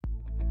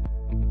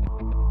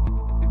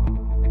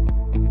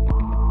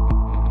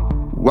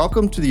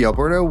Welcome to the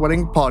Alberta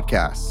Wedding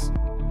Podcast,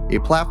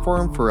 a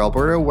platform for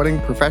Alberta wedding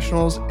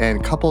professionals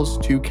and couples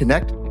to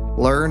connect,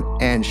 learn,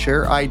 and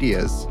share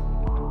ideas.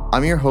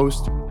 I'm your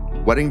host,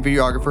 wedding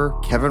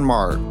videographer Kevin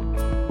Marr.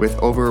 With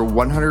over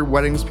 100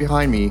 weddings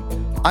behind me,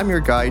 I'm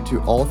your guide to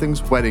all things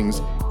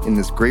weddings in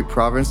this great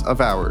province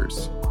of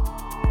ours.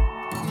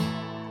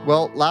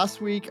 Well,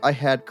 last week I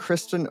had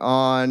Kristen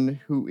on,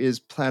 who is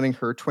planning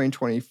her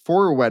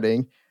 2024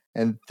 wedding.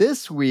 And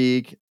this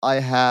week, I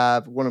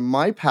have one of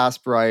my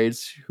past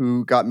brides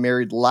who got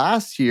married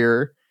last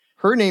year.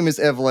 Her name is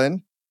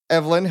Evelyn.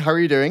 Evelyn, how are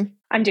you doing?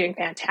 I'm doing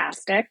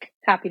fantastic.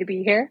 Happy to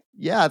be here.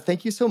 Yeah,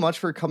 thank you so much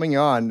for coming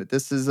on.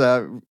 This is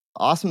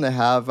awesome to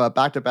have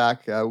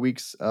back-to-back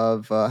weeks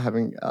of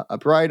having a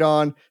bride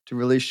on to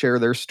really share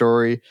their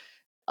story.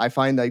 I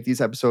find like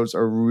these episodes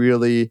are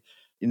really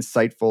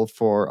insightful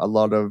for a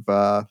lot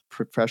of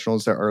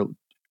professionals that are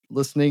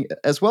listening,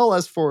 as well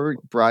as for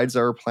brides that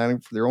are planning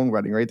for their own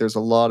wedding, right? There's a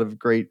lot of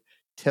great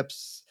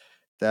tips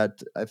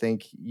that I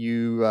think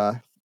you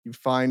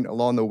find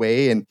along the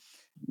way. And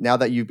now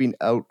that you've been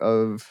out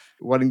of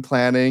wedding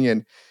planning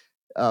and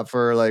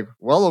for like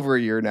well over a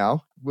year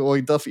now,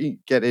 we'll definitely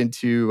get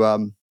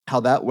into how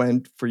that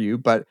went for you.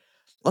 But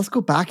let's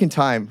go back in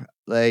time.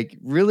 I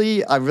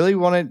really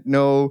want to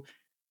know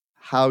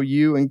how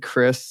you and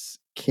Chris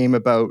came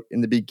about in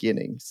the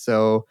beginning.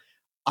 So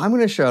I'm going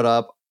to shut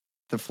up.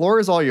 The floor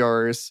is all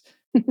yours.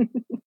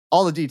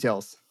 All the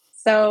details.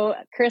 So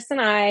Chris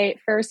and I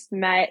first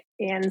met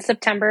in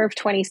September of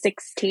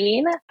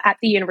 2016 at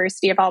the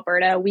University of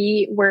Alberta.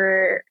 We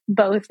were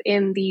both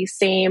in the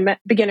same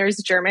beginner's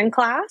German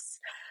class,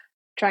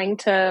 trying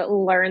to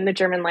learn the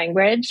German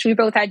language. We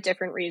both had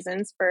different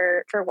reasons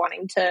for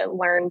wanting to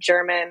learn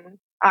German.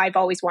 I've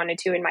always wanted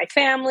to in my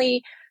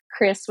family.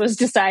 Chris was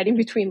deciding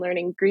between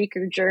learning Greek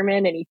or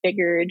German, and he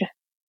figured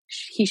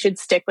he should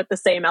stick with the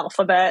same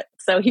alphabet.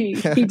 So he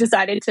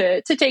decided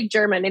to take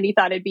German, and he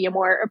thought it'd be a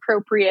more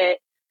appropriate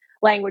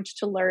language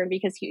to learn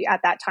because at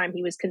that time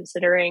he was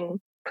considering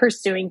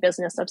pursuing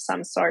business of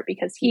some sort,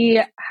 because he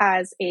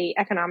has a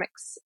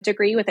economics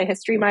degree with a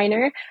history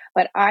minor,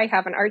 but I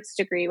have an arts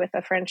degree with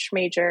a French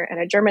major and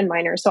a German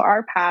minor. So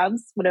our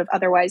paths would have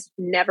otherwise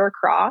never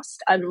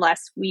crossed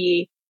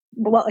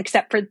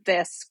except for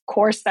this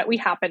course that we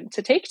happened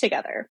to take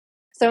together.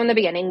 So in the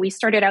beginning, we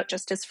started out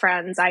just as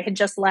friends. I had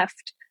just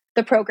left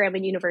the program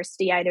in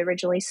university I'd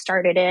originally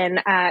started in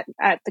at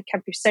the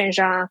Campus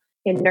Saint-Jean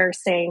in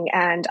nursing,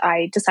 and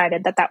I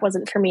decided that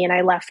wasn't for me, and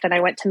I left and I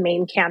went to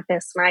main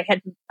campus,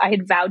 and I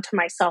had vowed to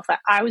myself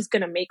that I was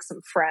going to make some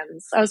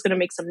friends. I was going to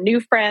make some new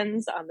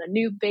friends on the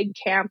new big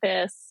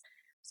campus.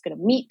 I was going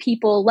to meet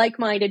people,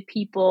 like-minded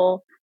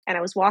people, and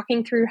I was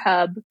walking through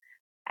Hub,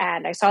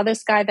 and I saw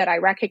this guy that I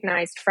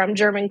recognized from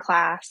German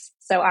class.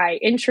 So I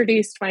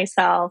introduced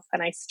myself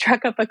and I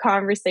struck up a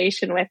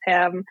conversation with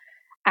him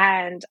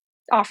and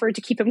offered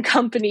to keep him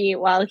company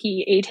while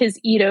he ate his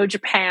Edo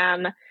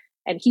Japan.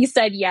 And he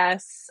said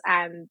yes.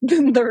 And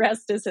the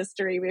rest is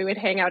history. We would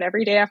hang out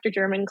every day after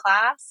German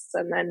class.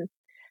 And then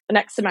the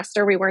next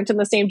semester, we weren't in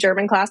the same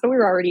German class, but we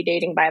were already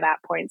dating by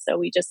that point. So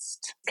we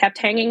just kept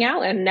hanging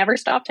out and never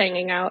stopped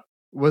hanging out.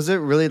 Was it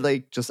really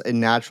like just a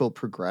natural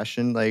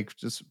progression? Like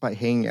just by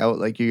hanging out,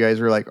 like you guys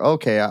were like,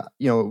 okay,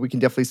 we can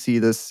definitely see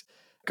this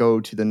go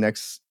to the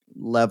next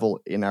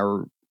level in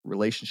our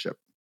relationship.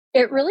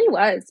 It really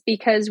was,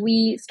 because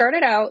we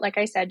started out, like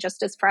I said,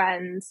 just as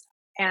friends.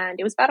 And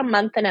it was about a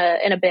month and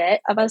a bit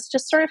of us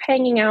just sort of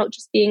hanging out,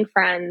 just being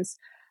friends.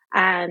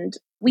 And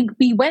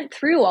we went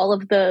through all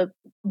of the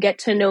get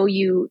to know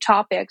you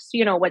topics.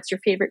 What's your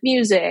favorite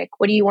music?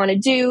 What do you want to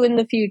do in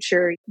the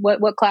future?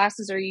 What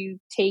classes are you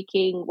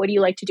taking? What do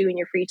you like to do in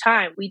your free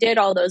time? We did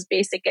all those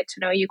basic get to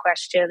know you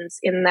questions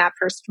in that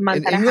first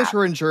month. In English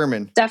or in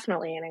German?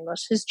 Definitely in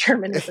English. His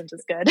German isn't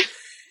as good.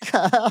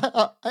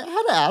 I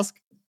had to ask.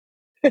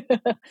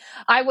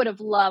 I would have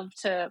loved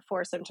to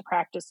force him to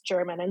practice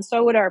German, and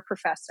so would our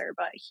professor,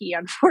 but he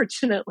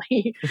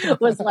unfortunately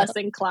was less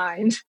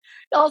inclined.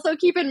 Also,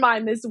 keep in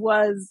mind, this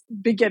was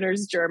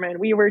beginner's German.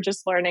 We were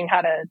just learning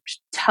how to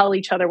tell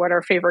each other what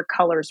our favorite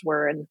colors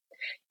were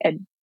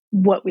and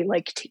what we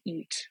like to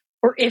eat,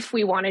 or if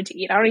we wanted to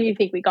eat. I don't even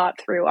think we got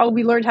through. Oh,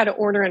 we learned how to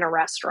order in a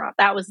restaurant.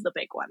 That was the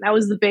big one. That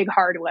was the big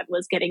hard one,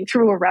 was getting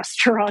through a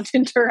restaurant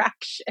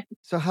interaction.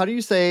 So how do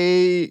you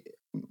say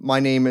my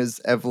name is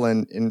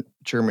Evelyn in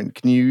German?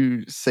 Can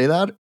you say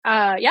that?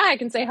 Yeah, I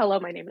can say hello.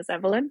 My name is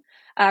Evelyn.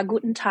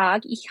 Guten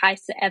Tag, ich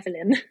heiße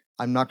Evelyn.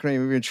 I'm not going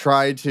to even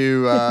try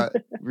to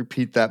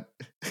repeat that.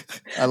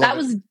 That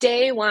was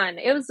day one.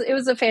 It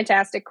was a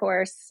fantastic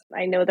course.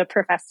 I know this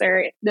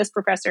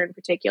professor in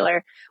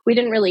particular.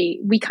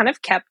 We kind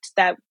of kept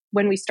that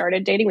when we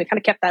started dating. We kind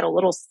of kept that a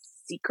little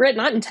secret,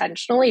 not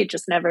intentionally. It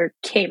just never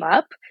came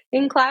up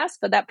in class.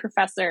 But that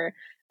professor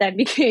then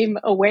became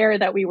aware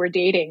that we were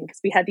dating because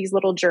we had these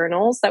little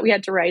journals that we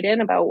had to write in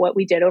about what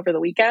we did over the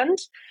weekend.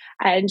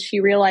 And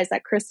she realized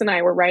that Chris and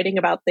I were writing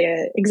about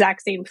the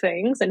exact same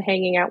things and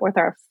hanging out with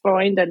our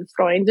Freund and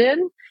Freundin,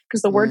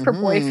 because the word for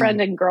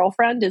boyfriend and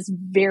girlfriend is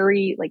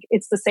very, like,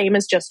 it's the same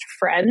as just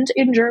friend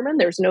in German.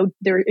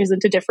 There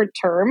isn't a different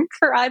term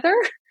for either.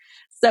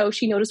 So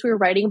she noticed we were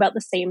writing about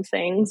the same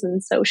things.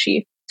 And so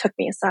she took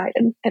me aside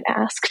and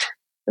asked.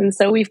 And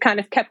so we've kind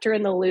of kept her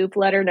in the loop,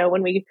 let her know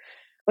when we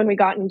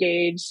got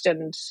engaged.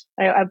 And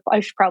I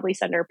should probably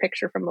send her a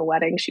picture from the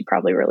wedding. She'd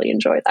probably really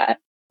enjoy that.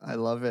 I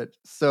love it.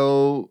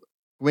 So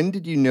when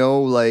did you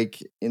know,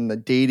 like in the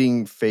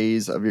dating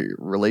phase of your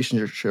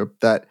relationship,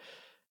 that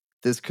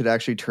this could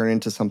actually turn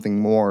into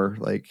something more?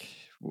 Like,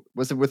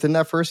 was it within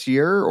that first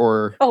year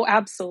or? Oh,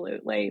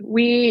 absolutely.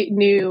 We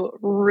knew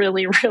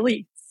really,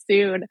 really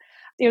soon.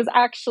 It was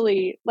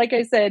actually, like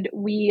I said,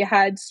 we'd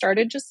gotten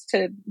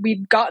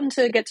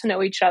to get to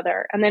know each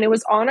other. And then it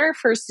was on our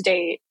first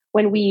date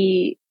when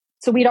we'd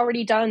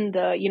already done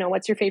the,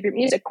 what's your favorite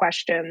music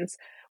questions.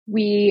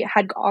 We'd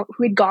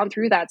gone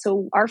through that.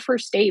 So our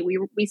first date,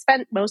 we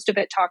spent most of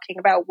it talking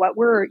about what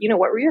were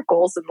your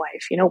goals in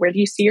life? Where do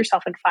you see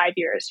yourself in 5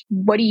 years?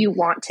 What do you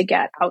want to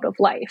get out of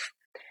life?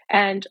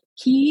 And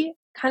he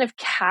kind of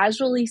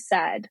casually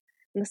said,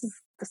 and this is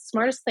the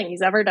smartest thing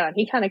he's ever done.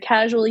 He kind of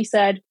casually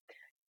said,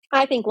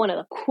 I think one of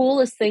the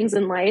coolest things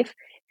in life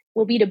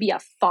will be to be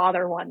a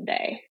father one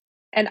day.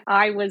 And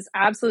I was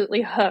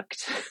absolutely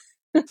hooked.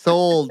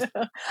 Sold.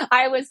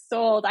 I was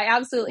sold. I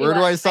absolutely Where was.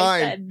 do I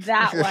sign? I said,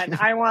 that one.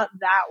 I want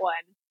that one.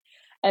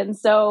 And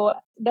so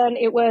then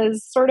it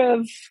was sort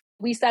of,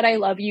 we said, I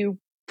love you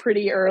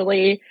pretty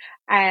early.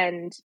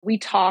 And we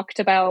talked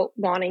about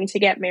wanting to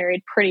get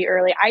married pretty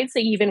early. I'd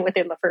say even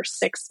within the first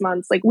 6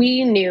 months, like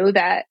we knew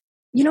that,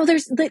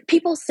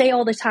 people say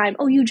all the time,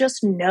 oh, you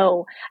just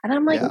know. And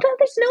I'm like, no,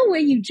 there's no way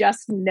you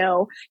just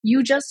know.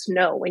 You just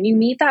know when you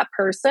meet that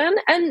person.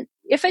 And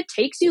if it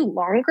takes you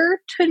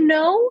longer to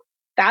know,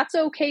 that's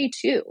okay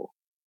too.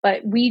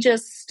 But we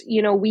just,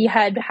 we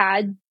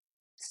had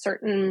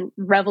certain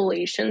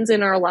revelations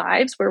in our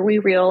lives where we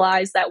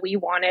realized that we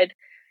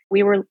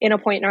were in a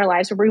point in our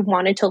lives where we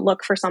wanted to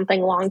look for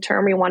something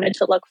long-term. We wanted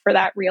to look for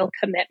that real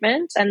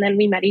commitment. And then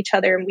we met each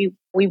other and we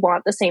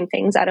want the same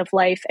things out of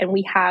life. And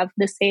we have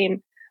the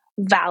same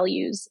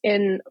values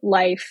in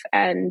life.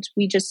 And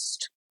we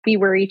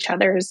were each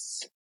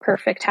other's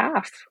perfect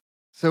half.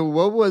 So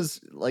what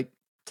was like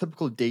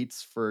typical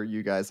dates for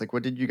you guys? Like,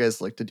 what did you guys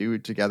like to do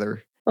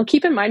together? Well,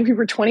 keep in mind, we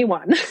were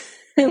 21.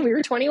 We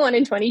were 21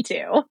 and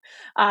 22.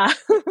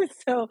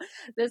 So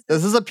this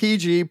is a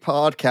PG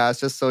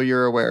podcast, just so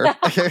you're aware.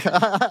 It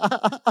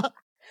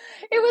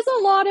was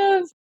a lot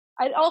of,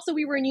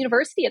 we were in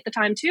university at the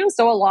time too.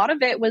 So a lot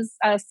of it was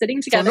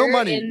sitting together. So no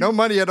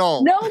money at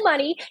all. No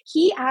money.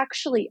 He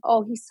actually,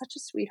 he's such a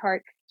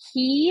sweetheart.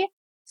 He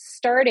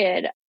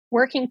started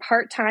working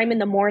part-time in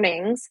the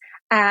mornings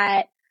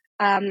at,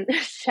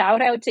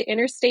 shout out to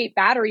Interstate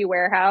Battery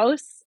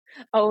Warehouse,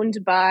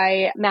 owned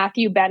by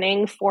Matthew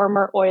Benning,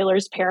 former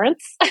Oilers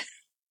parents.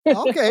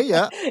 Okay,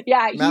 yeah.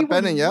 Yeah. Matt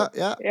Benning, yeah.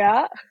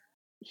 Yeah.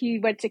 He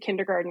went to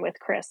kindergarten with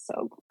Chris,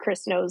 so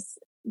Chris knows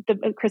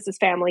Chris's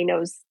family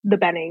knows the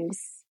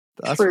Bennings.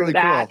 That's really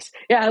cool.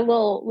 Yeah, a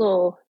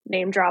little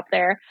name drop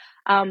there.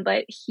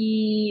 But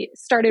he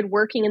started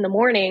working in the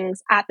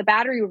mornings at the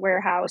battery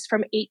warehouse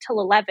from 8 till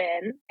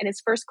 11, and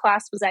his first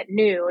class was at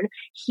noon.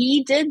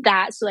 He did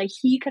that so that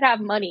he could have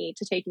money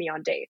to take me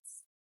on dates,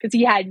 because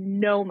he had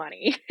no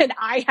money and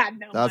I had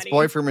no money. That's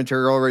boyfriend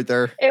material right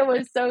there. It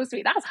was so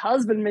sweet. That's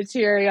husband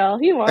material.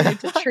 He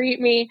wanted to treat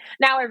me.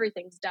 Now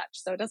everything's Dutch,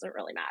 so it doesn't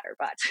really matter,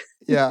 but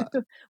yeah,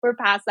 we're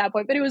past that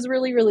point. But it was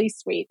really, really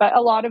sweet. But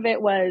a lot of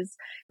it was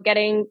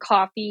getting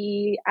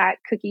coffee at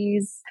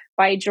Cookies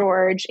by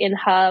George in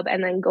Hub,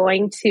 and then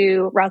going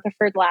to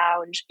Rutherford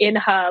Lounge in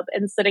Hub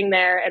and sitting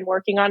there and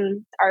working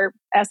on our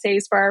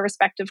essays for our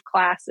respective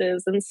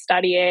classes and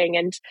studying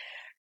and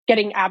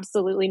getting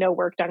absolutely no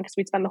work done because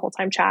we'd spend the whole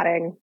time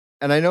chatting.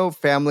 And I know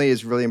family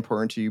is really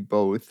important to you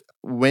both.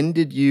 When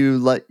did you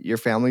let your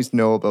families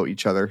know about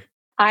each other?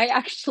 I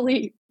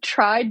actually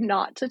tried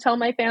not to tell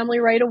my family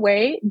right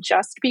away,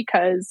 just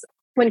because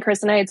when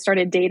Chris and I had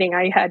started dating,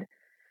 I had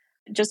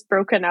just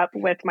broken up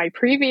with my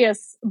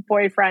previous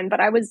boyfriend, but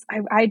I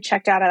had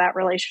checked out of that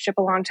relationship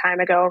a long time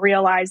ago,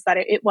 realized that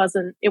it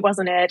wasn't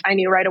it. I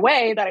knew right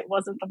away that it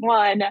wasn't the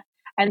one.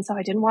 And so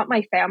I didn't want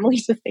my family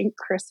to think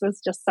Chris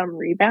was just some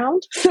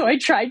rebound. So I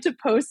tried to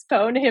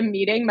postpone him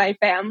meeting my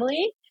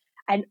family,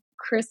 and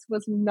Chris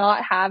was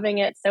not having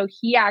it. So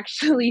he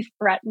actually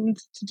threatened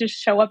to just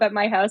show up at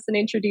my house and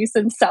introduce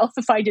himself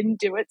if I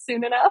didn't do it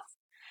soon enough.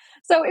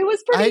 So it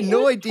was pretty. I had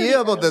no idea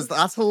about this.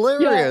 That's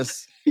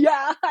hilarious.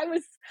 Yeah, I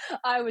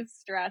was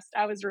stressed.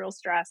 I was real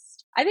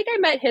stressed. I think I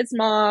met his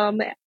mom.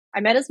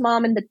 I met his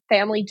mom and the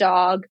family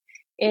dog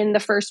in the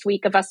first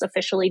week of us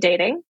officially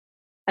dating.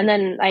 And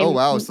then oh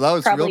wow, so that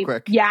was real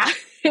quick. Yeah,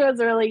 it was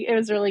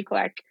really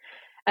quick.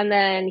 And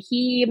then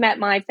he met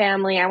my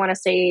family, I want to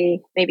say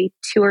maybe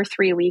 2 or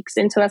 3 weeks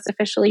into us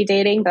officially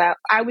dating, but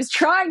I was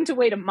trying to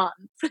wait a month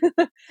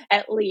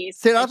at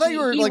least. See, I And thought you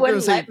were he like going to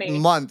wouldn't say let me.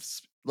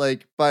 months,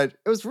 like, but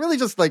it was really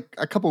just like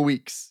a couple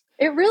weeks.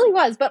 It really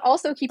was. But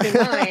also keep in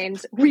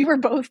mind, we were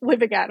both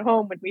living at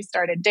home when we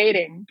started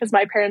dating because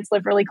my parents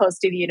live really close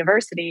to the It's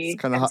university.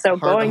 kind And of so hard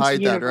to going to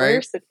hide that, right?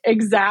 university,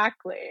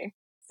 exactly.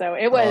 So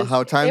it was,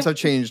 How times have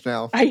changed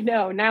now. I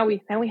know. Now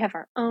we have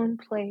our own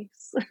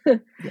place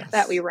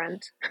that we Yes.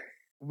 rent.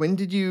 When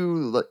did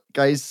you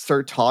guys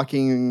start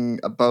talking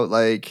about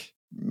like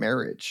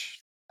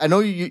marriage? I know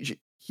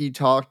he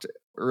talked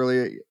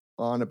early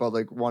on about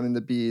like wanting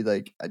to be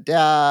like a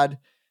dad,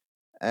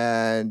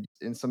 and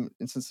in some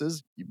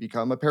instances you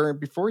become a parent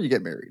before you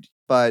get married.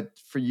 But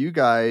for you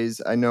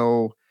guys, I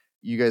know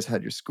you guys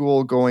had your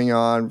school going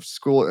on.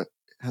 School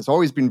has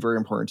always been very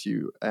important to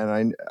you,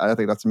 and I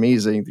think that's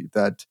amazing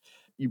that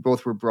you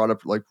both were brought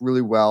up like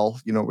really well,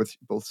 with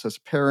both as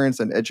parents,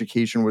 and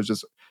education was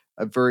just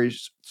a very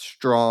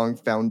strong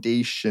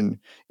foundation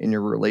in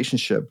your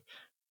relationship.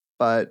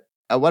 But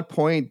at what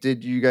point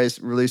did you guys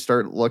really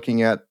start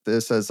looking at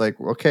this as like,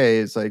 okay,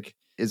 it's like,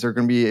 is there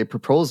going to be a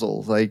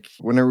proposal? Like,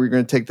 when are we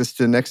going to take this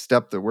to the next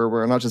step that where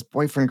we're not just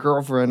boyfriend,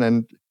 girlfriend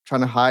and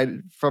trying to hide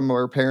from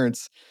our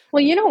parents?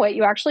 Well, you know what?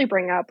 You actually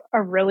bring up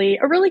a really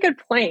good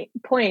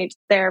point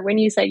there when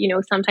you said,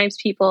 sometimes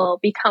people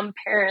become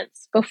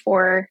parents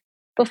before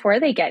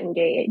they get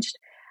engaged.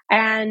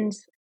 And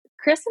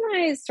Chris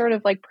and I's sort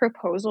of like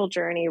proposal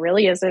journey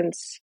really isn't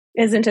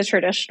a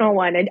traditional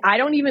one. And I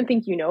don't even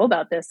think you know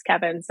about this,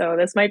 Kevin. So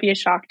this might be a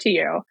shock to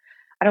you.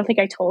 I don't think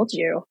I told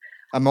you.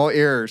 I'm all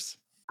ears.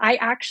 I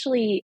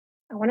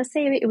want to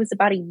say it was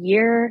about a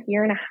year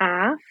and a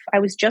half. I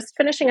was just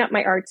finishing up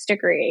my arts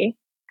degree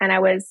and I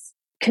was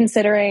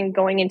considering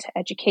going into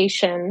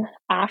education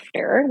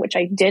after, which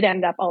I did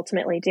end up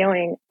ultimately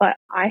doing, but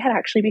I had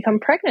actually become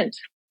pregnant.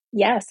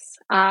 Yes.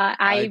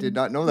 I did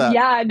not know that.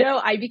 Yeah, no,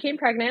 I became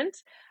pregnant.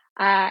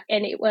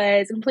 And it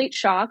was a complete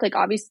shock. Like,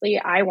 obviously,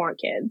 I want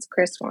kids.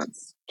 Chris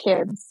wants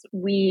kids.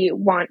 We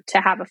want to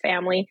have a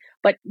family.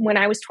 But when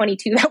I was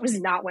 22, that was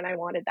not when I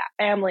wanted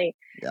that family.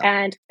 Yeah.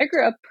 And I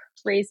grew up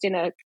raised in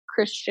a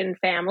Christian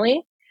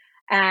family,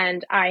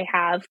 and I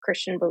have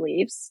Christian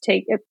beliefs.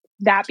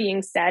 That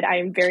being said, I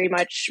am very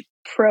much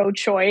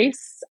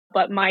pro-choice,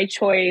 but my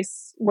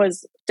choice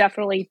was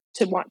definitely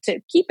to want to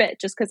keep it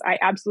just because I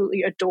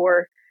absolutely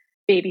adore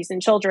babies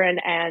and children,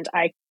 and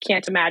I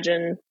can't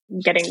imagine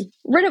getting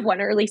rid of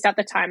one, or at least at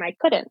the time I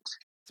couldn't.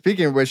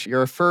 Speaking of which,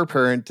 you're a fur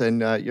parent,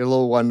 and your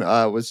little one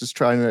was just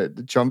trying to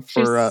jump She's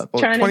for about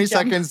trying to 20 jump.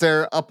 seconds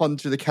there up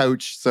onto the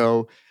couch.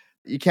 So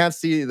you can't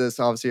see this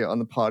obviously on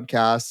the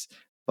podcast,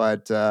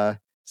 but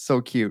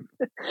so cute.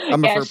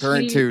 I'm a Yeah, fur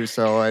parent too,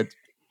 so I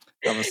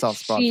have a soft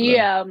spot for she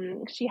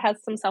them. she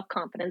has some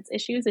self-confidence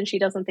issues, and she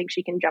doesn't think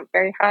she can jump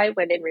very high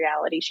when in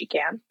reality she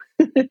can.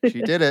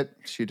 She did it.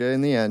 She did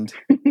in the end.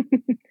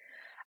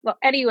 Well,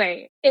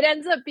 anyway, it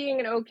ends up being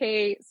an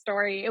okay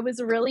story. It was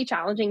a really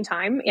challenging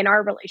time in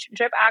our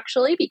relationship,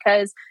 actually,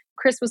 because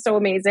Chris was so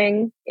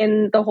amazing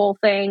in the whole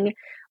thing.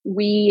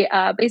 We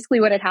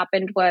basically what had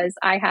happened was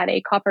I had a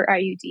copper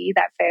IUD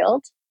that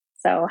failed.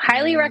 So,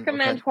 highly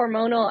recommend Okay.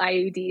 hormonal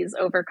IUDs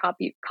over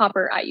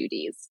copper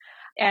IUDs.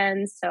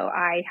 And so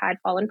I had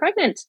fallen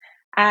pregnant.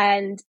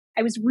 And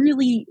I was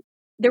really,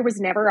 there was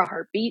never a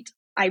heartbeat.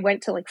 I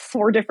went to like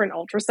 4 different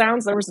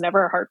ultrasounds. There was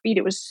never a heartbeat.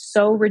 It was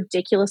so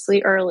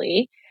ridiculously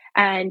early.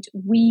 And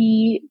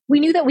we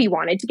knew that we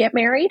wanted to get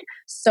married,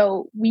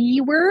 so we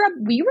were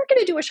going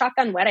to do a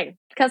shotgun wedding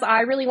because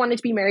I really wanted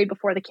to be married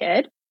before the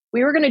kid.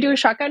 We were going to do a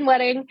shotgun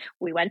wedding.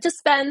 We went to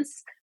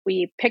Spence.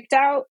 We picked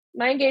out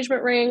my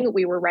engagement ring.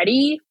 We were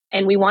ready,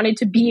 and we wanted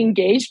to be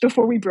engaged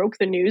before we broke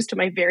the news to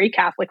my very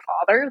Catholic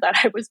father that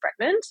I was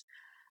pregnant.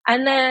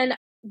 And then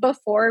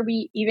before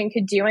we even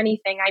could do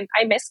anything,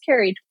 I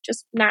miscarried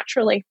just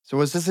naturally. So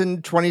was this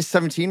in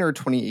 2017 or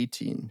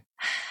 2018?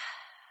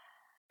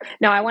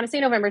 No, I want to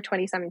say November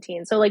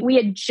 2017. So like we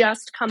had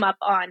just come up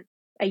on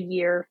a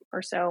year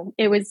or so.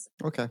 It was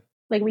Okay.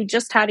 like we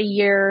just had a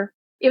year.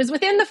 It was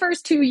within the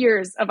first 2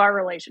 years of our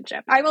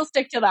relationship. I will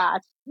stick to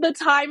that. The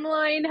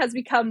timeline has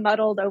become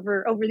muddled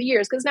over the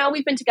years because now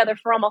we've been together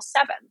for almost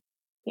 7.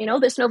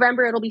 This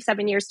November it'll be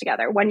 7 years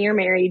together. 1 year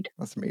married.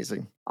 That's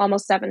amazing.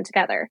 Almost 7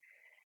 together.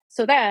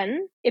 So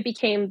then it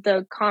became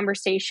the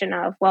conversation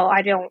of, well,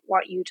 I don't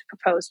want you to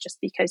propose just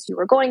because you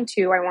were going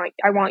to.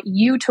 I want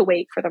you to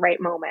wait for the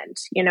right moment,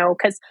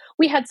 because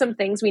we had some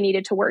things we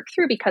needed to work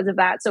through because of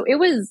that. So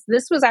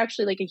this was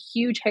actually like a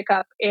huge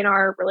hiccup in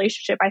our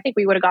relationship. I think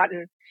we would have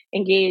gotten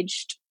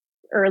engaged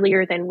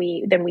earlier than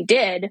we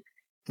did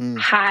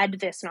had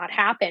this not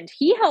happened.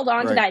 He held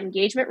on to that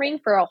engagement ring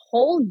for a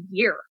whole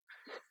year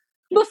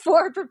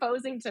before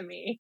proposing to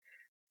me.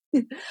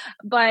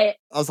 But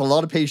that was a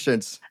lot of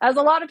patience. It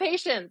was a lot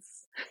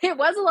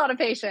of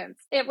patience.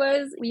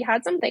 We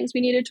had some things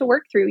we needed to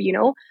work through.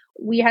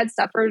 We had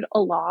suffered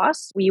a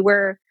loss. We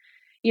were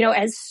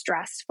as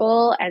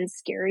stressful and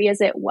scary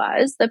as it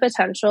was, the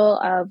potential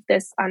of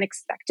this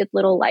unexpected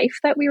little life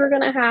that we were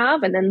going to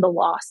have and then the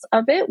loss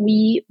of it,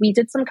 we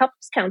did some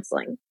couples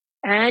counseling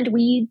and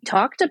we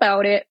talked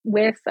about it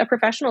with a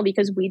professional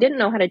because we didn't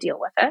know how to deal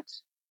with it.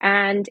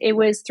 And it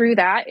was through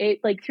that,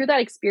 through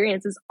that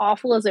experience, as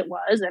awful as it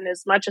was, and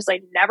as much as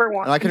I never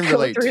want to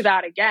go through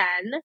that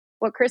again,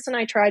 what Chris and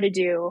I try to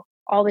do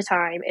all the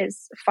time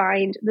is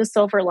find the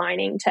silver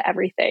lining to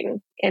everything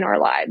in our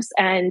lives.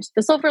 And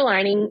the silver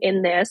lining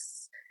in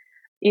this,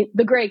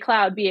 the gray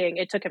cloud being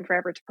it took him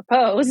forever to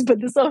propose,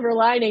 but the silver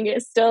lining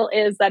is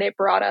that it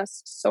brought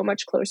us so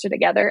much closer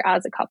together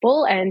as a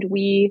couple, and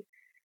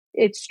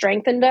it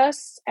strengthened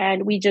us,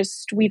 and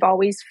we've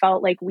always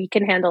felt like we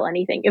can handle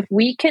anything. If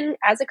we can,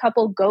 as a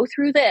couple, go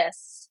through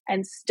this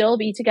and still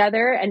be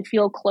together and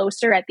feel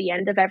closer at the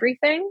end of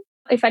everything,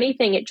 if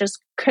anything, it just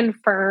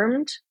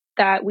confirmed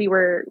that we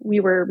were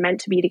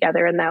meant to be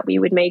together and that we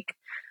would make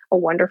a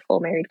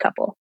wonderful married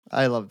couple.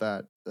 I love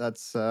that.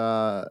 That's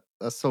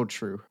so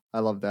true. I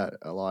love that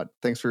a lot.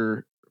 Thanks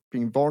for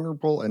being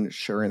vulnerable and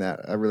sharing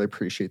that. I really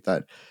appreciate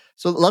that.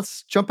 So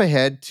let's jump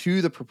ahead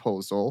to the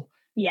proposal.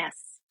 Yes.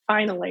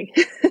 Finally.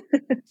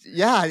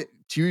 Yeah.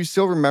 Do you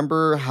still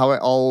remember how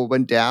it all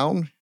went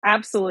down?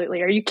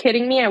 Absolutely. Are you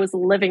kidding me? I was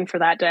living for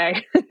that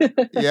day.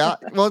 Yeah.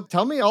 Well,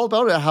 tell me all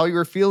about it. How you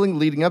were feeling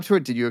leading up to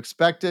it. Did you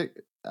expect it?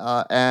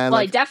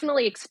 I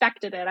definitely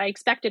expected it. I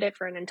expected it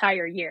for an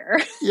entire year.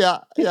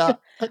 Yeah.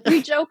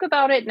 We joke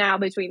about it now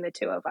between the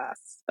two of us.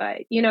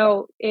 But,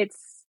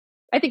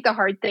 I think the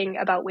hard thing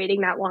about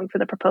waiting that long for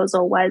the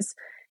proposal was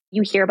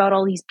you hear about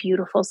all these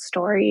beautiful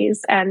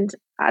stories. And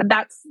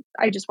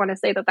I just want to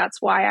say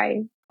that's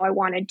why I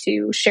wanted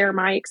to share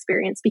my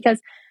experience,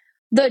 because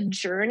the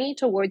journey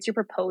towards your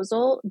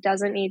proposal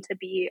doesn't need to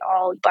be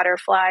all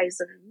butterflies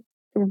and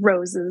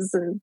roses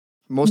and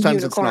most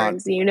times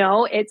unicorns. It's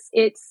not.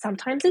 It's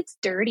sometimes it's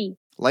dirty.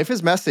 Life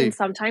is messy. And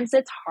sometimes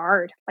it's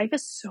hard. Life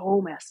is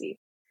so messy.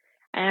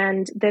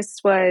 And this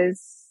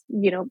was,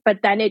 but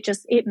then it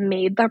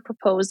made the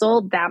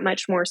proposal that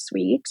much more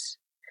sweet.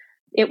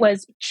 It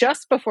was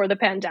just before the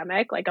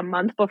pandemic, like a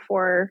month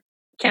before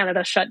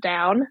Canada shut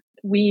down.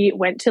 We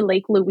went to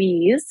Lake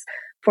Louise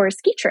for a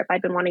ski trip.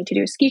 I'd been wanting to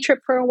do a ski trip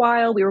for a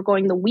while. We were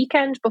going the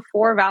weekend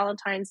before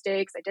Valentine's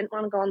Day because I didn't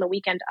want to go on the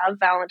weekend of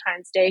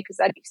Valentine's Day because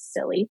that'd be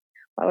silly.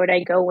 Why would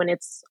I go when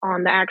it's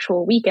on the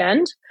actual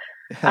weekend?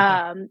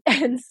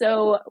 And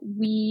so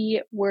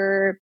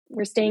we're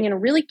staying in a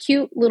really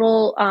cute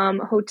little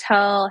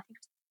hotel,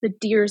 the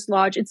Deer's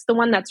Lodge. It's the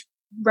one that's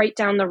right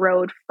down the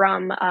road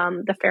from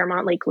the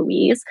Fairmont Lake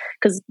Louise,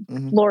 because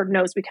Lord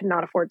knows we could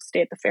not afford to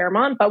stay at the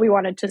Fairmont, but we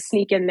wanted to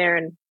sneak in there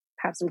and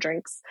have some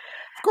drinks.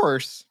 Of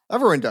course.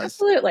 Everyone does.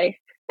 Absolutely.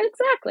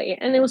 Exactly.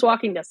 And it was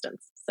walking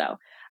distance.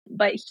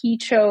 But he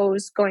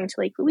chose going to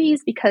Lake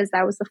Louise because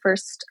that was the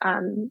first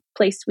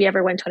place we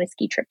ever went on a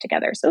ski trip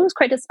together. So it was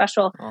quite a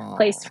special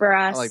place for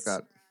us. I like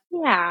that.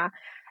 Yeah.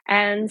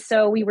 And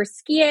so we were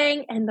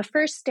skiing, and the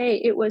first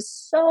day it was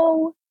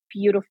so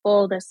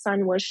beautiful. The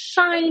sun was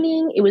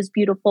shining. It was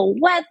beautiful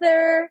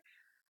weather.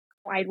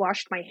 I'd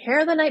washed my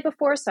hair the night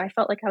before, so I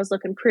felt like I was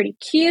looking pretty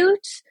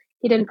cute.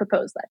 He didn't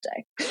propose that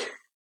day.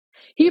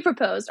 He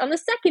proposed on the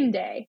second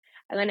day.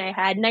 And then I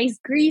had nice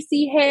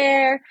greasy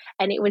hair,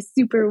 and it was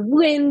super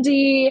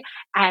windy,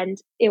 and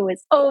it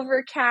was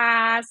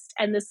overcast,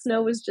 and the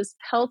snow was just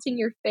pelting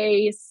your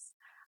face.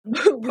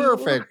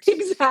 Perfect.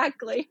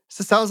 Exactly.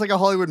 So it sounds like a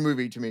Hollywood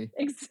movie to me.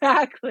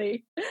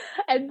 Exactly.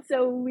 And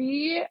so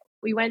we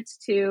went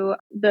to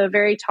the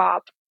very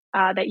top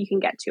that you can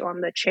get to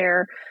on the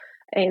chair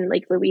in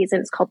Lake Louise,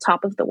 and it's called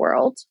Top of the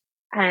World.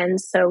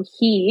 And so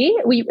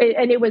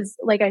and it was,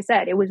 like I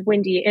said, it was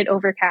windy and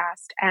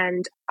overcast.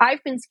 And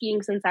I've been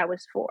skiing since I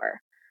was 4.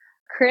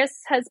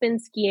 Chris has been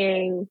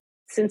skiing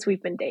since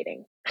we've been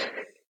dating.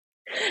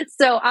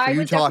 So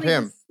you taught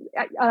him.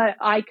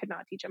 I could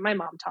not teach him. My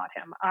mom taught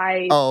him.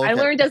 I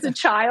learned as a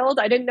child.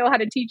 I didn't know how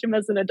to teach him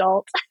as an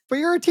adult. But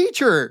you're a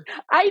teacher.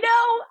 I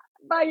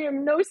know. I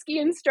am no ski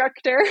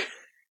instructor.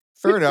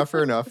 Fair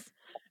enough.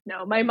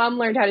 No, my mom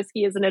learned how to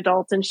ski as an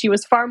adult, and she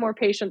was far more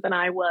patient than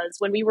I was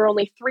when we were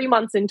only 3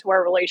 months into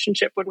our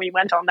relationship when we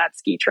went on that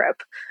ski trip.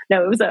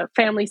 No, it was a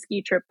family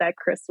ski trip that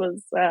Chris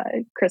was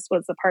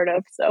a part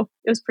of, so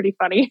it was pretty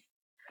funny.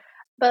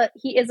 But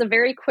he is a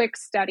very quick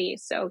study,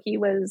 so he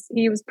was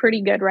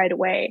pretty good right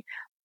away.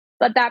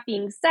 But that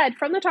being said,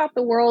 from the Top of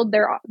the World,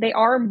 they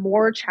are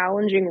more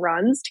challenging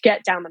runs to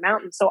get down the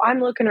mountain. So I'm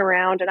looking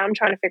around and I'm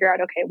trying to figure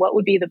out, okay, what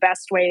would be the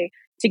best way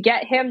to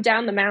get him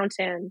down the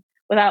mountain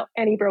without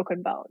any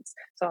broken bones.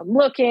 So I'm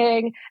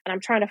looking and I'm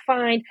trying to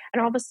find,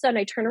 and all of a sudden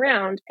I turn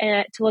around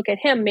and to look at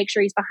him, make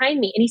sure he's behind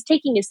me, and he's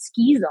taking his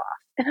skis off.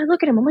 And I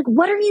look at him, I'm like,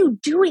 what are you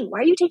doing? Why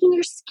are you taking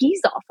your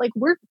skis off? Like,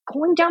 we're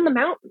going down the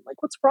mountain.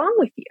 Like, what's wrong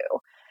with you?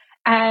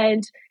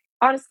 And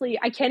honestly,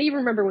 I can't even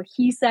remember what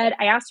he said.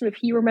 I asked him if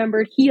he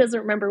remembered. He doesn't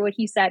remember what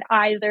he said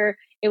either.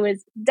 It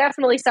was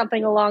definitely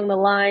something along the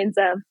lines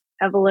of,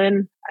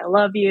 Evelyn, I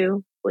love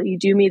you. Will you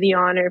do me the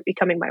honor of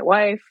becoming my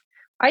wife?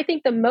 I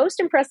think the most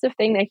impressive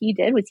thing that he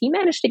did was he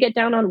managed to get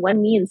down on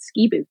one knee in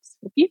ski boots.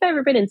 If you've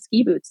ever been in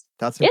ski boots,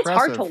 That's it's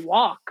hard impressive. to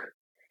walk.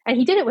 And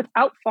he did it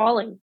without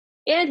falling.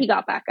 And he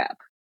got back up.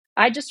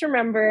 I just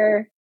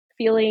remember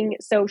feeling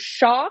so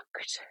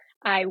shocked.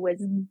 I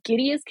was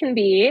giddy as can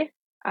be.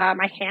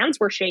 My hands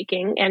were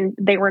shaking and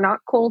they were not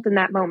cold in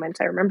that moment.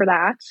 I remember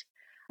that.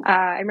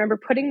 I remember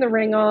putting the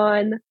ring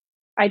on.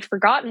 I'd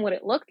forgotten what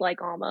it looked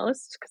like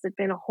almost because it'd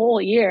been a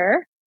whole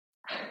year.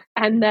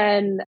 And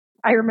then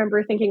I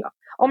remember thinking,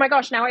 oh my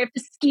gosh, now I have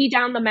to ski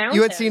down the mountain.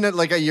 You had seen it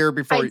like a year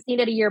before. I'd seen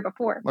it a year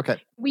before.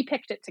 Okay. We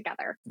picked it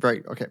together.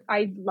 Right. Okay.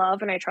 I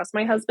love and I trust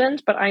my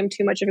husband, but I'm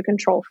too much of a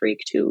control freak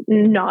to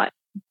not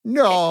pick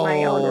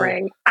my own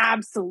ring.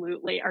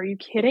 Absolutely. Are you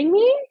kidding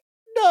me?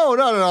 No,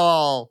 not at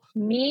all.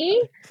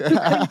 Me, who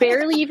could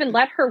barely even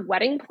let her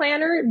wedding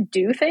planner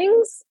do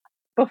things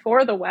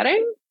before the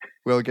wedding?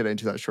 We'll get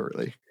into that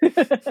shortly.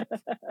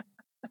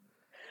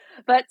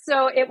 But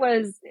so it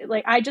was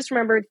like, I just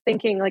remember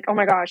thinking like, oh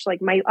my gosh,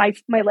 like my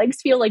legs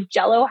feel like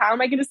jello. How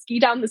am I going to ski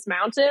down this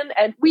mountain?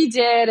 And we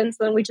did. And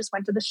so then we just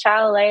went to the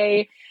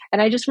chalet.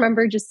 And I just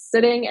remember just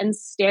sitting and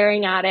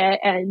staring at it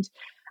and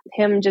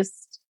him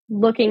just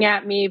looking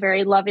at me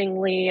very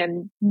lovingly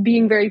and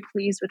being very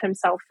pleased with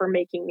himself for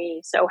making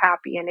me so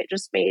happy. And it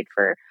just made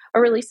for a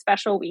really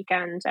special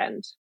weekend.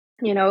 And,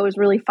 you know, it was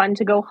really fun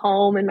to go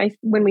home. And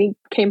when we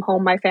came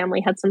home, my family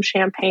had some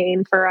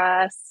champagne for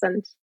us and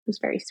it was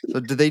very sweet.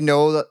 So did they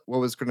know that what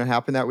was going to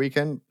happen that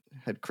weekend?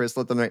 Had Chris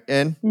let them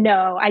in?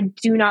 No, I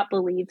do not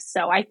believe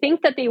so. I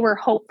think that they were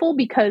hopeful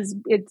because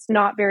it's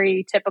not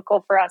very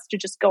typical for us to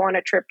just go on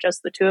a trip,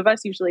 just the two of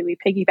us. Usually we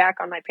piggyback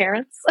on my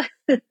parents.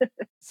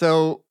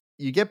 So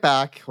you get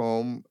back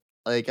home.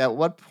 Like, at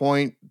what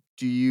point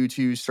do you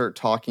two start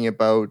talking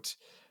about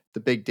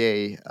the big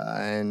day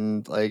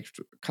and like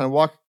kind of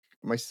walk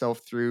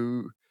myself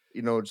through,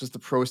 you know, just the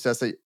process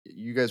that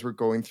you guys were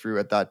going through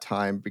at that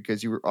time,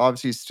 because you were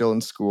obviously still in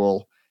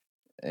school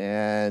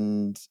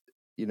and,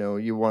 you know,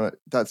 you want to,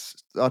 that's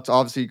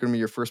obviously going to be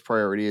your first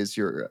priority is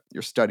your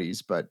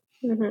studies. But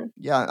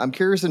yeah, I'm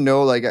curious to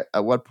know, like,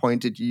 at what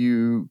point did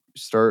you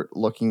start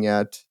looking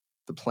at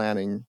the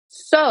planning?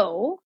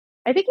 So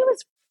I think it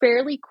was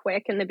fairly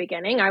quick in the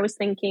beginning. I was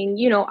thinking,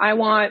 you know, I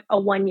want a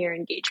 1-year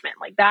engagement.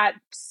 Like that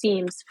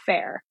seems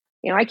fair.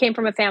 You know, I came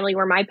from a family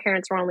where my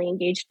parents were only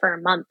engaged for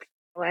a month.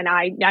 And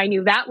I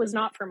knew that was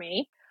not for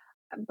me,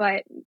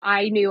 but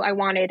I knew I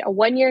wanted a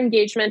 1-year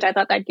engagement. I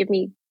thought that'd give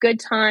me good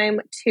time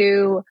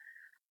to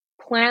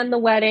plan the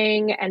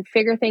wedding and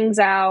figure things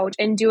out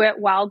and do it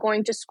while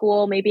going to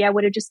school. Maybe I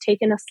would have just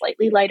taken a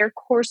slightly lighter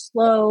course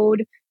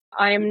load.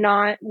 I am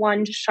not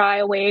one to shy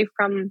away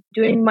from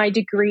doing my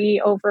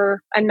degree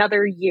over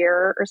another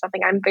year or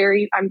something. I'm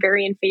very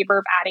in favor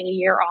of adding a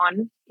year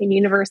on in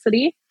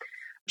university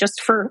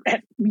just for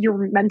your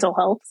mental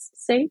health's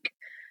sake.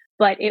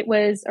 But it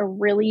was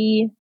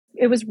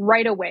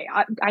right away.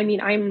 I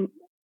mean, I'm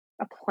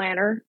a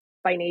planner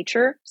by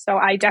nature. So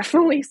I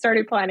definitely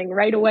started planning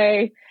right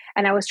away.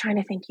 And I was trying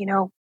to think, you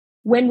know,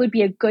 when would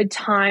be a good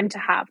time to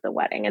have the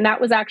wedding? And that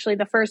was actually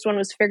the first one,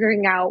 was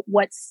figuring out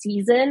what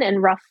season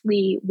and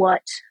roughly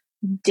what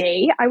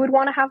day I would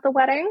want to have the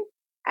wedding.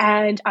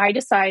 And I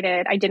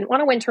decided I didn't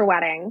want a winter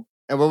wedding.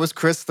 And what was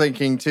Chris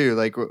thinking too?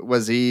 Like,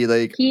 was he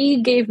like...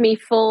 He gave me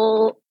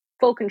full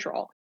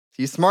control.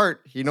 He's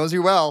smart. He knows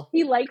you well.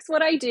 He likes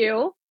what I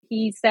do.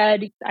 He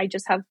said,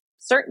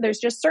 there's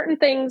just certain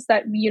things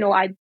that, you know,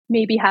 I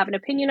maybe have an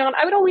opinion on.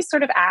 I would always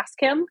sort of ask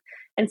him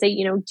and say,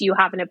 you know, do you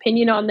have an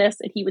opinion on this?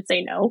 And he would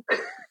say no.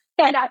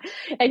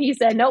 and he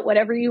said, no,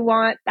 whatever you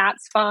want,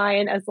 that's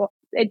fine.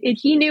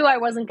 He knew I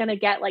wasn't going to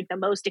get like the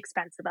most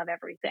expensive of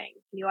everything.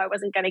 He knew I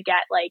wasn't going to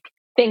get like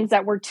things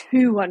that were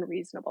too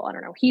unreasonable. I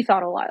don't know. He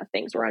thought a lot of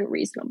things were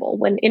unreasonable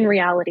when in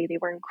reality they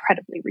were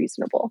incredibly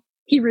reasonable.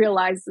 He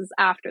realizes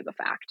after the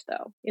fact,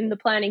 though. In the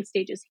planning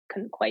stages, he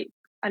couldn't quite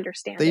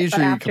understand they it.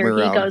 But after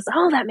he goes,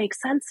 oh, that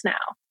makes sense now.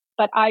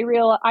 But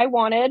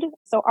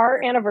so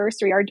our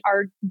anniversary,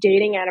 our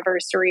dating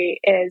anniversary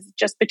is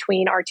just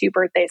between our two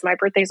birthdays. My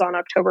birthday's on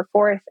October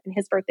 4th and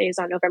his birthday is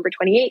on November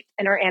 28th.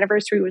 And our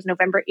anniversary was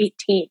November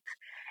 18th.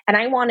 And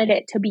I wanted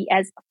it to be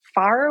as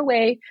far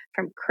away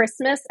from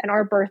Christmas and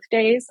our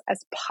birthdays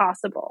as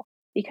possible,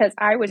 because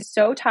I was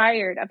so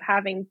tired of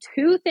having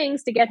 2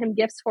 things to get him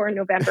gifts for in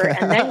November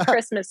and then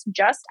Christmas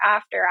just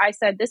after. I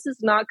said, this is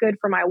not good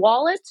for my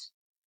wallet.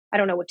 I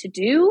don't know what to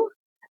do.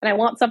 And I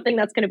want something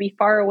that's going to be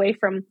far away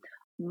from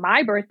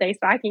my birthday so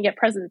I can get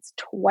presents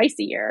twice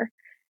a year.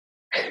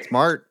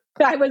 Smart.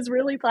 I was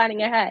really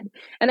planning ahead.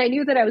 And I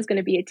knew that I was going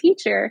to be a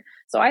teacher.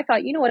 So I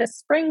thought, you know what, a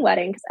spring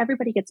wedding, because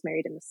everybody gets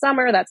married in the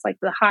summer. That's like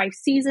the high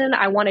season.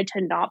 I wanted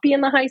to not be in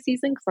the high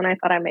season because then I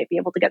thought I might be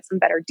able to get some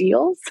better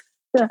deals.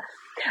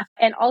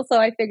 And also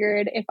I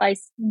figured if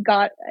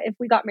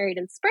we got married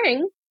in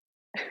spring,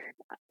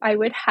 I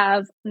would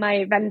have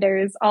my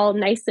vendors all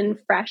nice and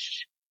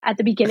fresh at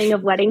the beginning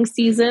of wedding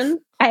season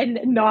and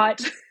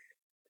not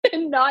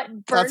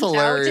burnt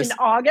out in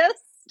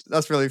August.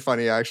 That's really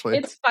funny, actually.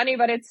 It's funny,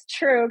 but it's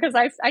true because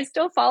I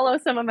still follow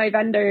some of my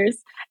vendors,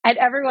 and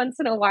every once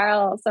in a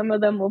while, some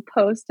of them will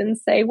post and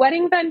say,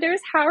 "Wedding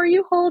vendors, how are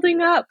you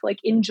holding up?" Like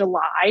in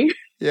July.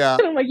 Yeah.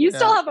 And I'm like, you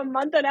still Yeah. have a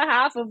month and a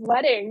half of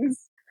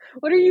weddings.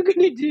 What are you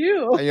going to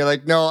do? And you're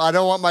like, no, I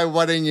don't want my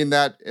wedding in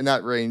that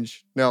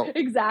range. No.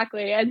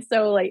 Exactly. And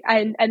so like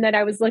and then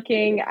I was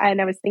looking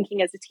and I was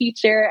thinking as a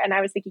teacher and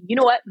I was thinking, you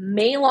know what?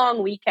 May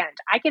long weekend.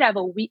 I could have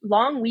a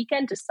long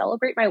weekend to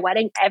celebrate my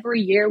wedding every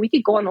year. We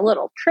could go on a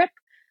little trip.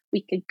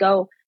 We could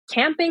go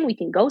camping. We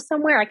can go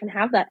somewhere. I can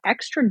have that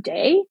extra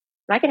day.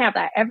 And I can have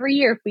that every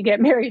year if we get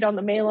married on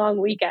the May long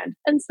weekend.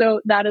 And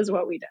so that is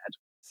what we did.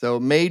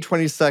 So May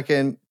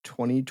 22nd,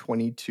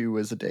 2022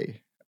 is a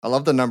day. I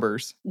love the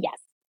numbers. Yes.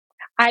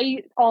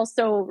 I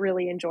also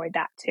really enjoyed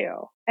that too.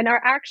 And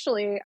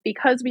actually,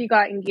 because we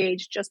got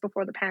engaged just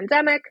before the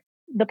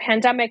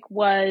pandemic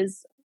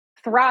was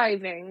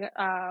thriving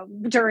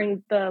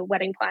during the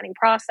wedding planning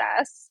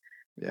process.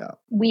 Yeah.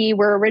 We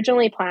were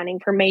originally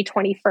planning for May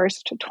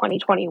 21st,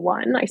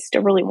 2021. I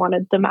still really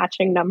wanted the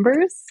matching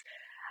numbers.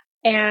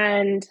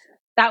 And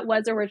that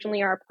was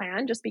originally our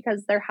plan just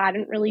because there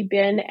hadn't really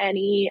been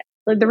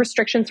the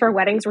restrictions for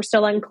weddings were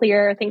still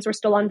unclear. Things were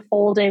still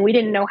unfolding. We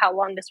didn't know how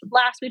long this would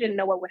last. We didn't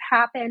know what would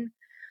happen.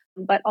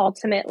 But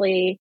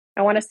ultimately,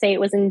 I want to say it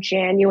was in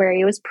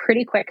January. It was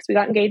pretty quick because we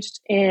got engaged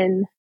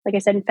in, like I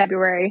said, in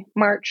February.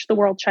 March, the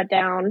world shut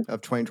down.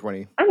 Of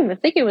 2020. I don't even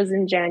think it was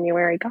in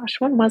January. Gosh,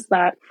 when was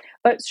that?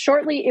 But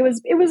shortly, it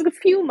was a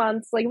few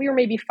months. Like we were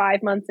maybe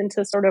 5 months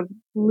into sort of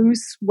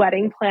loose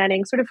wedding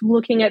planning, sort of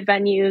looking at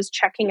venues,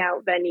 checking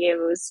out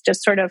venues,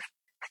 just sort of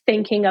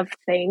thinking of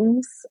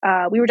things.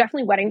 We were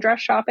definitely wedding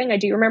dress shopping. I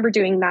do remember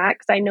doing that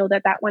because I know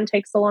that one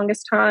takes the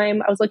longest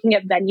time. I was looking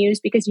at venues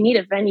because you need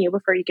a venue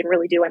before you can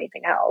really do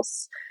anything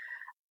else.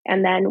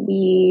 And then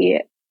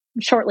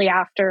shortly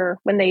after,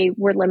 when they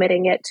were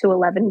limiting it to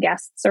 11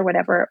 guests or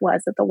whatever it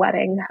was at the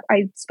wedding,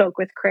 I spoke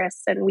with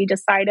Chris and we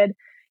decided,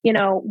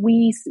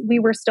 we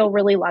were still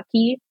really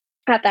lucky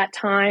at that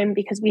time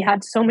because we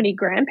had so many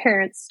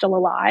grandparents still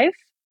alive.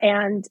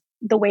 And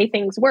the way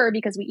things were,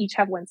 because we each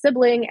have one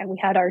sibling and we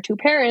had our two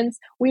parents,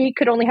 we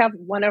could only have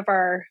one of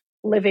our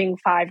living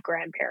 5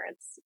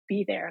 grandparents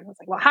be there. And I was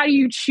like, well, how do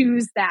you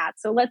choose that?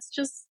 So let's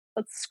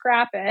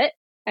scrap it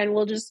and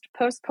we'll just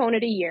postpone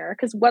it a year.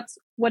 Because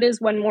what is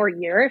one more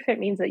year if it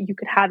means that you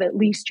could have at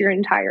least your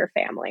entire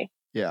family?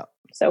 Yeah.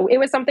 So it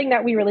was something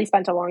that we really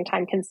spent a long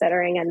time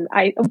considering. And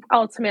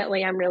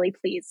I'm really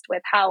pleased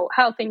with how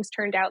things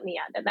turned out in the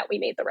end and that we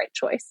made the right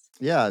choice.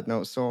 Yeah,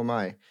 no, so am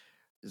I.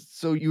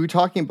 So you were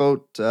talking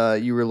about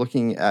you were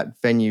looking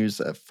at venues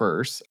at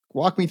first.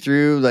 Walk me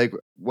through, like,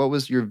 what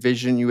was your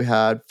vision you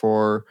had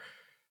for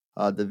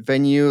the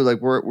venue?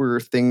 Like, what were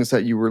things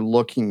that you were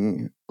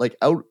looking like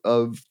out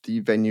of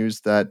the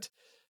venues that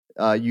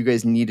you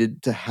guys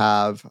needed to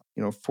have,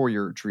 for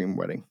your dream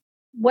wedding?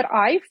 What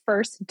I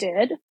first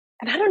did,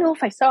 and I don't know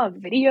if I saw a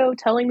video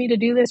telling me to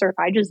do this or if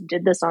I just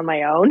did this on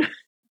my own,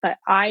 but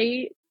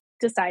I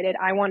decided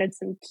I wanted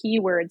some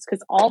keywords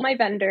because all my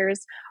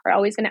vendors are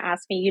always going to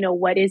ask me,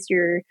 what's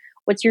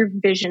your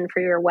vision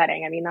for your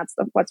wedding? I mean,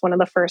 what's one of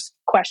the first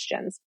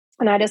questions.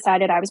 And I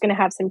decided I was going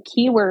to have some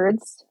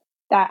keywords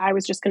that I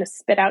was just going to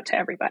spit out to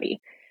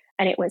everybody.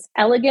 And it was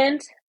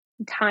elegant,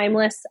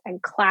 timeless, and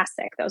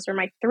classic. Those are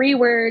my 3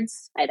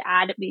 words. I'd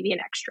add maybe an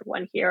extra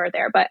one here or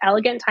there, but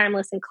elegant,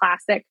 timeless, and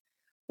classic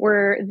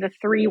were the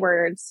 3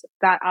 words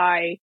that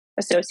I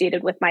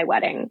associated with my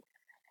wedding.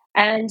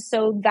 And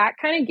so that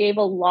kind of gave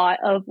a lot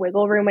of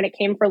wiggle room when it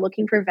came for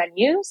looking for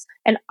venues.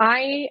 And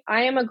I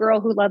am a girl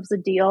who loves a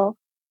deal.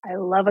 I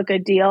love a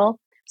good deal.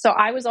 So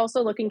I was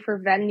also looking for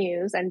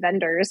venues and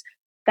vendors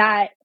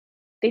that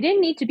they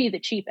didn't need to be the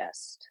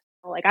cheapest.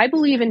 Like I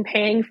believe in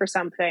paying for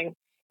something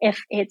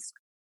if it's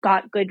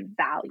got good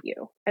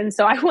value. And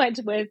so I went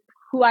with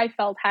who I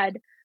felt had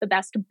the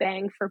best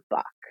bang for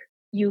buck,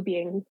 you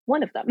being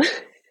one of them.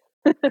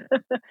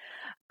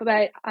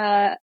 But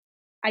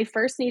I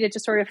first needed to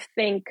sort of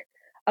think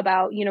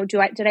about,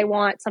 did I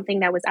want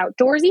something that was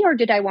outdoorsy or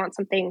did I want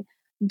something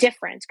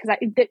different? Because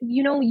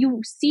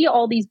you see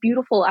all these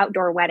beautiful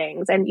outdoor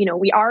weddings, and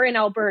we are in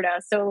Alberta,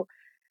 so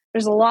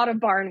there's a lot of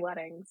barn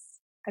weddings.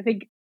 I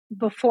think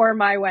before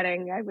my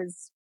wedding, I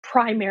was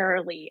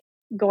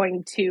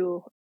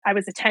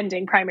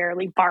attending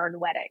primarily barn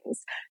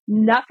weddings.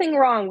 Nothing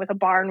wrong with a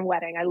barn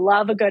wedding. I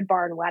love a good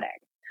barn wedding,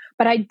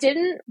 but I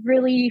didn't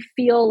really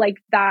feel like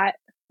that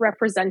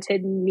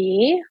represented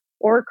me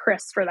or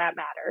Chris for that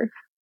matter.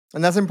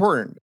 And that's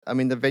important. I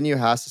mean, the venue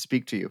has to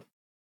speak to you.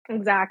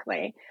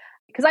 Exactly.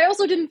 Because I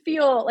also didn't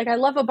feel like I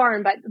love a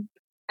barn, but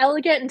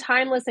elegant and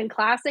timeless and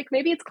classic.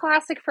 Maybe it's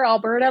classic for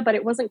Alberta, but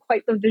it wasn't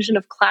quite the vision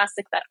of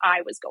classic that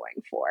I was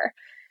going for.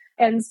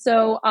 And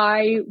so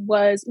I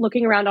was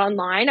looking around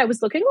online. I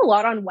was looking a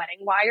lot on Wedding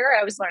Wire.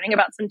 I was learning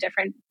about some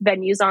different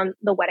venues on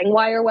the Wedding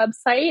Wire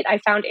website. I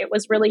found it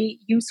was really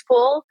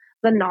useful.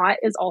 The Knot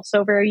is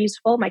also very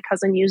useful. My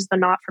cousin used the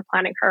Knot for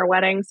planning her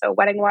wedding. So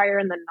Wedding Wire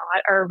and the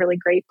Knot are a really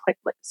great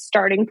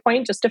starting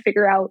point just to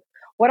figure out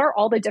what are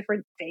all the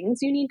different things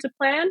you need to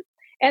plan.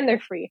 And they're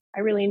free. I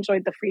really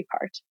enjoyed the free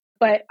part.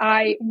 But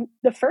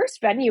the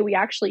first venue we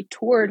actually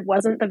toured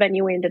wasn't the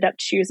venue we ended up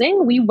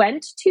choosing. We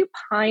went to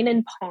Pine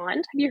and Pond.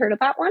 Have you heard of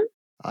that one?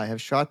 I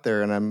have shot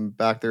there, and I'm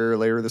back there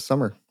later this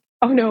summer.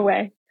 Oh, no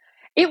way.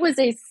 It was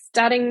a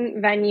stunning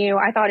venue.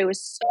 I thought it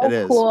was It so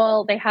is.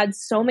 cool. They had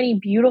so many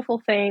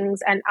beautiful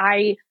things, and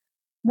I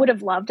would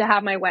have loved to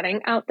have my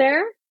wedding out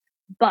there.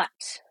 But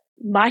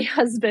my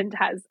husband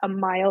has a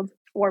mild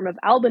form of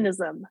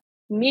albinism,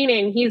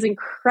 meaning he's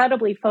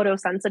incredibly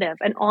photosensitive.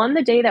 And on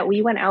the day that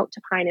we went out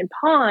to Pine and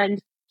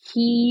Pond,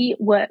 it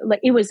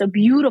was a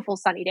beautiful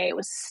sunny day. It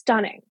was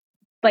stunning,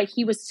 but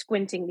he was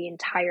squinting the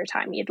entire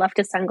time. He had left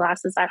his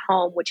sunglasses at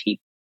home, which he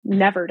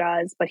never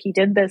does, but he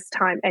did this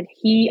time. And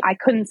I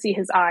couldn't see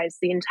his eyes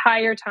the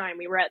entire time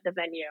we were at the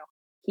venue.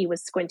 He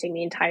was squinting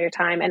the entire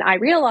time. And I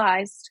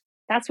realized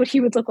that's what he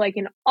would look like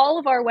in all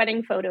of our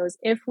wedding photos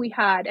if we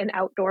had an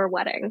outdoor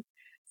wedding.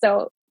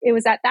 So it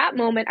was at that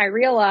moment I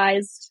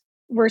realized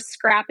we're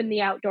scrapping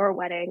the outdoor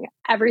wedding.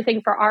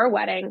 Everything for our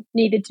wedding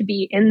needed to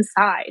be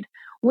inside,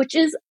 which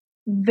is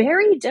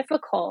very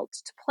difficult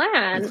to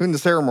plan. Including the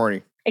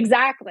ceremony.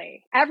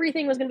 Exactly.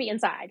 Everything was going to be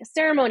inside.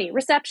 Ceremony,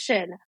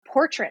 reception,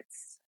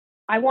 portraits.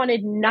 I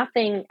wanted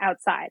nothing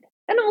outside.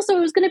 And also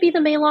it was going to be the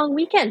May long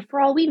weekend.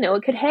 For all we know,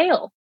 it could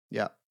hail.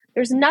 Yeah.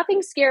 There's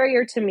nothing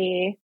scarier to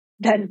me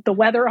than the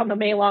weather on the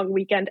May long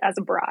weekend as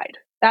a bride.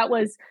 That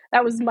was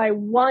my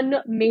one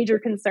major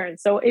concern.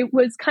 So it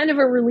was kind of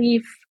a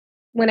relief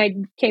when I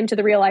came to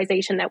the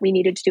realization that we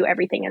needed to do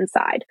everything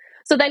inside.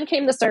 So then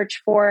came the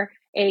search for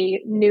a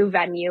new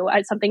venue,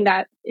 something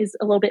that is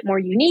a little bit more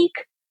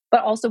unique,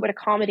 but also would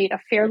accommodate a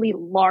fairly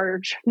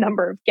large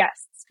number of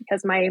guests,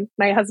 because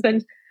my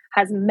husband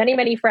has many,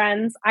 many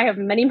friends. I have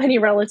many, many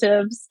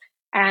relatives,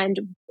 and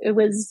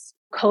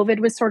COVID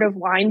was sort of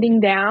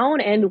winding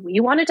down, and we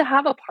wanted to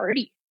have a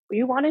party.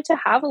 We wanted to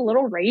have a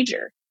little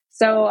rager.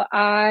 So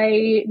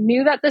I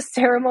knew that the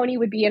ceremony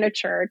would be in a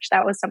church.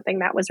 That was something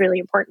that was really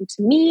important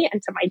to me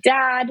and to my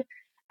dad.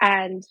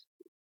 And,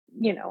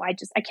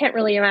 I can't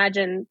really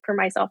imagine for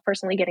myself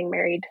personally getting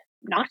married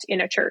not in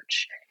a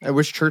church. And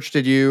which church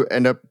did you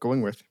end up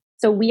going with?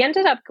 So we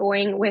ended up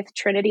going with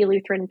Trinity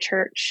Lutheran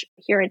Church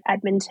here in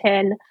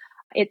Edmonton.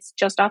 It's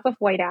just off of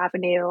White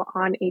Avenue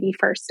on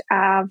 81st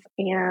Ave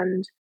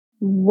and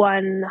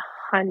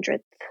 100th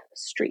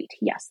Street.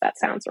 Yes, that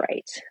sounds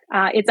right.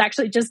 It's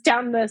actually just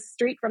down the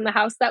street from the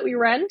house that we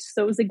rent.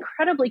 So it was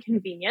incredibly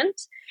convenient.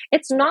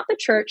 It's not the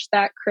church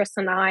that Chris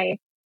and I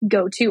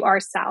go to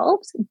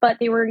ourselves, but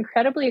they were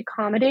incredibly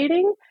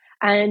accommodating,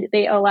 and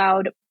they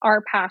allowed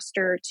our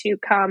pastor to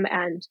come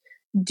and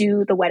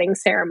do the wedding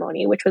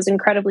ceremony, which was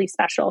incredibly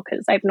special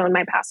because I've known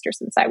my pastor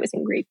since I was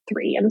in grade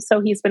 3. And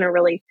so he's been a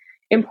really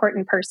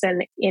important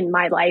person in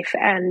my life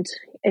and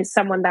is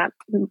someone that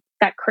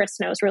Chris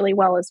knows really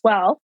well as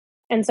well.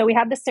 And so we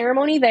had the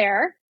ceremony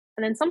there.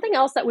 And then something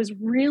else that was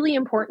really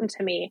important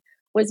to me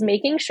was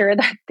making sure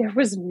that there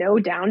was no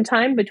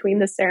downtime between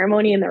the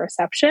ceremony and the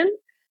reception.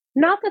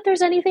 Not that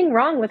there's anything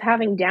wrong with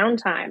having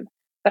downtime,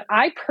 but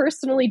I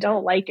personally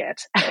don't like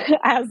it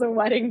as a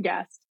wedding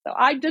guest. So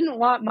I didn't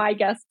want my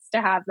guests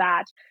to have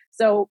that.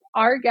 So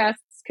our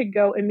guests could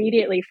go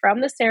immediately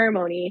from the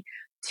ceremony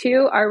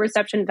to our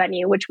reception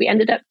venue, which we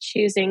ended up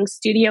choosing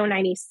Studio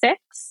 96,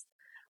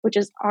 which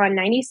is on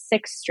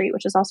 96th Street,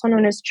 which is also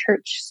known as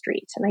Church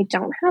Street. And I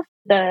don't have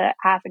the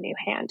avenue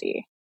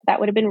handy. That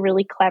would have been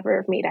really clever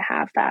of me to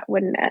have that,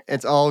 wouldn't it?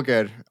 It's all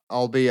good.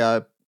 I'll be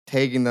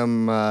tagging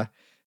them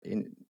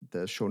in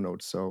the show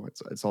notes, so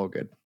it's all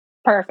good.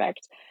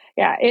 Perfect.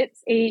 Yeah,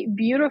 it's a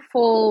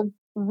beautiful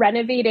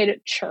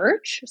renovated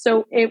church.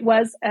 So it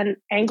was an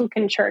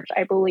Anglican church,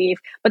 I believe,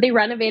 but they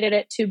renovated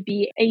it to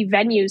be a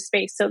venue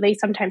space. So they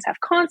sometimes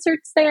have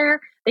concerts there.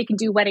 They can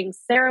do wedding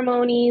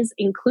ceremonies,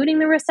 including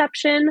the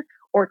reception,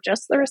 or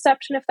just the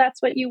reception if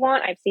that's what you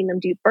want. I've seen them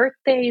do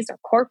birthdays or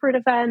corporate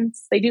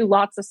events. They do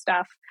lots of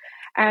stuff.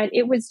 And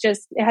it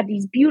had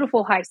these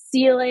beautiful high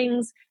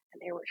ceilings,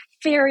 and there were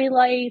fairy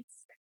lights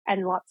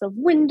and lots of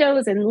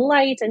windows and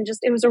light, and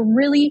it was a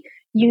really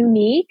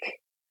unique,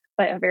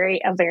 but a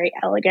very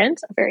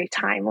elegant, a very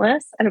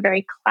timeless, and a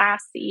very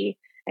classy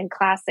and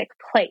classic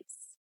place.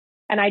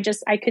 And I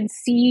could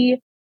see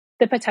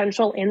the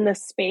potential in the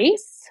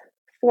space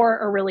for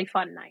a really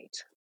fun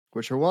night.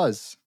 Which it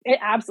was. It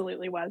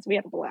absolutely was. We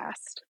had a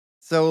blast.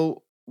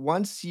 So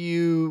once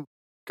you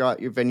got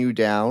your venue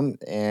down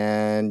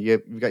and you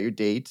got your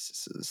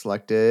dates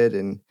selected,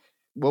 and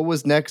what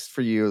was next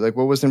for you? Like,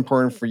 what was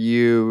important for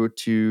you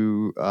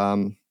to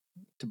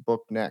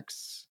book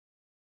next?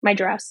 My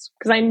dress,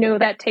 because I know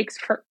that takes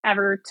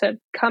forever to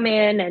come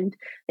in, and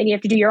then you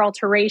have to do your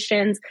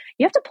alterations.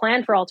 You have to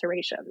plan for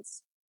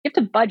alterations. You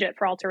have to budget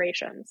for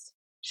alterations.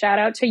 Shout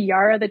out to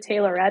Yara the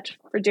Tailorette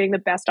for doing the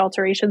best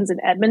alterations in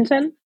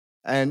Edmonton.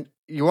 And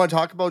you want to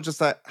talk about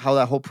just how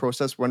that whole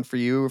process went for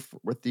you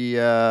with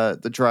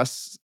the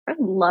dress? I'd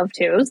love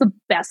to. It was the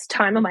best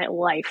time of my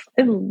life.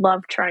 I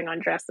loved trying on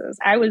dresses.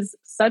 I was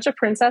such a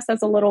princess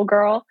as a little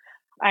girl.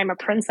 I'm a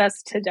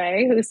princess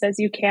today. Who says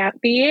you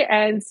can't be?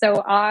 And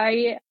so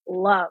I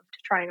loved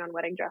trying on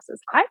wedding dresses.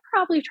 I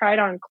probably tried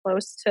on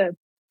close to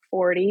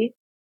 40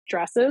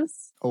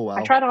 dresses. Oh, wow.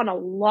 I tried on a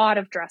lot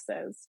of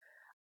dresses.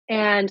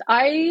 And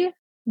I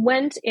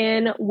went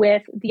in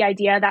with the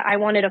idea that I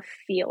wanted a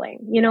feeling.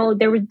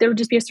 There would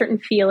just be a certain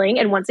feeling.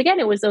 And once again,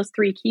 it was those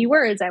three key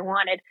words I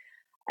wanted: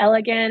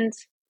 elegant,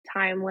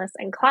 timeless,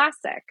 and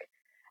classic.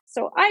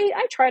 So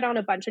I tried on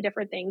a bunch of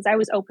different things. I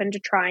was open to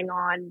trying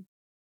on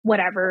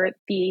whatever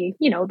the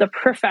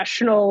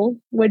professional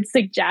would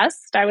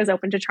suggest. I was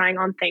open to trying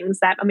on things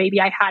that maybe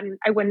I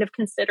wouldn't have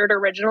considered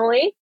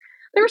originally.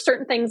 There were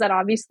certain things that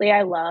obviously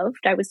I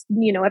loved. I was,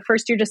 at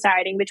first you're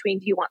deciding between,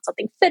 do you want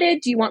something fitted?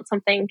 Do you want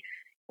something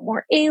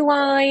more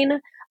A-line?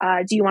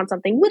 Do you want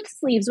something with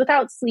sleeves,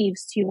 without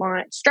sleeves? Do you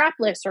want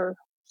strapless or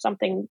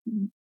something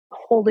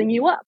holding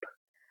you up?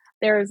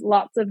 There's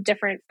lots of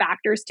different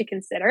factors to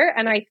consider.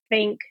 And I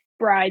think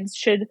brides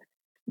should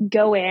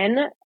go in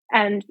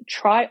and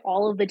try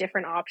all of the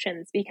different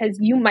options, because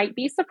you might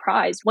be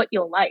surprised what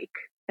you'll like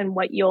and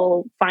what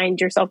you'll find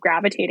yourself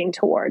gravitating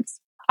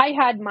towards. I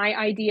had my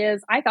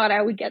ideas. I thought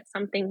I would get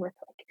something with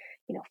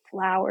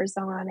flowers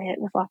on it,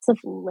 with lots of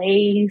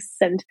lace.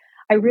 And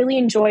I really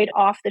enjoyed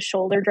off the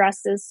shoulder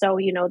dresses. So,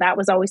 that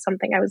was always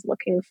something I was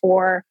looking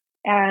for.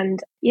 And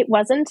it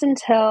wasn't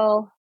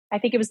until I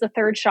think it was the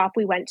third shop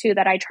we went to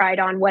that I tried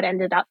on what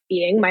ended up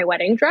being my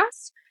wedding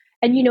dress.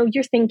 And,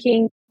 you're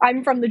thinking,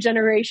 I'm from the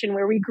generation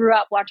where we grew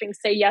up watching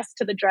Say Yes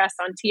to the Dress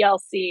on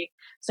TLC.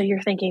 So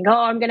you're thinking, oh,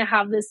 I'm going to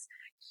have this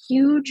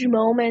huge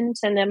moment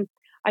and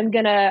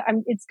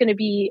it's going to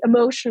be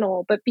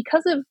emotional. But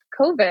because of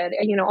COVID,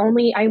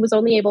 I was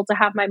only able to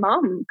have my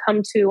mom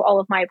come to all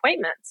of my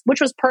appointments,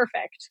 which was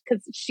perfect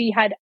because she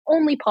had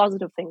only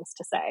positive things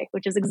to say,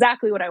 which is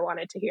exactly what I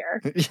wanted to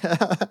hear.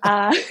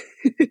 Yeah.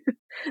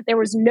 There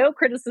was no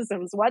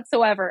criticisms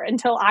whatsoever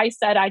until I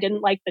said I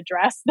didn't like the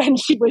dress. Then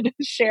she would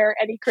share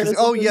any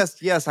criticism. Oh,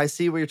 yes. I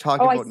see what you're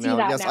talking about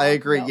now. Yes, I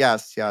agree. No.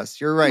 Yes,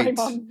 you're right.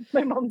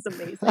 My mom's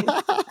amazing.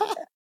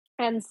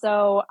 And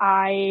so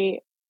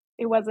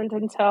it wasn't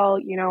until,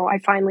 I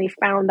finally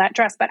found that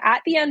dress. But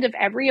at the end of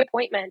every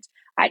appointment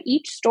at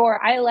each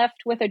store, I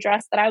left with a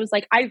dress that I was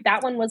like,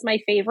 that one was my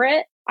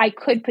favorite. I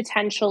could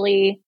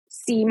potentially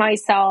see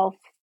myself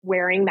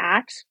wearing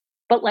that,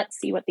 but let's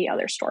see what the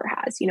other store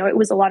has. It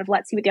was a lot of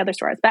let's see what the other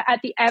store has. But at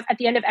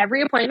the end of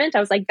every appointment, I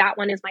was like, that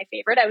one is my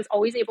favorite. I was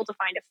always able to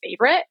find a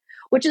favorite,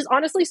 which is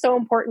honestly so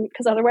important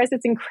because otherwise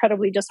it's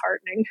incredibly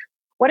disheartening.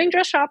 Wedding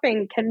dress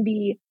shopping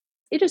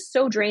it is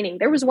so draining.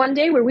 There was one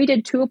day where we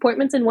did 2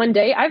 appointments in one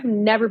day. I've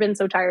never been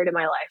so tired in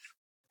my life.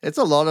 It's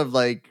a lot of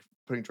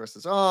putting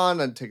dresses on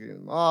and taking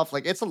them off.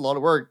 It's a lot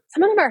of work.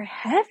 Some of them are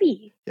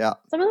heavy. Yeah.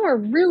 Some of them are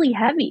really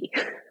heavy.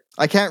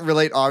 I can't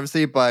relate,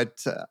 obviously,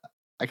 but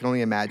I can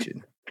only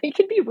imagine. They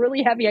can be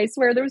really heavy. I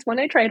swear there was one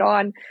I tried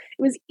on. It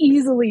was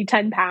easily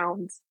 10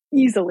 pounds.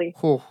 Easily.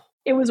 Oh.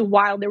 It was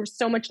wild. There was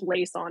so much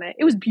lace on it.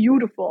 It was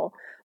beautiful.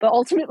 But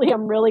ultimately,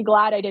 I'm really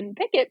glad I didn't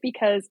pick it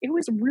because it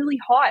was really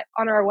hot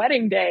on our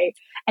wedding day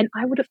and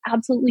I would have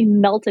absolutely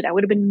melted. I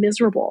would have been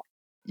miserable.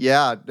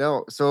 Yeah,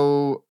 no.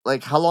 So,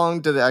 how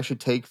long did it actually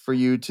take for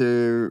you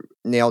to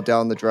nail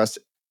down the dress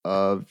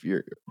of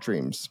your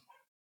dreams?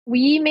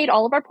 We made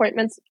all of our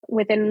appointments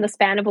within the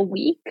span of a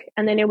week.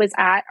 And then it was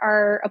at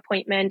our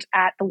appointment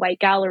at the White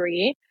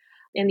Gallery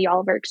in the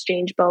Oliver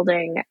Exchange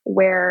building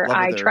where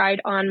I tried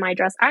on my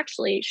dress.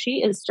 Actually,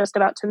 she is just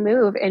about to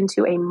move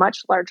into a much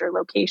larger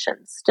location,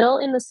 still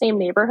in the same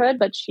neighborhood,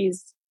 but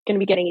she's going to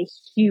be getting a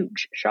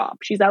huge shop.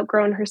 She's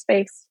outgrown her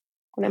space.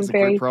 And That's a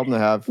great problem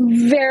to have.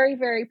 Very,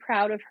 very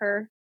proud of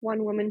her.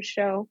 One woman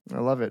show. I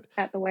love it.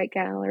 At the White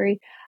Gallery.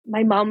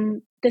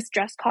 This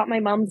dress caught my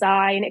mom's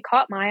eye and it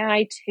caught my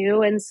eye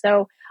too. And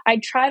so I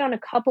tried on a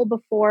couple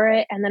before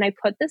it and then I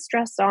put this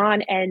dress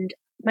on and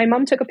my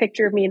mom took a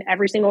picture of me in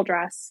every single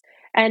dress.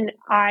 And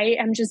I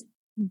am just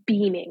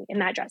beaming in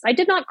that dress. I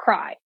did not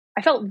cry.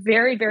 I felt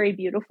very, very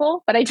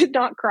beautiful, but I did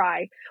not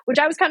cry, which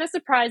I was kind of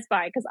surprised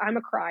by because I'm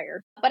a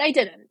crier, but I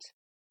didn't.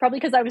 Probably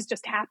because I was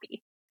just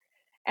happy.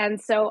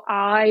 And so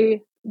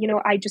I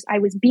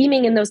was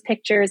beaming in those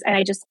pictures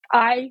and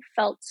I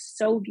felt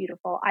so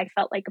beautiful. I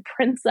felt like a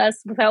princess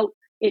without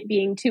it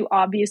being too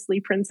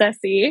obviously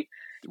princessy.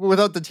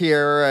 Without the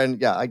tiara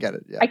and I get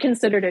it. Yeah. I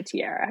considered a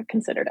tiara. I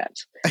considered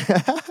it.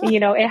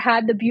 It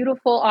had the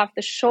beautiful off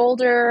the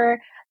shoulder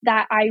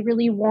that I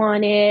really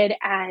wanted.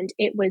 And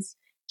it was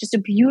just a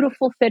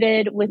beautiful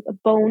fitted with a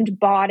boned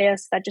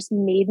bodice that just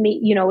made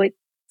me, it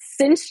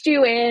cinched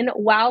you in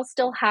while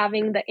still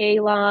having the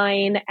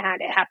A-line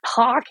and it had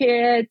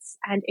pockets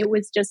and it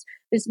was just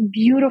this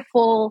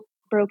beautiful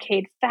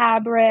brocade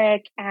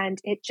fabric and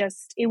it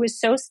was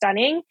so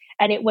stunning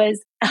and it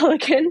was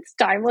elegant,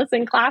 timeless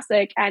and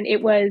classic and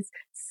it was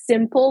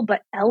simple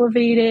but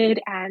elevated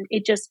and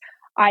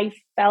I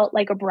felt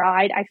like a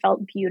bride. I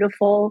felt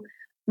beautiful.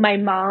 My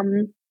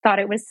mom thought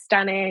it was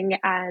stunning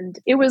and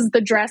it was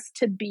the dress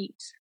to beat.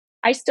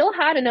 I still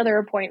had another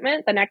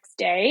appointment the next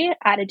day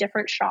at a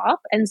different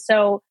shop. And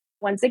so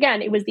once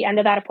again, it was the end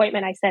of that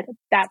appointment. I said,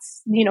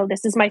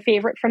 this is my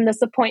favorite from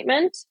this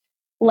appointment.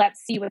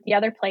 Let's see what the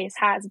other place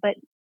has. But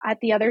at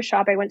the other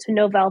shop, I went to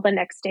Novell the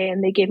next day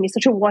and they gave me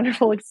such a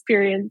wonderful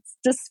experience,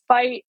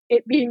 despite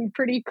it being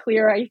pretty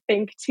clear, I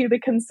think, to the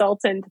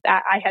consultant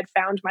that I had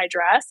found my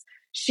dress.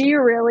 She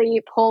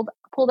really pulled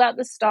out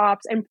the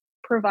stops and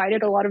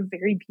provided a lot of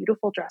very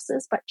beautiful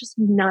dresses, but just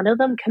none of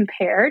them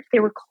compared. They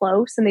were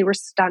close and they were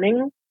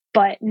stunning,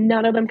 but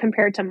none of them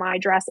compared to my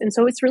dress. And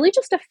so it's really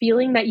just a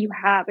feeling that you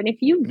have. And if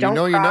you don't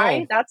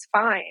cry, that's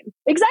fine.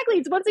 Exactly.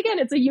 It's once again,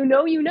 it's a you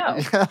know. You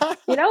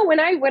know, when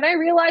I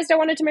realized I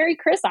wanted to marry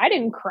Chris, I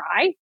didn't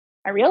cry.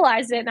 I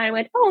realized it and I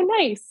went, oh,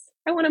 nice.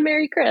 I want to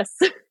marry Chris.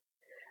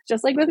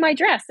 Just like with my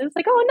dress. It's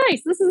like, oh,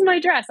 nice. This is my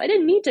dress. I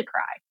didn't need to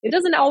cry. It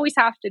doesn't always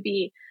have to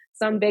be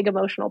some big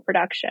emotional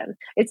production.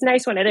 It's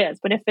nice when it is,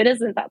 but if it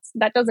isn't,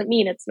 that doesn't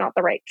mean it's not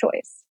the right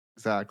choice.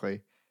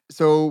 Exactly.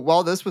 So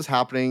while this was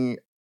happening,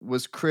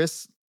 was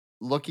Chris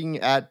looking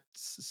at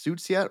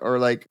suits yet? Or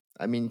like,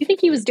 I mean... You think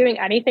he was doing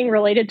anything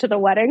related to the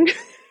wedding?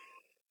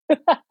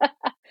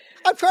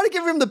 I'm trying to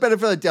give him the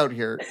benefit of the doubt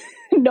here.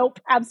 Nope,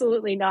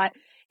 absolutely not.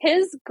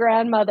 His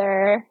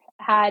grandmother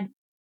had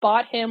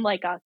bought him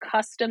like a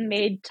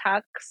custom-made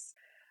tux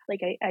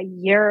like a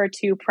year or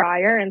two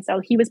prior. And so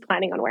he was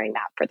planning on wearing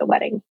that for the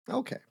wedding.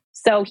 Okay.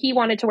 So he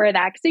wanted to wear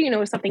that because, you know, it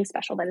was something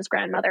special that his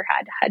grandmother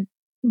had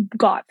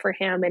got for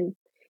him. And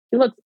he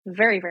looked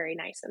very, very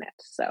nice in it.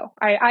 So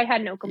I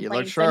had no complaints. He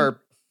looked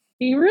sharp.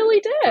 He really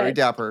did. Very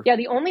dapper. Yeah,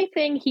 the only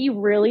thing he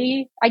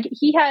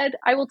had,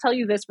 I will tell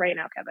you this right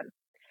now, Kevin.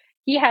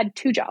 He had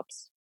 2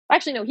 jobs.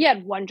 Actually, no, he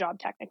had 1 job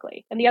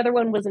technically. And the other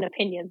one was an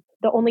opinion.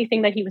 The only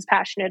thing that he was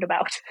passionate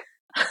about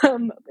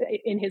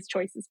in his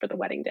choices for the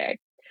wedding day.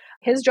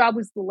 His job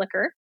was the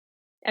liquor.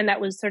 And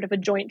that was sort of a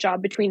joint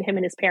job between him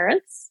and his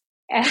parents.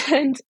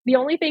 And the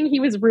only thing he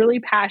was really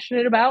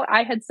passionate about,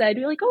 I had said,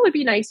 like, oh, it'd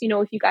be nice, you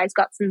know, if you guys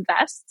got some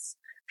vests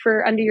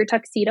for under your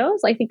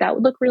tuxedos. I think that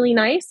would look really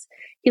nice.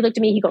 He looked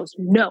at me, he goes,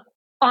 no,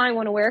 I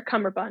want to wear a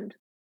cummerbund.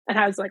 And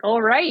I was like,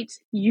 all right,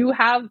 you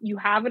have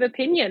an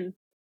opinion.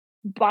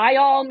 By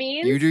all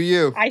means, you do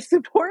you. I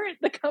support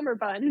the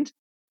cummerbund.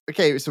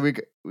 Okay, so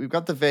we've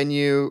got the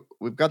venue,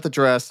 we've got the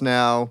dress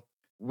now.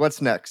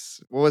 What's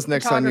next? What was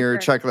next on your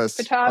checklist?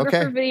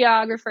 Photographer,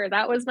 videographer.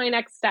 That was my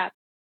next step.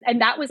 And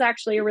that was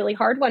actually a really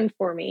hard one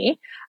for me.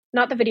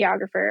 Not the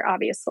videographer,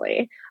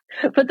 obviously,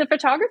 but the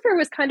photographer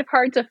was kind of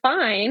hard to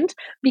find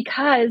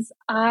because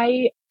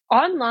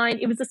online,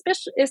 it was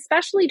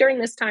especially during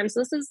this time. So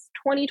this is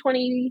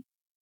 2020,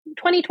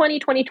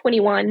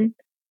 2021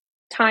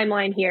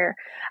 timeline here.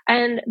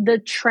 And the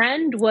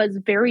trend was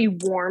very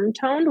warm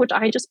toned, which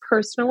I just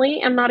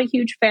personally am not a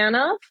huge fan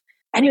of.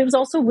 And it was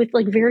also with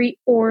like very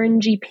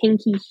orangey,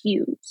 pinky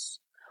hues,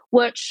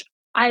 which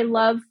I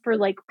love for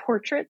like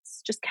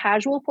portraits, just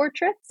casual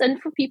portraits.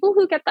 And for people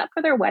who get that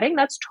for their wedding,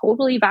 that's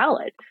totally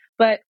valid.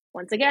 But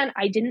once again,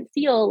 I didn't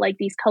feel like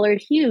these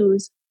colored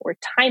hues were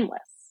timeless.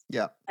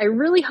 Yeah. I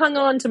really hung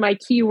on to my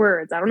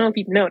keywords. I don't know if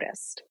you've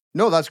noticed.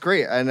 No, that's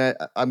great. And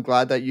I'm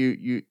glad that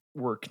you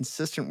were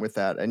consistent with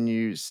that and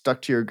you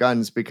stuck to your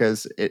guns,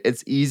 because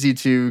it's easy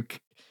to,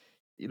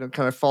 you know,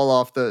 kind of fall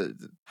off the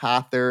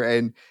path there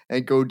and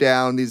go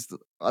down these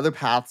other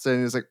paths.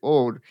 And it's like,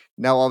 oh,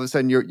 now all of a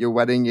sudden your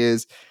wedding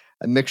is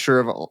a mixture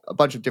of a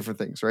bunch of different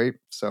things, right?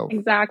 So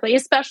exactly,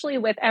 especially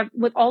with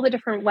all the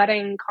different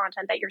wedding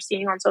content that you're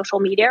seeing on social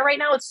media right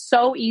now, it's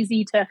so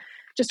easy to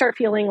just start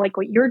feeling like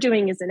what you're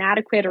doing is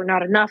inadequate or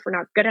not enough or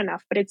not good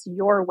enough. But it's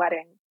your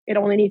wedding. It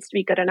only needs to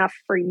be good enough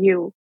for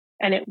you.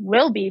 And it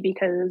will be,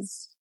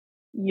 because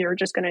you're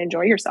just going to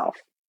enjoy yourself.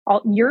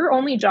 Your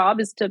only job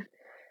is to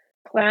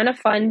plan a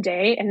fun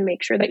day and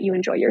make sure that you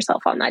enjoy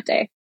yourself on that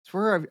day. I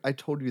swear I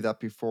told you that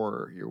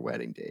before your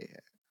wedding day.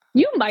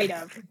 You might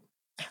have.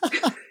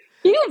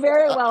 You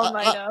very well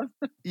might have.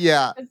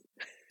 Yeah.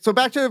 So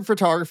back to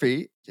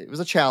photography. It was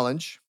a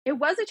challenge. It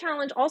was a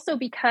challenge also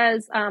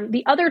because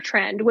the other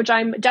trend, which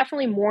I'm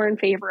definitely more in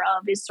favor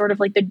of, is sort of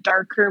like the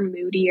darker,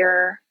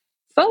 moodier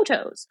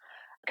photos,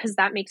 because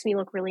that makes me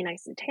look really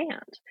nice and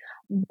tanned.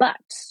 But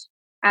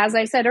as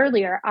I said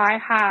earlier, I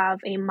have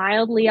a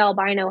mildly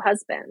albino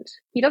husband.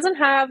 He doesn't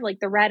have like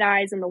the red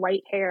eyes and the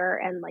white hair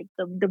and like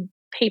the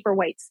paper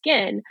white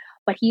skin,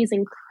 but he's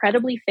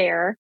incredibly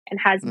fair and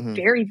has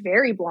very,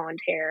 very blonde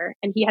hair,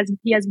 and he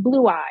has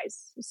blue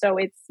eyes. So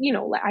it's, you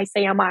know, I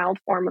say a mild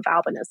form of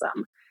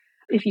albinism.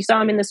 If you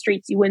saw him in the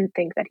streets, you wouldn't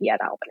think that he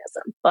had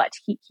albinism, but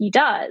he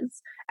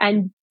does.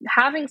 And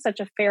having such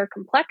a fair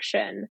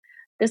complexion,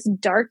 this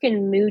dark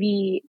and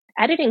moody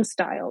editing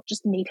style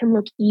just made him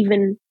look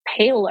even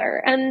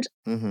paler. And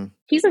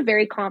he's a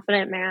very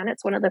confident man.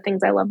 It's one of the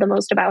things I love the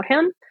most about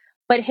him.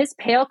 But his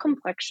pale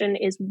complexion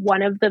is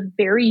one of the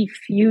very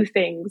few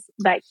things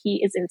that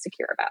he is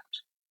insecure about.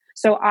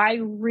 So I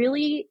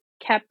really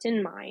kept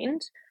in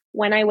mind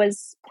when I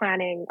was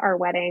planning our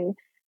wedding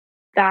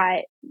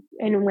that,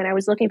 and when I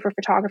was looking for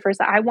photographers,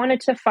 that I wanted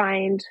to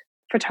find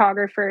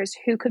photographers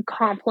who could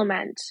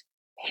complement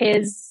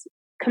his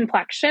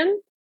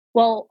complexion,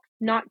 while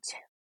not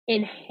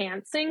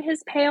enhancing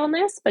his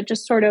paleness, but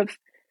just sort of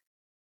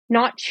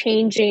not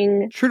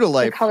changing true to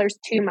life the colors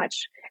too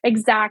much.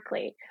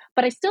 Exactly.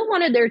 but I still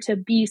wanted there to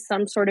be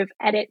some sort of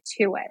edit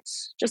to it,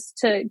 just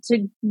to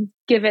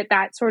give it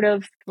that sort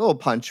of a little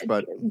punch,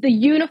 but the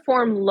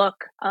uniform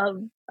look of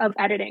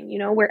editing,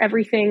 where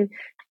everything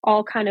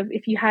all kind of,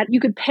 if you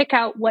could pick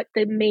out what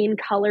the main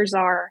colors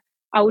are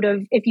out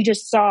of, if you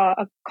just saw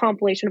a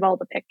compilation of all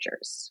the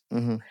pictures.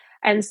 Mm-hmm.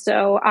 And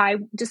so I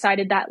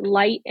decided that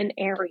light and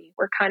airy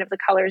were kind of the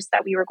colors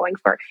that we were going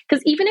for.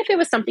 Because even if it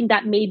was something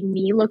that made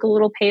me look a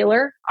little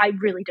paler, I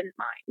really didn't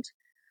mind.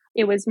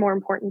 It was more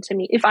important to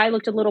me. If I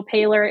looked a little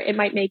paler, it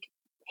might make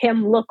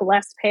him look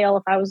less pale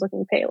if I was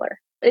looking paler.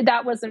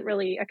 That wasn't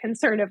really a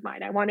concern of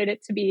mine. I wanted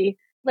it to be,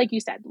 like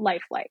you said,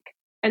 lifelike.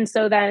 And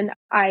so then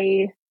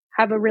I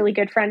have a really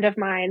good friend of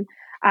mine,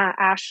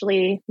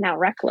 Ashley, now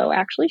Recklow,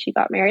 actually. She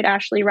got married,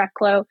 Ashley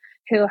Recklow,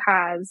 who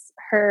has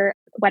her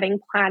wedding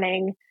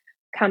planning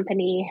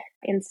company,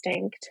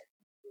 Instinct.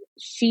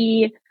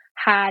 She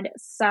had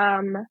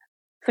some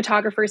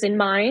photographers in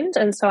mind.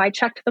 And so I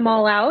checked them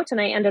all out and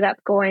I ended up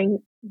going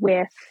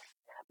with,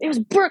 it was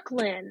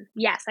Brooklyn.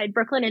 Yes, I had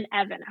Brooklyn and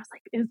Evan. I was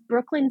like, it was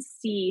Brooklyn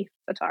C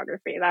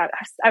Photography. That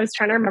I was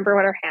trying to remember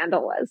what her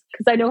handle was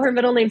because I know her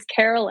middle name's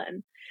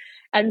Carolyn.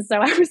 And so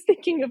I was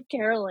thinking of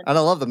Carolyn. And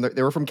I love them.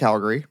 They were from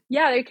Calgary.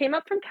 Yeah, they came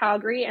up from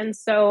Calgary. And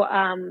so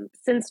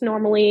since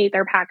normally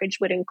their package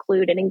would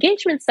include an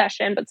engagement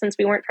session, but since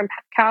we weren't from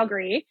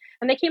Calgary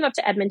and they came up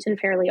to Edmonton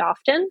fairly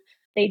often,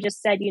 they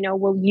just said,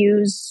 we'll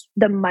use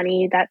the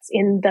money that's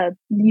in the,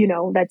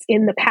 that's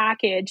in the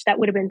package that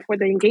would have been for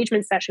the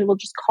engagement session. We'll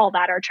just call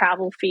that our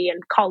travel fee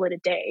and call it a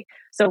day.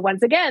 So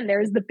once again,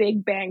 there's the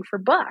big bang for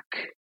buck.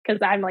 Because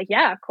I'm like,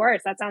 yeah, of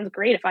course, that sounds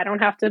great. If I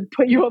don't have to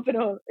put you up in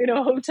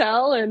a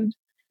hotel and,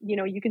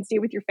 you can stay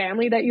with your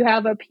family that you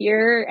have up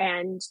here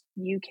and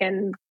you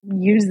can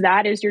use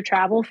that as your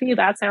travel fee.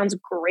 That sounds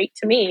great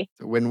to me.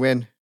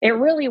 Win-win. It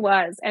really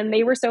was. And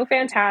they were so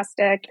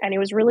fantastic. And it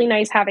was really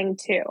nice having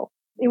two.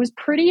 It was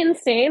pretty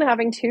insane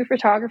having two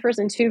photographers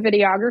and two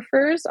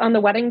videographers on the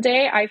wedding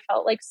day. I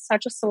felt like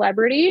such a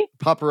celebrity.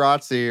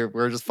 Paparazzi,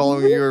 we're just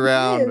following you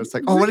around. It's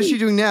like, oh, what is she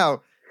doing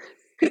now?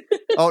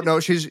 Oh no,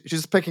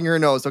 she's picking her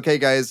nose. Okay,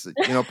 guys,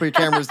 put your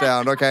cameras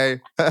down.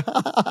 Okay.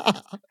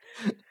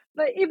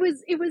 But it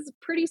was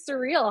pretty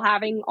surreal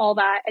having all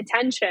that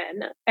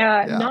attention.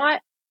 Yeah.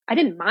 I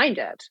didn't mind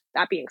it.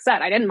 That being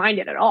said, I didn't mind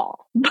it at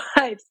all.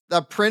 But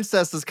the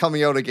princess is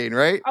coming out again,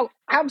 right? Oh,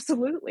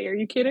 absolutely. Are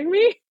you kidding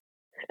me?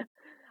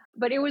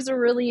 But it was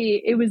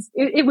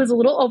it was a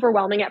little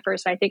overwhelming at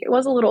first. I think it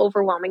was a little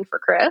overwhelming for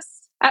Chris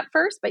at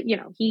first, but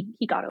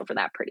he got over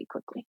that pretty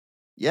quickly.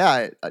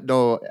 Yeah,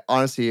 no,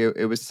 honestly,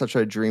 it was such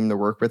a dream to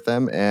work with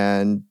them,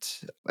 and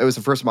it was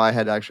the first time I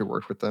had actually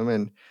worked with them,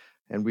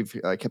 and we've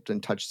kept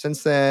in touch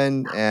since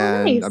then.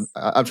 And nice.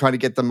 I'm trying to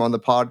get them on the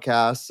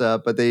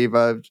podcast, but they've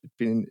been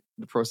in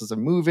the process of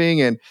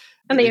moving, and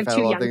they have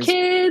two young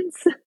kids.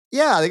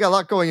 Yeah, they got a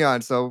lot going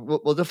on, so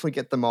we'll definitely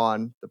get them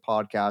on the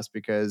podcast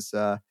because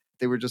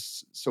they were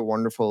just so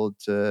wonderful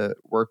to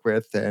work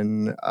with,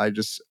 and I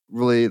just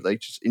really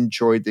just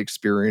enjoyed the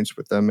experience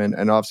with them,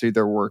 and obviously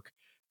their work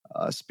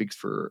speaks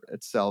for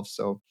itself.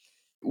 So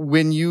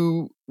when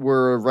you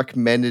were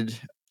recommended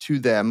to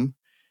them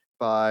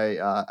by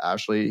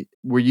Ashley,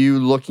 were you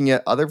looking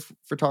at other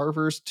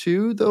photographers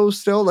too, though,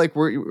 still?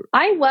 Were you?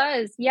 I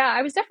was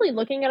definitely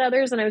looking at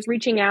others, and I was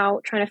reaching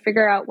out, trying to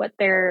figure out what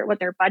their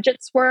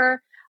budgets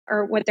were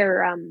or what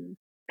their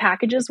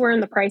packages were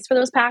and the price for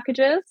those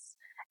packages.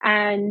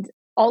 And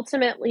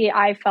ultimately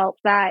I felt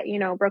that,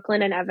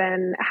 Brooklyn and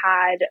Evan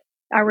had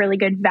a really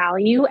good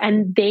value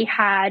and they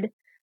had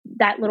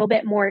that little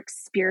bit more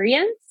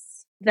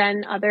experience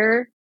than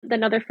other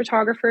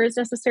photographers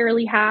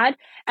necessarily had.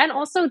 And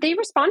also they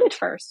responded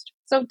first.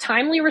 So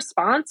timely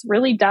response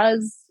really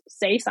does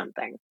say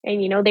something.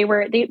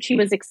 And, she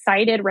was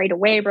excited right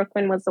away.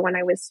 Brooklyn was the one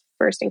I was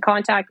first in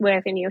contact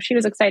with. And, she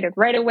was excited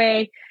right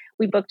away.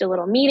 We booked a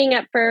little meeting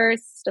at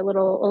first, a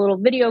little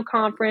video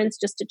conference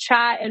just to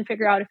chat and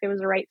figure out if it was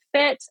the right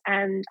fit.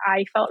 And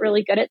I felt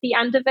really good at the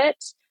end of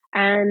it.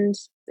 And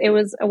it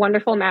was a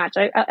wonderful match.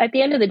 At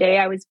the end of the day,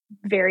 I was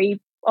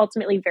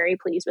ultimately very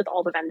pleased with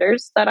all the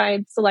vendors that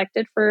I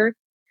selected for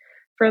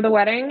the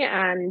wedding.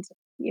 And,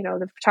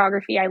 the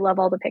photography, I love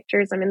all the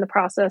pictures. I'm in the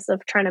process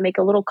of trying to make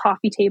a little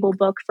coffee table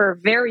book for a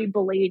very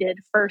belated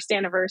first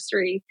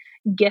anniversary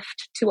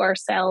gift to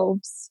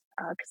ourselves.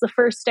 Because the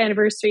first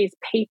anniversary is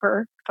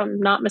paper, if I'm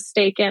not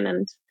mistaken,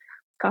 and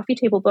coffee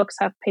table books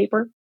have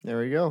paper. There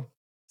we go.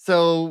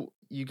 So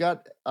you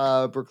got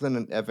Brooklyn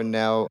and Evan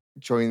now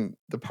join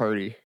the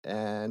party.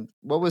 And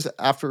what was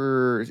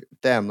after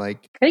them? I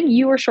think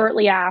you were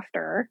shortly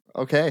after.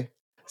 Okay.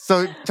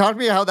 So talk to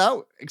me how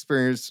that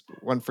experience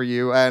went for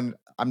you. And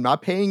I'm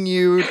not paying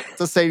you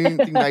to say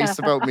anything nice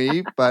about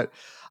me, but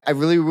I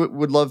really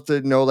would love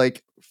to know,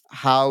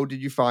 how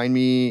did you find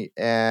me?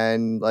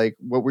 And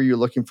what were you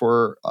looking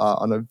for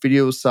on a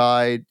video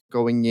side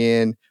going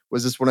in?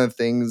 Was this one of the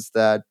things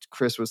that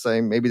Chris was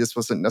saying, maybe this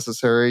wasn't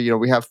necessary?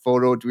 We have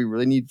photo. Do we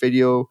really need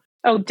video?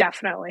 Oh,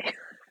 definitely.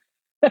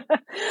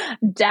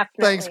 Thanks,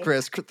 Definitely.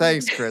 Chris.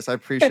 Thanks, Chris. I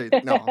appreciate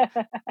it. No,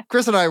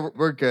 Chris and I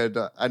we're good.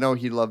 I know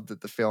he loved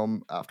the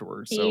film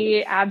afterwards. So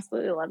He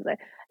absolutely loves it.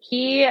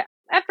 He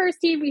at first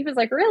he was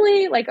like,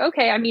 really? Like,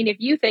 okay, I mean, if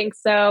you think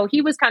so,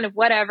 he was kind of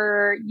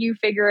whatever, you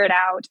figure it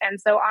out.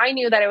 And so I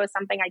knew that it was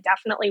something I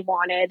definitely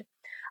wanted.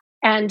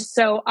 And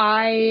so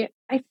I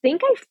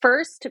think I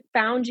first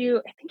found you,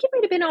 I think it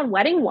might have been on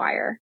Wedding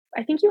Wire.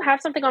 I think you have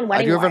something on I do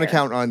Wedding have an Wire.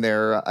 account on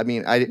there. I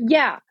mean,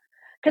 Yeah.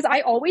 Because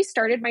I always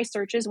started my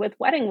searches with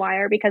Wedding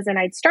Wire because then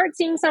I'd start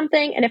seeing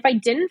something. And if I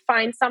didn't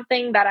find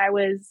something that I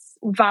was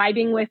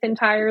vibing with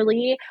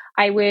entirely,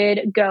 I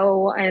would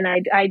go and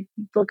I'd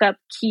look up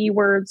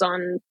keywords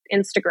on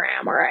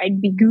Instagram or I'd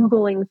be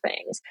Googling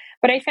things.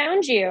 But I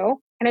found you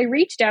and I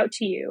reached out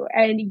to you,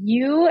 and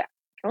you, I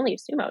can only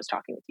assume I was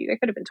talking with you. I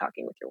could have been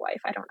talking with your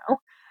wife. I don't know.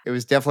 it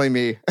was definitely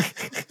me.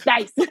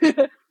 Nice.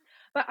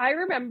 But I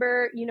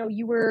remember,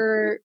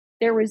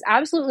 there was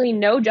absolutely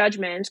no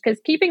judgment because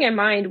keeping in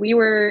mind, we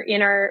were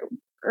in our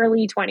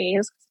early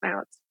 20s.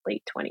 Now it's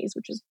late 20s,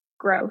 which is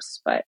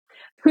gross, but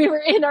we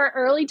were in our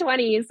early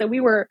 20s. So we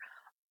were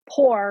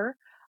poor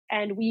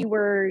and we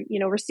were,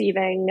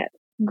 receiving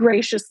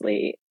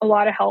graciously a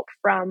lot of help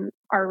from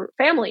our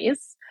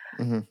families.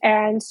 Mm-hmm.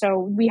 And so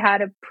we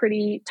had a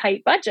pretty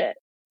tight budget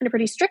and a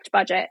pretty strict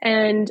budget.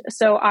 And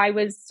so I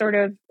was sort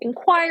of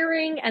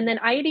inquiring. And then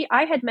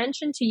I had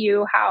mentioned to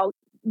you how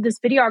this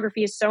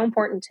videography is so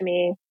important to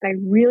me. And I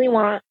really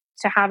want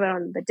to have it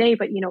on the day.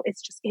 But,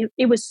 it's just,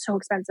 it was so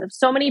expensive.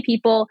 So many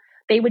people,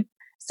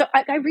 so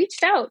I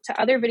reached out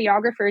to other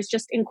videographers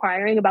just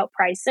inquiring about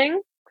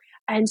pricing.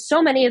 And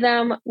so many of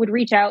them would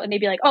reach out and they'd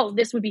be like, oh,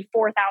 this would be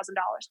 $4,000. $4,000.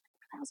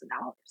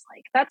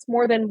 Like that's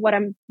more than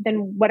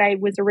what I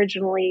was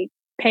originally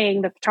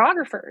paying the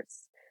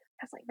photographers.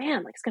 I was like,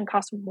 man, like it's going to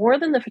cost more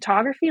than the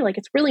photography. Like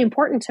it's really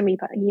important to me,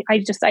 but I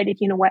decided,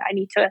 you know what,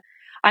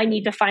 I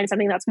need to find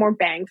something that's more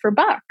bang for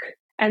buck.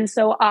 And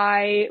so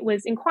I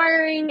was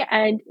inquiring,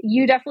 and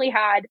you definitely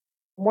had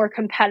more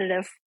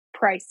competitive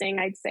pricing,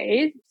 I'd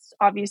say.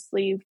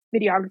 Obviously,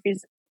 videography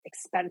is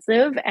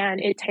expensive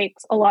and it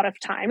takes a lot of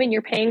time, and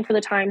you're paying for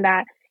the time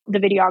that the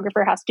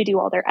videographer has to do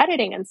all their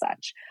editing and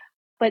such.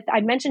 But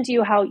I mentioned to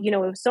you how, it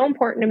was so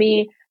important to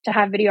me to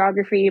have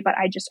videography, but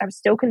I was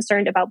still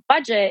concerned about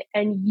budget.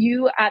 And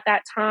you at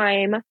that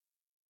time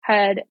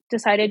had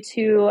decided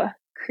to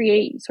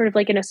create sort of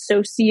like an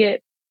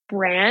associate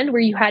brand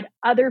where you had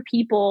other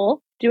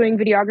people doing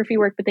videography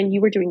work, but then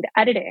you were doing the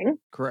editing.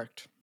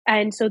 Correct.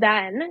 And so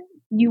then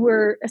you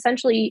were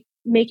essentially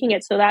making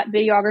it so that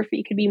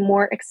videography could be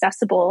more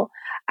accessible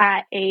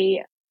at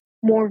a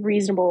more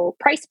reasonable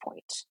price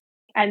point.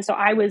 And so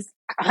I was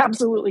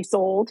absolutely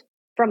sold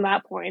from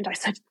that point. I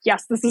said,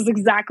 yes, this is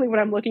exactly what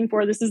I'm looking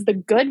for. This is the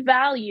good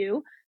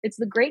value. It's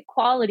the great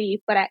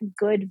quality, but at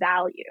good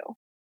value.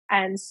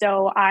 And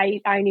so I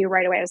knew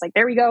right away. I was like,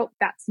 there we go.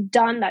 That's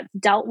done. That's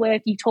dealt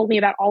with. You told me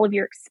about all of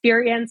your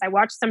experience. I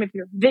watched some of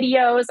your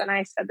videos and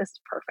I said, this is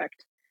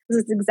perfect. This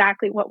is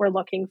exactly what we're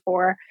looking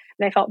for.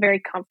 And I felt very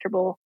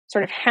comfortable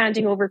sort of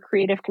handing over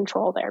creative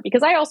control there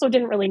because I also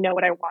didn't really know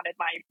what I wanted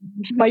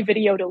my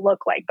video to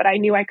look like, but I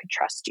knew I could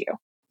trust you.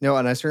 No,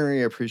 and I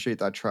certainly appreciate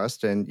that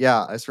trust. And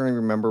yeah, I certainly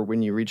remember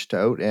when you reached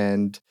out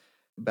and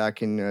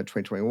back in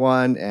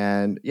 2021.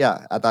 And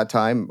yeah, at that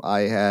time,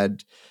 I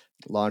had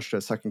launched a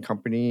second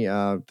company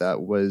that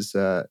was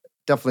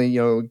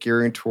definitely,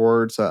 gearing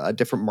towards a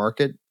different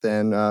market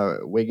than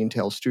Wagging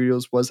Tail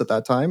Studios was at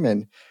that time.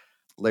 And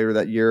later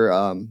that year,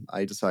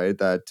 I decided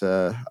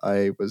that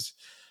I was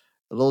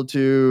a little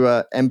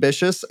too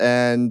ambitious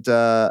and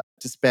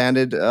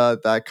disbanded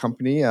that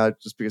company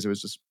just because it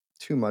was just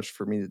too much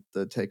for me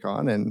to take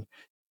on and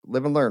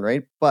live and learn,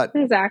 right? But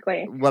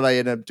Exactly. what I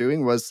ended up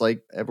doing was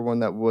like everyone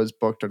that was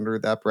booked under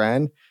that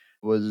brand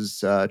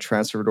was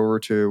transferred over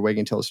to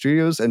Wagging Tail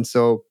Studios. And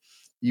so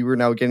you were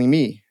now getting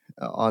me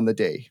on the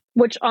day.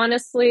 Which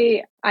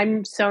honestly,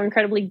 I'm so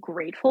incredibly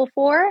grateful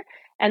for.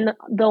 And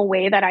the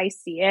way that I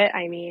see it,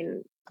 I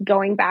mean,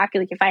 going back,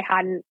 like if I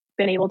hadn't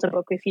been able to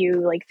book with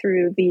you, like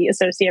through the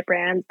associate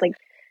brand, like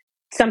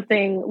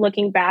something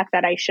looking back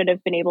that I should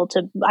have been able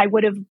to, I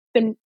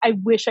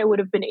wish I would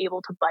have been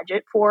able to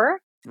budget for.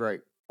 Right.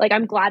 Like,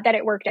 I'm glad that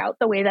it worked out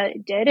the way that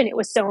it did. And it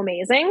was so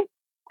amazing.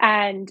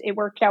 And it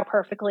worked out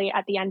perfectly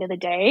at the end of the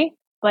day.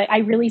 But I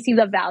really see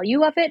the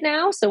value of it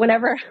now. So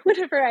whenever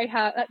I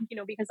have,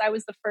 because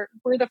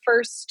we're the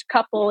first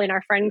couple in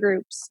our friend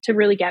groups to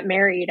really get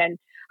married and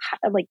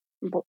like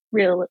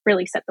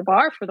really set the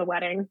bar for the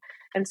wedding.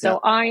 And so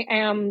yeah.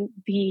 I'm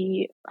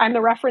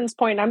the reference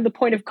point. I'm the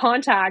point of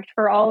contact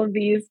for all of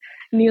these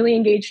newly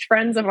engaged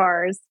friends of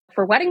ours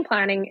for wedding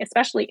planning,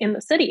 especially in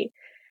the city.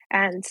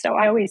 And so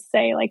I always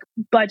say, like,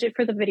 budget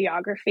for the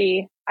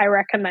videography. I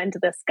recommend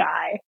this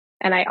guy.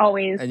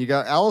 And you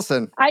got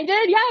Allison. I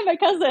did, yeah, my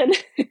cousin.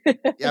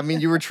 Yeah, I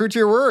mean, you were true to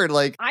your word.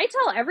 Like, I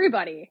tell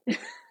everybody.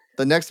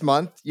 The next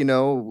month,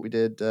 we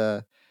did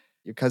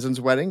your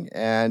cousin's wedding,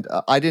 and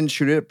I didn't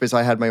shoot it because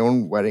I had my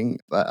own wedding.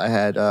 But I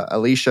had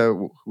Alicia,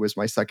 who was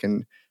my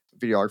second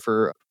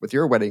videographer with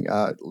your wedding,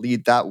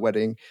 lead that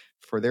wedding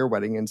for their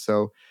wedding. And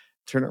so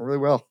Turned out really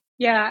well.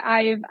 Yeah,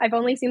 I've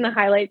only seen the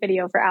highlight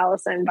video for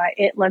Allison, but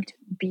it looked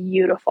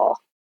beautiful.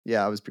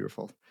 Yeah, it was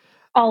beautiful.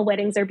 All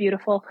weddings are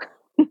beautiful.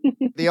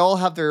 They all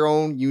have their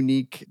own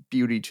unique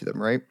beauty to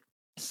them, right?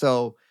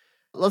 So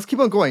let's keep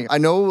on going. I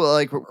know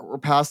like we're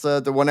past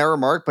the 1 hour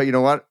mark, but you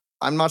know what?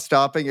 I'm not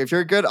stopping. If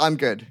you're good, I'm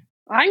good.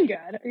 I'm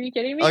good. Are you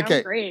kidding me? I'm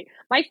Okay. great.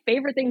 My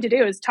favorite thing to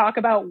do is talk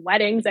about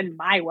weddings and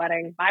my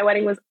wedding. My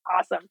wedding was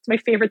awesome. It's my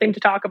favorite thing to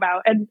talk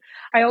about. And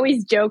I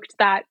always joked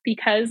that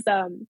because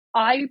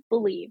I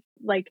believe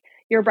like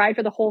you're a bride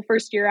for the whole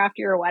first year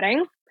after your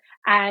wedding.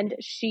 And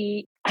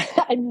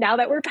and now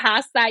that we're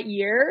past that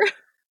year,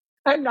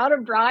 I'm not a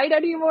bride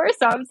anymore.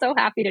 So I'm so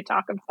happy to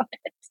talk about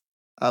it.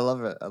 I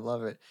love it. I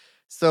love it.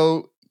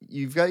 So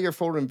you've got your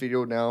photo and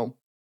video now.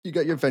 You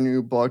got your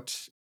venue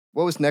booked.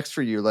 What was next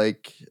for you?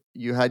 Like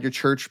you had your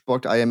church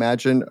booked, I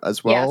imagine,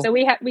 as Yeah, well. so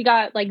we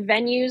got like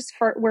venues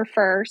were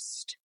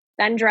first,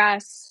 then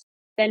dress,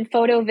 then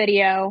photo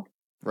video.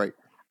 Right.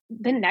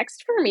 The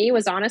next for me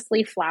was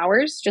honestly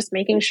flowers, just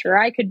making sure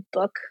I could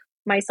book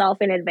myself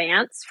in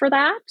advance for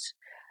that.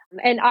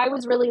 And I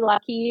was really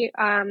lucky.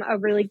 A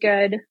really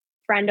good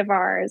friend of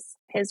ours,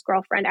 his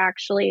girlfriend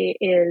actually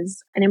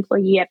is an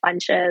employee at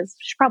Bunches.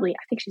 I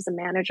think she's a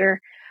manager.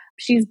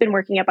 She's been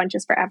working at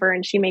Bunches forever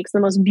and she makes the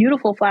most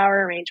beautiful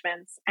flower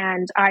arrangements.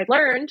 And I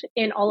learned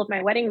in all of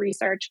my wedding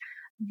research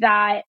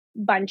that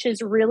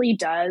Bunches really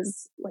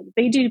does, like,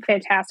 they do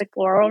fantastic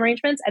floral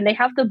arrangements and they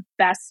have the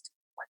best,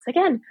 once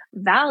again,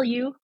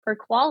 value for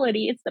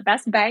quality. It's the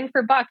best bang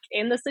for buck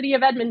in the city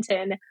of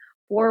Edmonton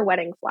for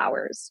wedding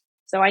flowers.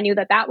 So I knew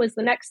that that was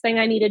the next thing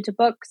I needed to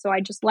book. So I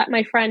just let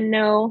my friend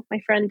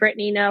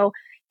Brittany know,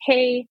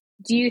 hey,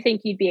 do you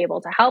think you'd be able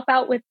to help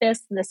out with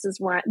this? This is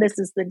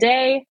the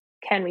day.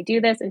 Can we do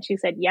this? And she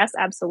said, yes,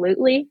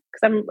 absolutely.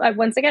 Because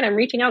I'm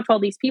reaching out to all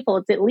these people.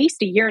 It's at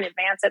least a year in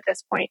advance at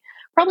this point,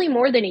 probably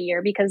more than a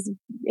year, because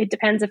it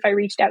depends if I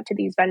reached out to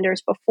these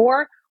vendors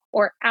before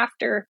or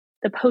after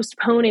the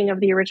postponing of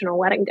the original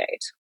wedding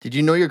date. Did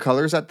you know your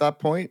colors at that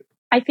point?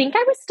 I think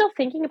I was still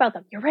thinking about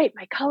them. You're right,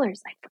 my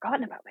colors. I'd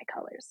forgotten about my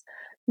colors.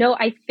 No,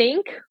 I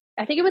think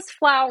it was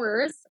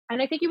flowers,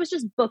 and I think it was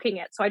just booking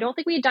it. So I don't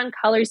think we had done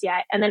colors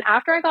yet. And then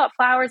after I got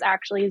flowers,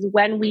 actually, is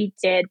when we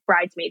did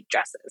bridesmaid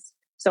dresses.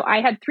 So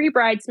I had 3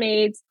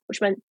 bridesmaids, which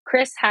meant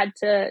Chris had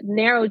to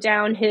narrow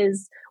down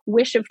his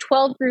wish of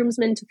 12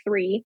 groomsmen to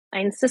 3. I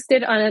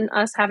insisted on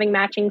us having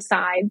matching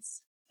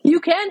sides. You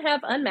can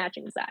have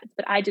unmatching sides,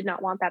 but I did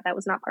not want that. That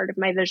was not part of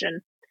my vision.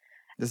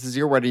 This is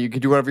your wedding. You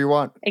can do whatever you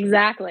want.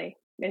 Exactly.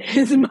 It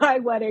is my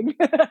wedding.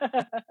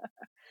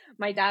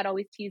 My dad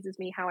always teases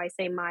me how I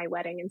say my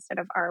wedding instead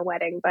of our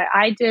wedding, but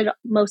I did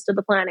most of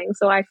the planning,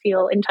 so I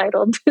feel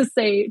entitled to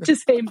say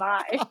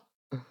my.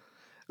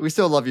 We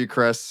still love you,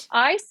 Chris.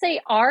 I say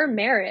our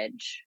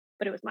marriage,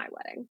 but it was my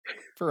wedding.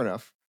 Fair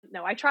enough.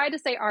 No, I tried to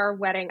say our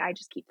wedding. I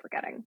just keep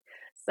forgetting.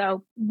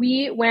 So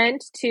we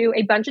went to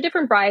a bunch of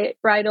different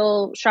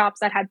bridal shops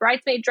that had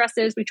bridesmaid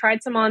dresses. We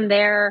tried some on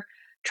there,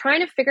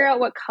 trying to figure out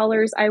what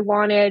colors I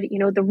wanted. You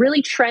know, the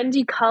really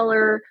trendy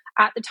color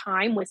at the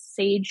time was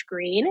sage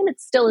green, and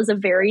it still is a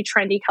very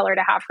trendy color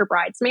to have for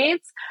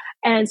bridesmaids.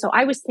 And so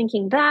I was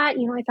thinking that,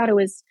 you know, I thought it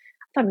was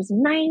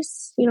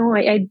nice. You know,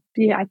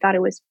 I thought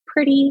it was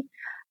pretty.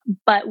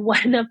 But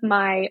one of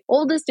my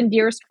oldest and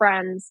dearest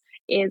friends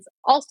is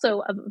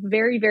also a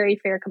very, very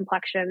fair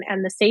complexion,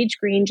 and the sage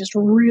green just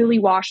really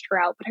washed her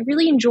out. But I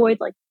really enjoyed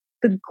like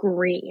the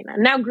green,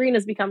 and now green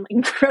has become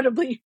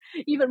incredibly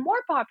even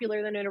more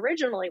popular than it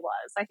originally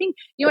was. I think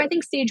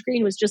sage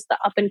green was just the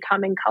up and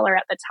coming color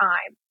at the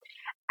time,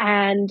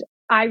 and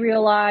I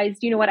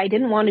realized, you know what, I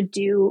didn't want to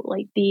do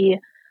like the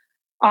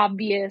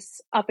obvious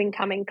up and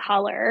coming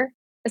color,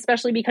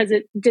 especially because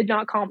it did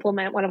not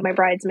complement one of my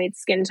bridesmaids'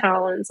 skin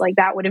tones. Like,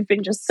 that would have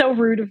been just so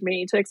rude of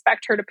me to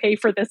expect her to pay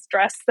for this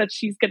dress that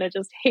she's going to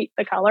just hate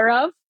the color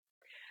of.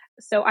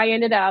 So I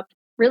ended up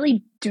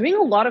really doing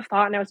a lot of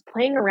thought, and I was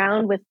playing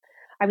around with,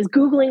 I was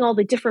Googling all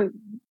the different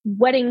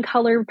wedding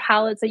color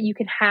palettes that you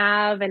can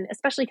have. And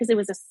especially because it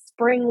was a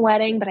spring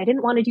wedding, but I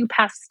didn't want to do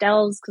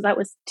pastels because that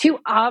was too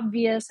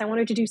obvious. I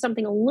wanted to do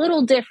something a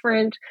little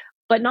different,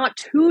 but not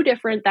too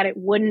different that it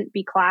wouldn't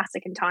be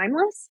classic and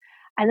timeless.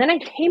 And then I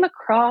came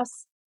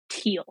across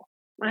teal.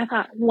 And I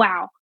thought,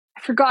 wow,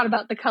 I forgot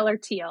about the color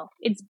teal.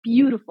 It's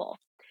beautiful.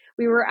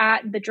 We were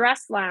at the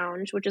dress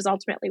lounge, which is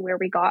ultimately where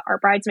we got our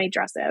bridesmaid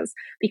dresses,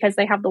 because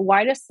they have the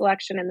widest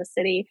selection in the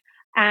city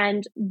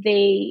and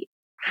they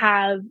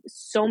have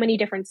so many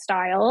different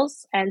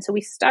styles. And so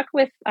we stuck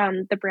with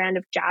the brand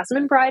of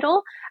Jasmine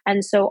Bridal.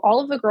 And so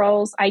all of the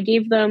girls, I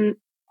gave them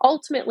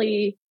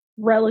ultimately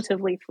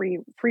relatively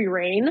free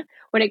reign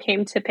when it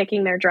came to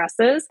picking their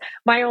dresses.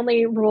 My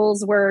only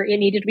rules were it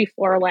needed to be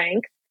floor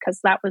length,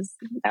 because that was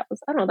I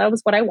don't know, that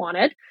was what I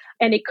wanted.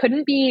 And it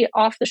couldn't be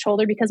off the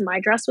shoulder because my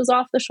dress was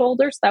off the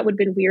shoulder. So that would have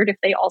been weird if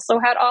they also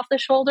had off the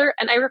shoulder.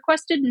 And I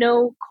requested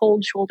no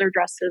cold shoulder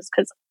dresses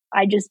because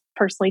I just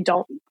personally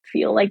don't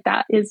feel like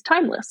that is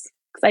timeless,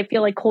 because I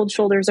feel like cold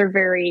shoulders are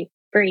very,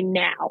 very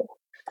now.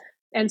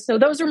 And so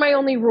those are my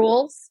only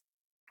rules.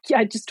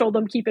 I just told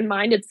them, keep in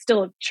mind, it's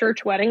still a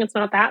church wedding. It's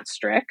not that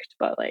strict,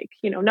 but like,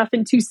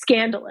 nothing too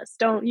scandalous.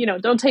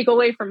 Don't take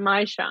away from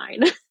my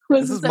shine.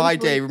 This is my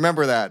day.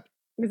 Remember that.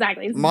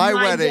 Exactly. This my is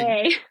my wedding.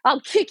 Day.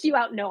 I'll kick you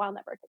out. No, I'll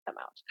never kick them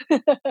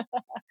out.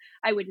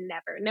 I would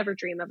never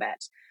dream of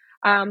it.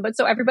 But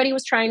so everybody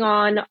was trying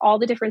on all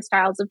the different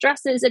styles of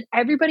dresses, and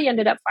everybody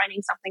ended up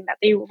finding something that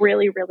they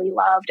really, really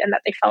loved and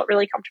that they felt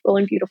really comfortable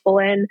and beautiful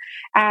in.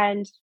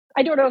 And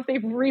I don't know if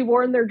they've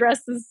reworn their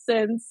dresses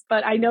since,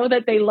 but I know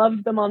that they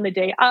loved them on the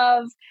day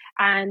of.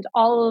 And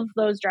all of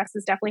those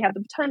dresses definitely have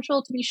the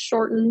potential to be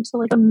shortened to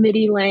like a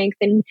midi length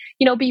and,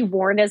 be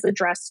worn as a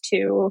dress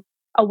to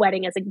a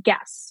wedding as a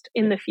guest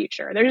in the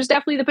future. There's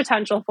definitely the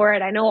potential for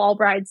it. I know all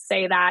brides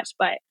say that,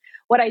 but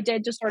what I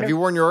did just sort of... Have you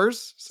worn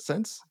yours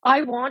since?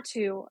 I want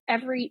to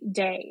every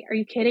day. Are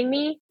you kidding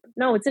me?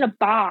 No, it's in a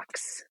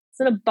box. It's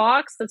in a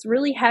box that's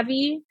really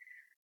heavy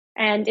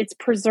and it's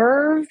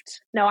preserved.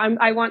 No,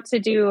 I want to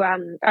do,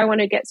 I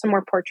want to get some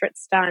more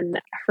portraits done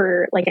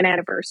for like an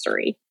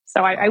anniversary.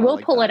 So I will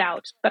like pull it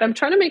out, but I'm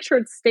trying to make sure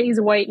it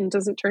stays white and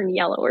doesn't turn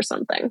yellow or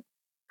something.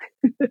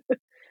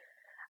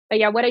 But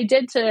yeah, what I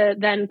did to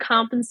then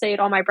compensate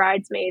all my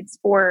bridesmaids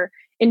for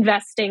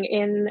investing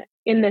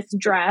in this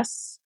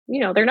dress,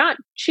 they're not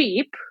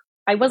cheap.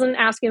 I wasn't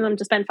asking them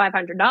to spend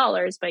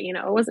 $500, but it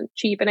wasn't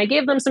cheap. And I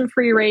gave them some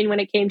free rein when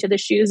it came to the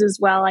shoes as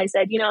well. I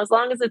said, as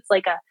long as it's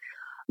like a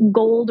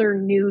gold or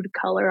nude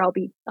color, I'll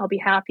be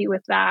happy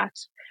with that.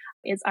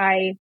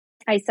 I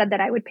said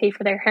that I would pay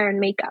for their hair and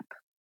makeup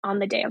on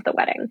the day of the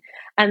wedding.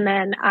 And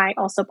then I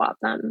also bought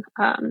them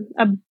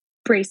a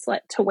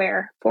bracelet to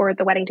wear for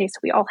the wedding day. So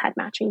we all had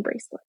matching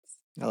bracelets.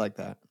 I like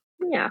that.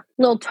 Yeah.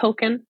 Little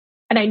token.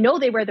 And I know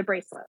they wear the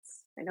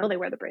bracelets.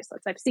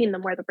 I've seen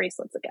them wear the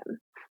bracelets again.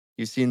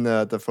 You've seen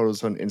the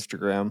photos on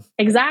Instagram.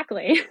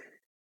 Exactly.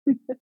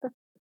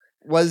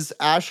 Was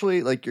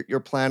Ashley, like your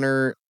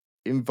planner,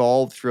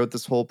 involved throughout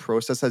this whole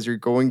process as you're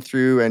going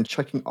through and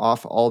checking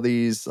off all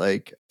these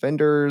like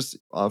vendors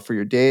for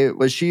your day?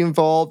 Was she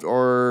involved,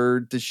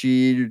 or did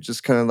she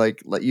just kind of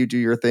like let you do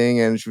your thing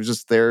and she was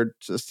just there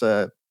just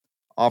to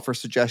offer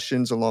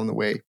suggestions along the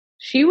way?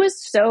 She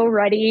was so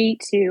ready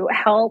to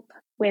help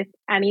with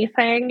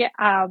anything.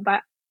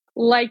 But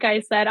like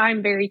I said,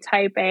 I'm very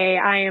type A.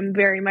 I am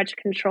very much a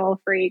control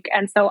freak.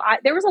 And so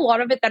there was a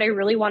lot of it that I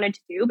really wanted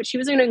to do, but she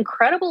was an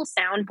incredible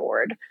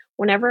soundboard.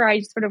 Whenever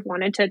I sort of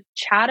wanted to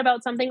chat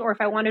about something or if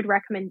I wanted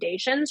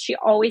recommendations, she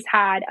always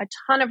had a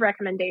ton of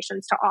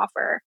recommendations to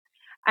offer.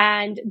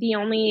 And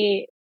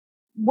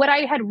what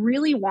I had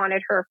really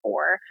wanted her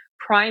for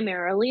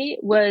primarily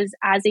was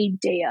as a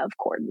day of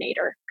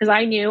coordinator, because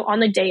I knew on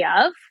the day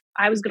of,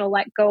 I was going to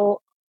let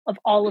go of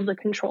all of the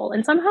control.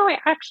 And somehow I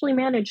actually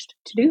managed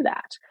to do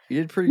that.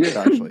 You did pretty good,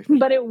 actually.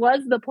 But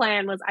the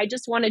plan was I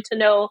just wanted to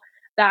know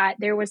that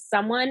there was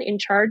someone in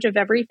charge of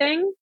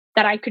everything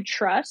that I could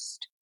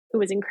trust, who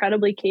was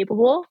incredibly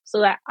capable,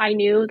 so that I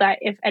knew that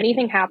if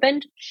anything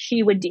happened,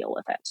 she would deal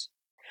with it.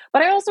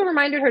 But I also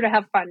reminded her to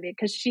have fun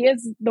because she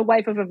is the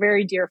wife of a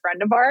very dear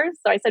friend of ours.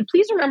 So I said,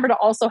 please remember to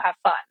also have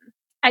fun.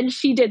 And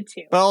she did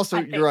too. But also,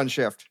 you're on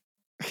shift.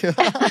 Well,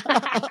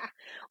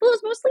 it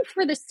was mostly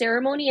for the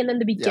ceremony and then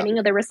the beginning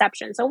of the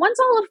reception. So once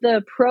all of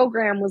the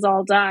program was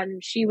all done,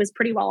 she was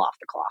pretty well off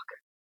the clock.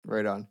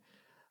 Right on.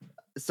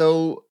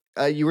 So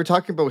you were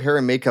talking about hair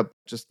and makeup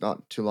just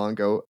not too long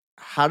ago.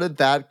 How did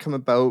that come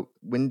about?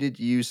 When did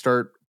you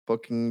start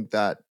booking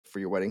that for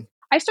your wedding?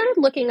 I started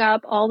looking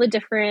up all the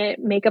different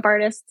makeup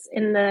artists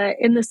in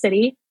the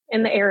city,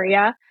 in the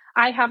area.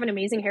 I have an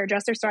amazing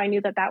hairdresser, so I knew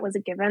that was a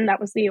given.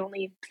 That was the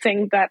only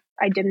thing that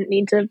I didn't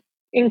need to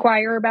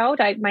inquire about.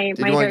 Did you want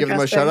to give them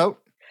a shout out?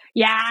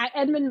 Yeah,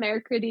 Edmund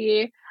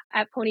Mercredi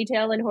at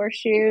Ponytail and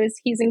Horseshoes.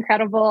 He's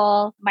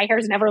incredible. My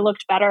hair's never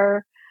looked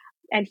better.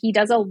 And he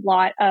does a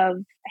lot of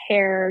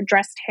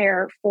dressed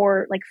hair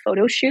for like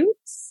photo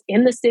shoots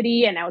in the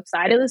city and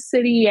outside of the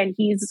city. And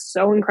he's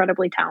so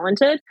incredibly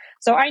talented.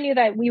 So I knew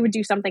that we would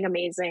do something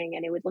amazing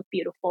and it would look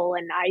beautiful.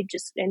 And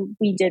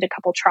we did a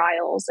couple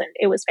trials and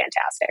it was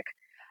fantastic.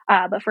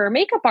 But for a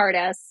makeup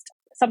artist,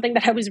 something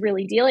that I was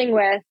really dealing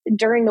with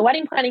during the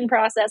wedding planning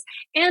process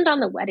and on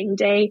the wedding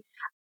day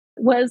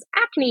was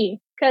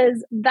acne,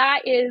 because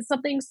that is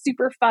something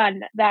super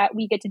fun that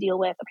we get to deal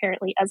with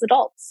apparently as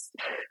adults.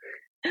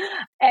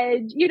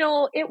 And,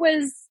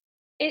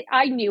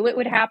 I knew it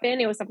would happen.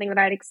 It was something that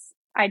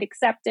I'd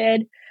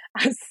accepted.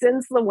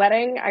 Since the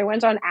wedding, I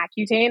went on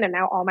Accutane and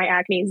now all my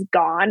acne is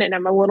gone. And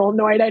I'm a little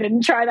annoyed I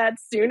didn't try that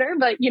sooner,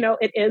 but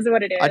it is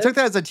what it is. I took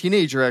that as a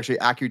teenager, actually,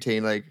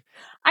 Accutane.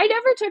 I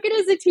never took it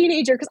as a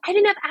teenager because I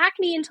didn't have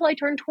acne until I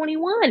turned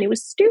 21. It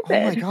was stupid.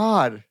 Oh my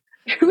God.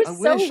 It was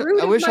so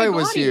rude. I wish I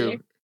was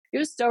you. It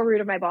was so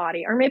rude of my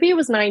body. Or maybe it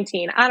was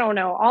 19. I don't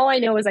know. All I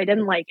know is I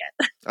didn't like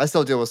it. I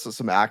still deal with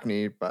some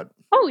acne, but...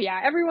 Oh, yeah.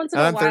 Every once in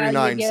a while,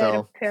 39, you get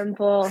a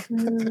pimple.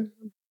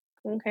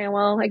 Okay,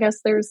 well, I guess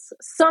there's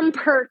some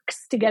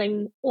perks to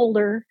getting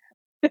older.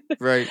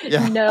 Right,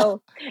 yeah.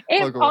 No.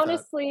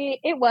 Honestly,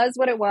 it was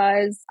what it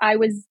was. I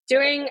was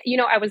doing,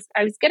 I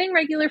was getting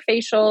regular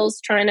facials,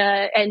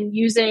 and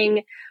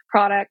using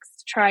products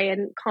to try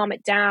and calm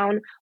it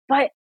down.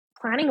 But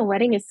planning a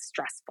wedding is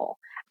stressful.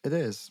 It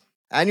is.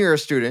 And you're a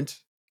student.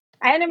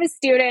 And I'm a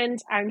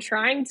student. I'm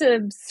trying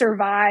to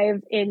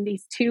survive in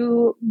these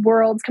two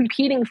worlds,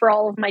 competing for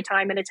all of my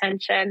time and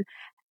attention.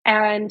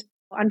 And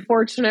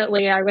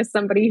unfortunately, I was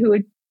somebody who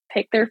would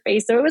pick their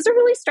face. So it was a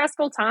really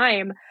stressful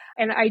time.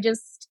 And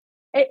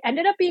it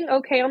ended up being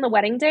okay on the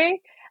wedding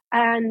day.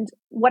 And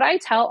what I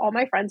tell all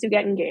my friends who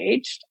get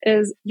engaged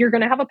is you're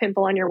going to have a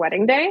pimple on your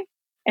wedding day,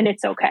 and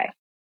it's okay.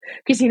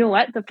 Because you know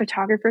what? The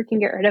photographer can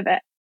get rid of it.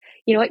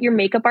 You know what? Your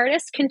makeup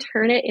artist can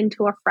turn it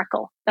into a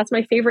freckle. That's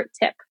my favorite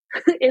tip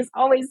is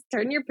always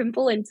turn your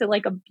pimple into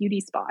like a beauty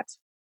spot.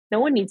 No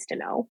one needs to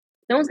know.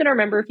 No one's going to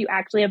remember if you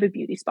actually have a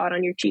beauty spot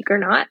on your cheek or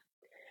not.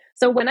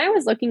 So when I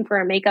was looking for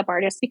a makeup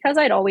artist, because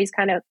I'd always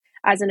kind of,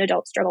 as an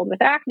adult, struggled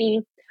with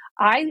acne,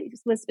 I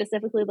was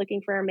specifically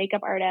looking for a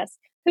makeup artist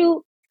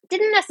who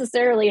didn't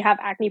necessarily have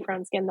acne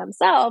prone skin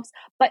themselves,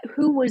 but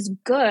who was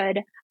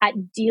good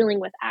at dealing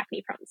with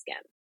acne prone skin.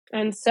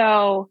 And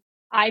so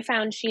I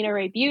found Sheena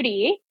Ray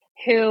Beauty,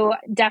 who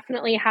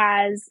definitely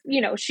has,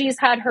 she's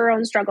had her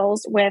own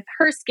struggles with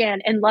her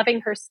skin and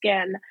loving her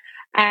skin.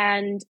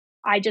 And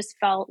I just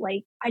felt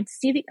like I'd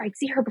see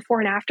her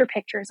before and after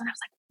pictures, and I was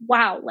like,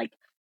 wow, like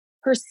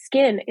her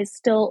skin is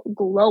still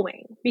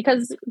glowing.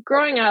 Because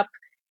growing up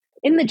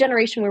in the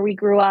generation where we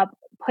grew up,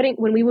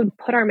 when we would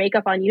put our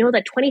makeup on,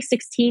 that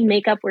 2016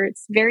 makeup where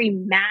it's very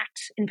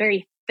matte and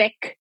very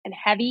thick and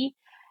heavy.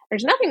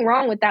 There's nothing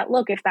wrong with that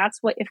look. If that's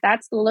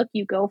the look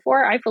you go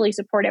for, I fully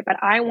support it. But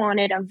I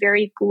wanted a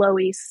very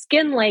glowy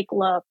skin-like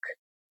look,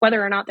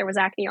 whether or not there was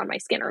acne on my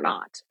skin or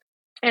not.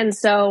 And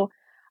so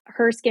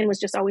her skin was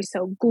just always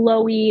so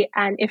glowy.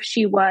 And if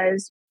she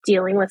was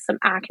dealing with some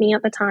acne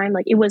at the time,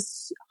 like it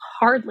was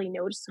hardly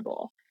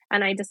noticeable.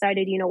 And I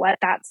decided, you know what,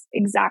 that's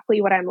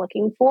exactly what I'm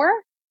looking for.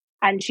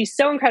 And she's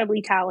so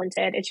incredibly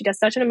talented and she does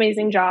such an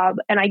amazing job.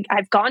 And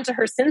I've gone to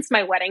her since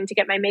my wedding to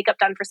get my makeup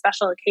done for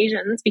special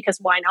occasions because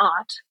why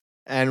not?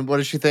 And what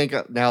does she think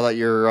now that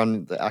you're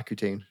on the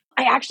Accutane?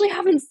 I actually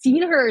haven't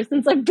seen her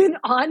since I've been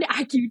on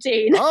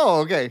Accutane. Oh,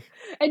 okay.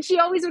 And she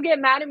always would get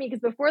mad at me because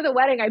before the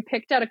wedding, I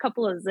picked out a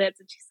couple of zits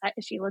and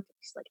she's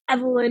like,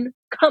 Evelyn,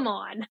 come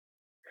on.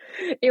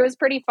 It was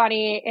pretty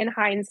funny in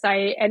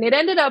hindsight. And it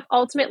ended up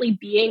ultimately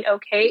being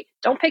okay.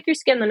 Don't pick your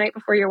skin the night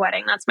before your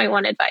wedding. That's my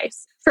one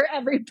advice for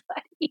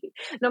everybody.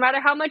 No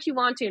matter how much you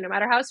want to, no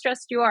matter how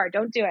stressed you are,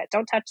 don't do it.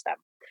 Don't touch them.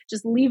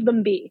 Just leave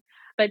them be.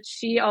 But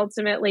she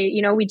ultimately,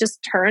 we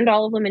just turned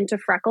all of them into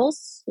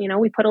freckles.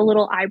 We put a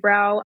little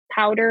eyebrow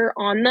powder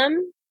on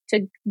them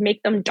to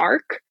make them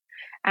dark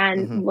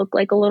and look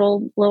like a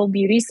little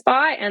beauty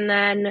spot. And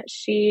then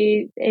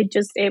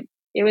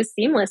it was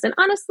seamless. And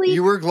honestly,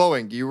 you were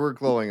glowing.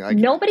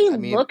 Nobody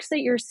looks at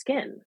your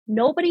skin.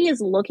 Nobody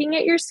is looking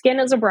at your skin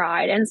as a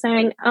bride and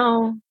saying,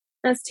 oh,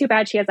 that's too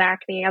bad she has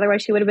acne.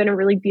 Otherwise, she would have been a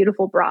really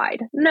beautiful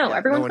bride. No,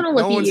 everyone's going to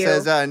look at you. No one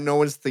says that. No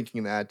one's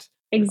thinking that.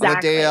 Exactly. On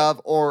the day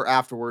of or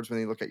afterwards when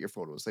they look at your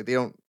photos. Like, they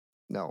don't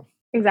know.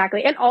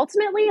 Exactly. And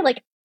ultimately,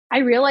 I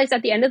realized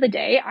at the end of the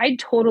day, I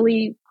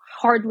totally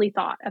hardly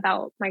thought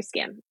about my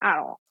skin at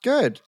all.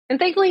 Good. And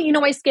thankfully,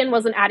 my skin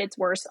wasn't at its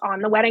worst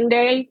on the wedding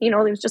day. There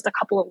was just a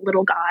couple of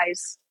little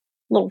guys,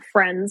 little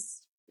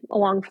friends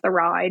along for the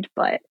ride.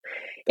 But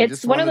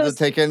it's one of those to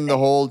take in the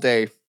whole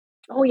day.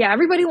 Oh yeah,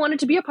 everybody wanted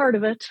to be a part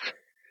of it.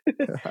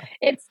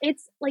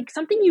 It's like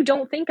something you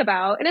don't think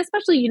about, and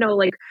especially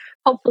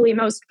hopefully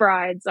most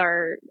brides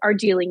are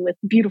dealing with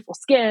beautiful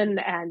skin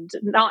and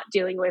not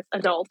dealing with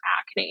adult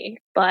acne.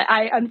 But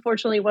I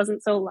unfortunately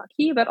wasn't so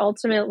lucky. But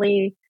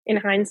ultimately, in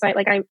hindsight,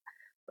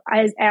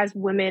 as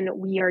women,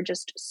 we are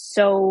just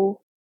so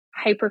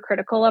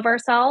hypercritical of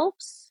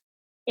ourselves,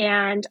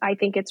 and I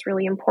think it's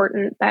really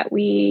important that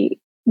we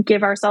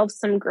give ourselves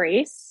some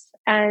grace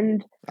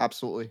and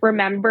absolutely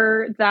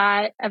remember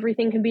that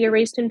everything can be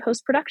erased in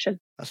post-production.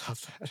 I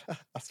love that.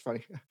 That's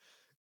funny.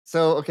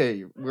 So,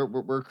 okay,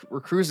 we're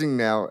cruising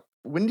now.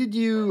 When did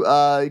you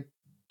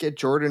get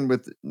Jordan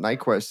with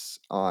Nyquist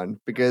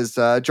on? Because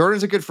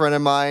Jordan's a good friend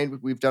of mine.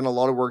 We've done a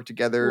lot of work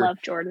together.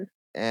 Love Jordan.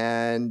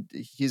 And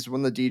he's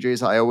one of the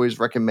DJs I always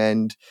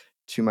recommend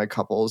to my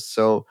couples.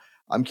 So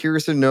I'm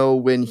curious to know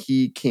when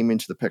he came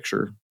into the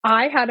picture.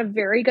 I had a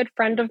very good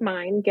friend of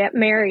mine get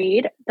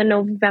married the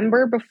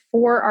November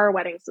before our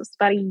wedding. So it's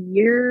about a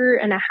year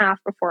and a half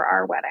before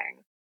our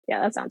wedding.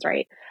 Yeah, that sounds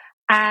right.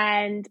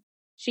 And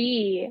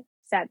she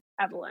said,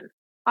 Evelyn,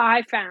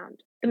 I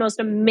found the most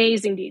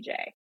amazing DJ.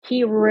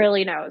 He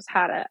really knows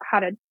how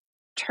to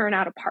turn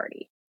out a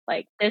party.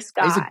 Like this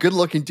guy. He's a good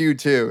looking dude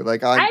too.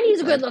 And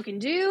he's a good looking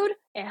dude.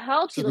 It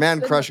helps. He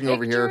man crushing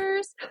over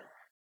here.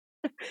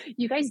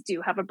 You guys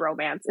do have a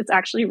bromance. It's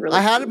actually really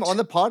I had cute. him on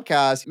the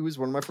podcast. He was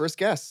one of my first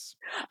guests.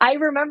 I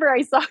remember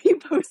I saw you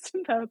post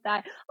about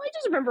that. I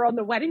just remember on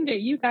the wedding day,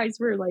 you guys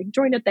were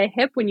joined at the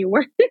hip when you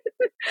weren't,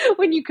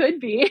 when you could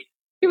be.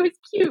 It was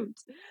cute.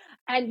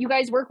 And you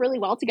guys work really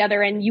well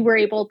together, and you were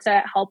able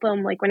to help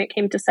him when it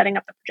came to setting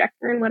up the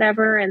projector and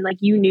whatever. And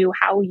you knew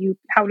how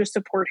to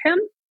support him,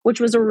 which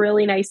was a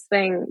really nice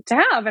thing to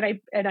have.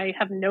 And I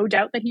have no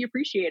doubt that he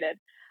appreciated.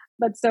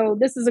 But so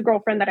this is a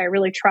girlfriend that I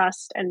really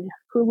trust and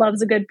who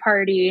loves a good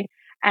party.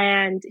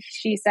 And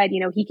she said,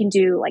 he can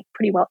do like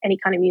pretty well any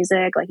kind of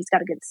music. Like he's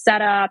got a good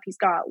setup. He's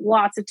got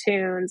lots of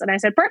tunes. And I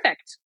said,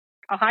 perfect.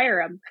 I'll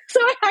hire him. So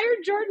I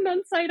hired Jordan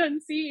on sight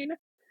unseen.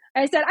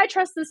 I said, I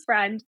trust this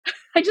friend.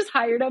 I just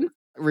hired him.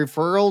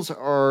 Referrals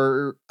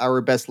are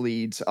our best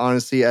leads,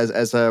 honestly.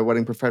 As a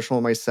wedding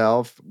professional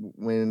myself,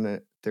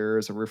 when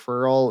there's a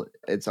referral,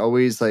 it's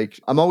always like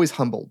I'm always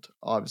humbled,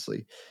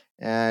 obviously,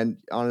 and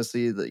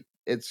honestly, like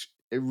it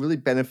really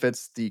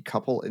benefits the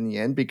couple in the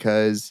end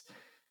because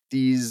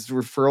these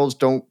referrals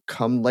don't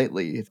come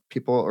lightly.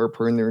 People are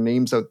putting their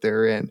names out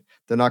there, and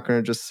they're not going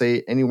to just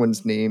say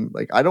anyone's name.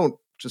 Like I don't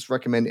just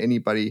recommend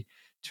anybody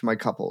to my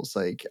couples.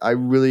 Like I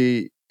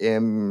really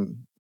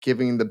am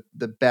giving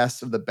the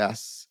best of the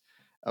best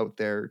out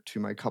there to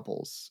my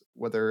couples,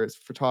 whether it's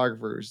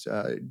photographers,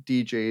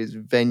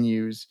 DJs,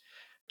 venues,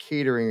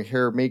 catering,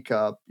 hair,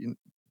 makeup, and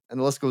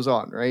the list goes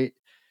on, right?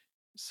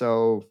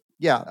 So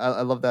yeah,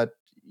 I love that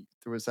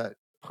there was that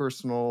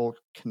personal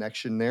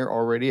connection there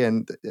already,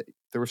 and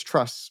there was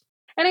trust.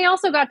 And I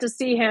also got to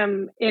see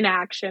him in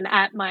action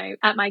at my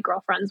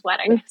girlfriend's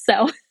wedding.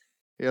 So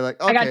You're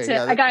like, I got okay,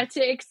 to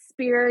yeah,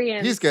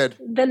 experience he's good.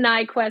 the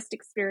NyQuest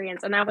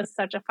experience, and that was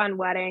such a fun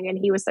wedding. And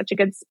he was such a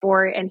good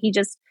sport, and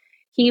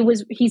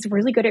he's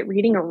really good at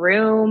reading a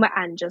room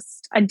and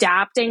just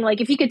adapting.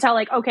 Like if you could tell,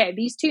 like, okay,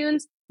 these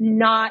tunes,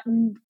 not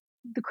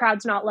the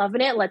crowd's not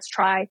loving it. Let's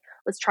try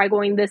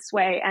going this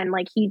way. And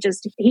like he's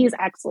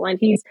excellent.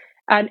 He's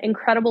an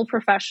incredible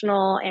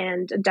professional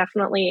and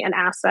definitely an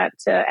asset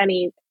to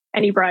any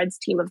bride's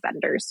team of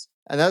vendors.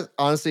 And that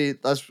honestly,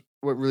 that's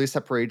what really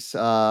separates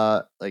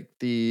like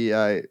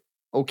the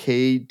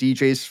okay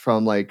DJs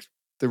from like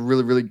the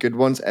really, really good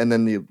ones, and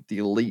then the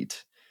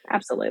elite.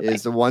 Absolutely.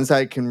 Is the ones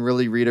that can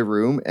really read a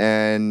room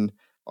and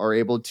are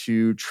able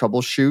to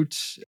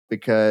troubleshoot,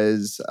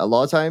 because a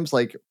lot of times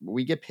like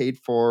we get paid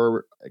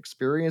for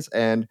experience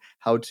and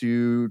how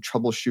to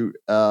troubleshoot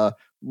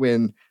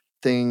when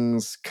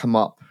things come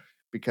up,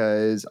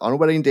 because on a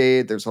wedding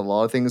day there's a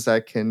lot of things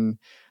that can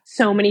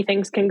So many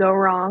things can go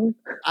wrong.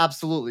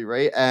 absolutely,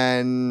 right?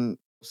 And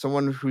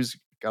someone who's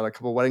got a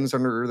couple weddings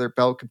under their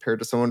belt compared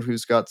to someone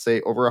who's got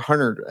say over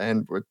 100,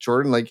 and with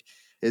Jordan, like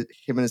him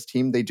and his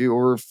team, they do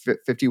over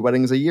 50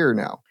 weddings a year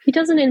now. He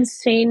does an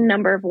insane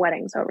number of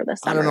weddings over the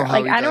summer. I don't know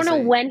how I don't know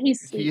when he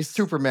sleeps. He's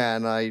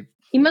Superman.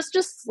 He must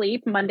just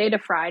sleep Monday to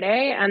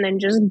Friday and then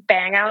just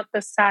bang out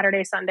the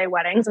Saturday, Sunday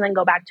weddings and then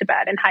go back to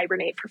bed and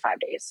hibernate for 5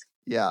 days.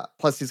 Yeah.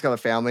 Plus, he's got a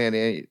family and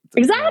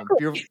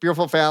exactly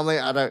beautiful family.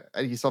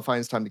 He still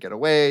finds time to get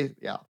away.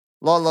 Yeah.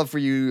 A lot of love for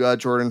you,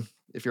 Jordan.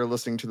 If you're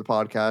listening to the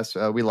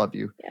podcast, we love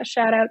you. Yeah.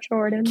 Shout out,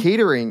 Jordan.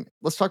 Catering.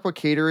 Let's talk about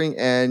catering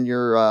and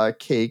your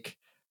cake.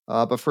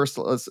 But first,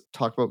 let's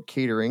talk about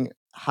catering.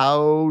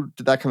 How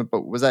did that come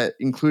about? Was that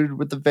included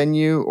with the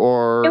venue,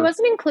 or? It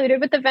wasn't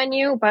included with the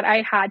venue, but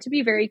I had to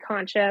be very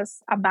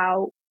conscious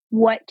about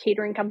what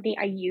catering company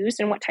I used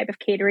and what type of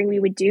catering we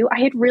would do. I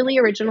had really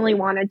originally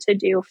wanted to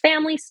do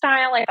family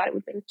style. I thought it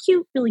would have been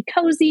cute, really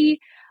cozy.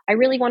 I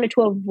really wanted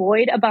to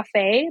avoid a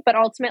buffet, but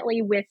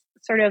ultimately with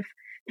sort of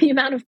the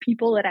amount of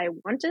people that I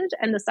wanted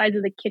and the size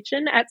of the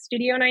kitchen at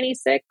Studio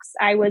 96,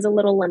 I was a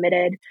little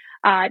limited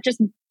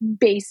just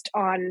based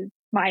on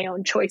my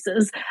own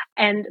choices.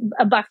 And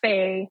a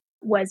buffet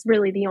was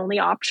really the only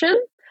option.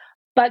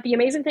 But the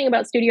amazing thing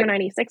about Studio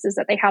 96 is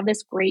that they have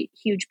this great,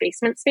 huge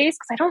basement space,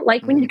 because I don't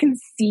like when you can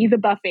see the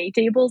buffet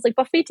tables. Like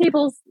buffet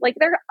tables, like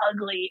they're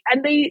ugly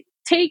and they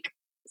take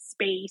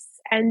space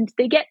and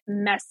they get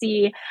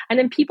messy, and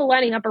then people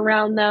lining up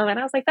around them. And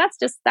I was like,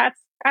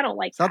 I don't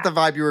like it's not the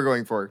vibe you were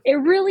going for. It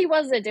really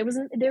wasn't. It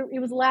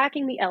was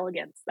lacking the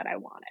elegance that I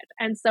wanted.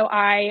 And so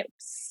I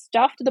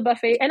stuffed the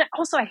buffet. And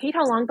also I hate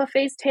how long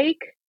buffets take.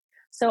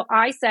 So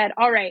I said,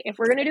 all right, if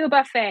we're going to do a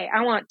buffet,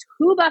 I want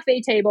 2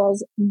 buffet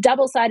tables,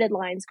 double-sided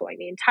lines going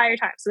the entire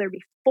time. So there'd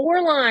be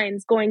 4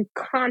 lines going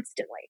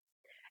constantly.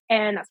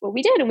 And that's what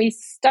we did. And we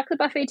stuck the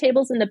buffet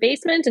tables in the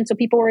basement. And so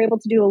people were able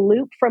to do a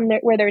loop from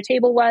where their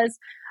table was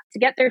to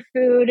get their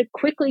food,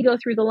 quickly go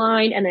through the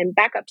line, and then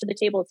back up to the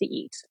table to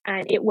eat.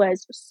 And it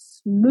was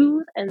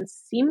smooth and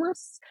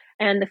seamless.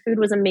 And the food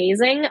was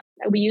amazing.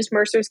 We used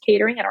Mercer's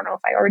Catering. I don't know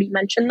if I already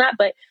mentioned that,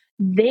 but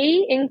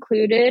they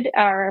included,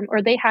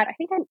 or they had, I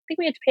think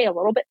we had to pay a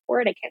little bit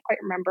for it. I can't quite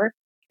remember,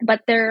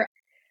 but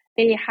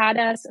they had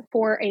us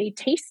for a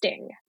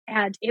tasting,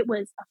 and it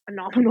was a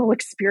phenomenal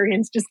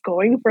experience just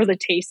going for the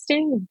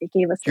tasting. They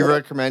gave us. Do you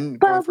recommend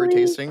going for a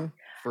tasting?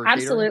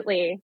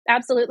 Absolutely.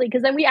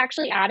 Because then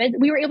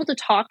we were able to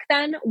talk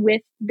then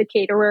with the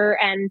caterer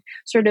and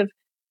sort of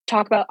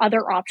talk about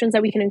other options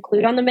that we can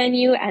include on the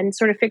menu and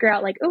sort of figure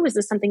out like, oh, is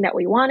this something that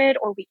we wanted,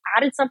 or we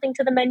added something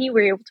to the menu?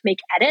 We were able to make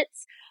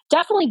edits.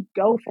 Definitely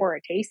go for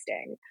a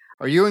tasting.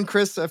 Are you and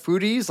Chris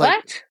foodies?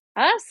 What?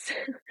 Us?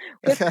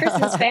 With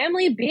Chris's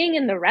family being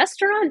in the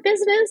restaurant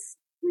business?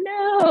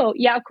 No.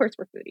 Yeah, of course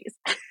we're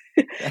foodies.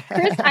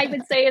 Chris, I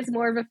would say, is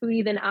more of a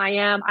foodie than I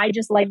am. I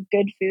just like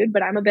good food,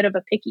 but I'm a bit of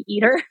a picky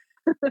eater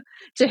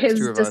to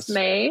his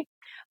dismay.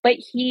 But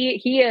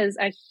he is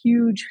a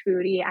huge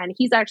foodie, and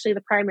he's actually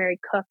the primary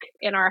cook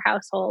in our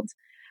household.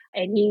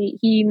 And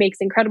he makes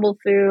incredible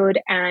food,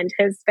 and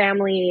his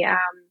family,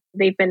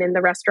 they've been in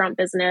the restaurant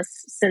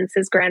business since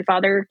his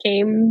grandfather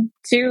came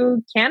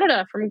to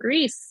Canada from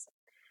Greece.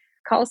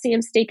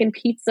 Coliseum Steak and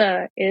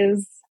Pizza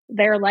is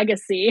their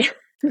legacy.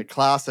 A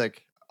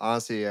classic,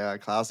 honestly, a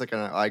classic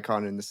and an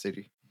icon in the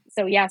city.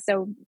 So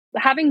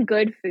having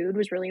good food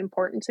was really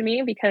important to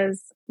me,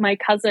 because my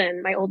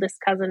oldest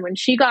cousin, when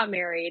she got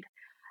married,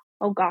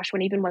 oh gosh,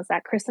 when even was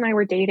that? Chris and I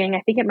were dating.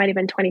 I think it might have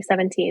been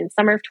 2017,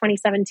 summer of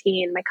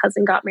 2017. My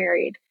cousin got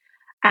married.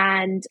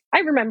 And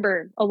I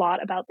remember a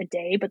lot about the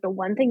day, but the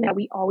one thing that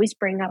we always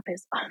bring up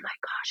is, oh my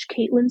gosh,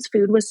 Caitlin's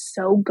food was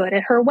so good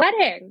at her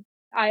wedding.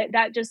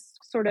 That just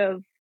sort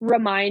of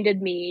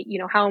reminded me,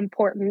 how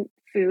important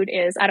food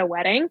is at a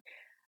wedding.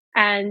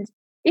 And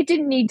it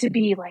didn't need to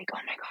be like, oh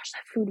my gosh,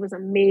 that food was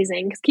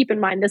amazing. Because keep in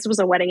mind, this was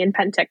a wedding in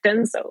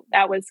Penticton. So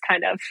that was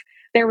kind of,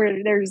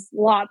 there's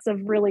lots of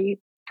really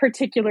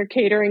particular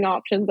catering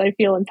options, I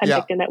feel, in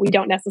Penticton that we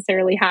don't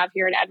necessarily have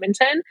here in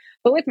Edmonton.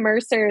 But with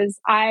Mercer's,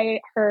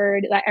 I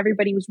heard that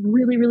everybody was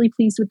really, really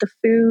pleased with the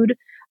food,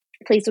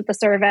 pleased with the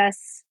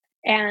service.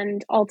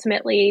 And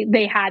ultimately,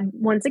 they had,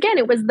 once again,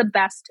 it was the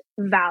best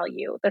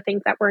value. The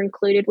things that were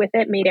included with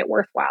it made it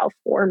worthwhile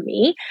for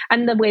me.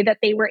 And the way that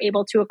they were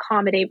able to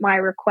accommodate my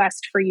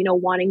request for,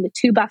 wanting the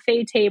 2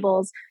 buffet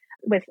tables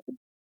with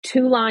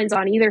 2 lines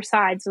on either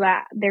side, so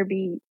that there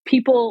be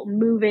people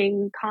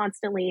moving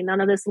constantly,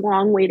 none of this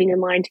long waiting in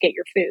line to get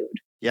your food.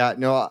 Yeah,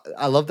 no,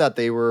 I love that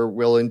they were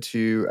willing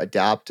to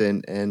adapt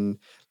and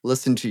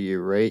listen to you,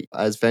 right?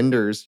 As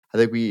vendors, I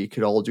think we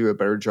could all do a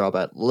better job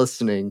at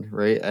listening,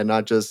 right? And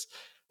not just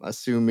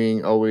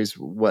assuming always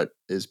what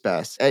is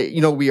best.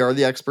 We are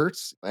the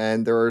experts,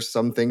 and there are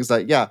some things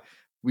that,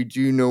 we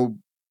do know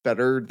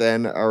better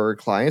than our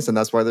clients, and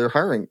that's why they're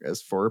hiring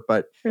us for.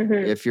 But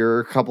if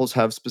your couples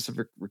have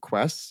specific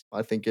requests,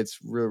 I think it's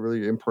really,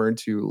 really important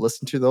to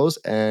listen to those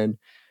and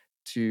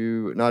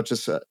to not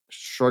just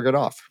shrug it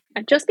off.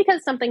 Just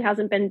because something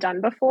hasn't been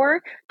done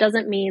before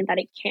doesn't mean that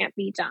it can't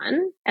be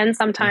done. And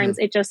sometimes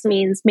it just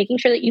means making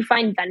sure that you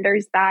find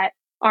vendors that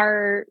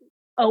are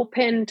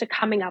open to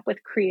coming up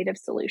with creative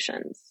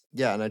solutions.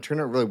 Yeah, and I turned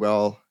out really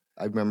well.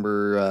 I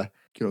remember,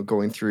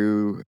 going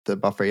through the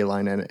buffet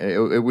line, and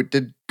it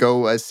did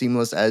go as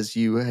seamless as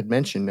you had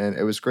mentioned, and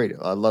it was great.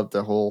 I loved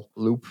the whole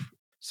loop.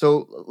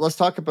 So let's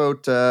talk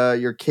about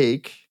your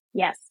cake.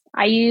 Yes,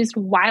 I used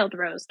wild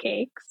rose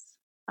cakes.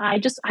 I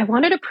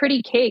wanted a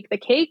pretty cake. The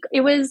cake,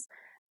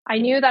 I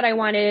knew that I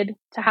wanted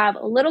to have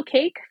a little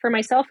cake for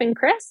myself and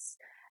Chris,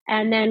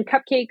 and then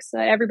cupcakes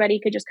that everybody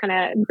could just kind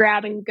of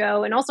grab and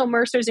go. And also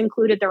Mercer's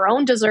included their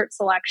own dessert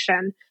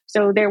selection.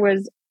 So there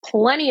was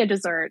plenty of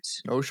dessert.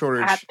 No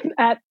shortage.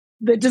 At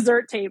the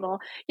dessert table.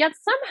 Yet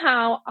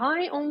somehow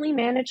I only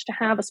managed to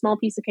have a small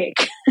piece of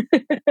cake.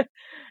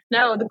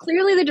 No,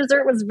 clearly the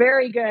dessert was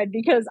very good,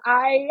 because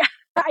I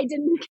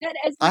didn't get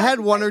as much. I had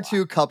 1 or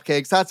 2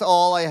 cupcakes. That's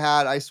all I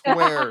had, I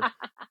swear.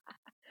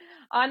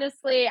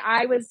 Honestly,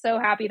 I was so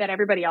happy that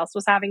everybody else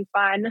was having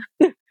fun.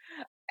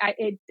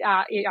 It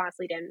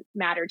honestly didn't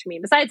matter to me.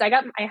 Besides, I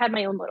had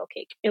my own little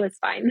cake. It was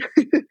fine.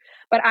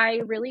 But I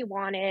really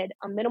wanted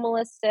a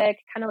minimalistic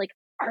kind of like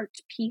art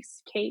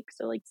piece cake.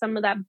 So like some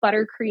of that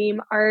buttercream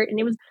art, and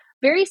it was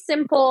very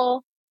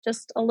simple,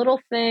 just a little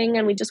thing.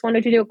 And we just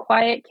wanted to do a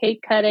quiet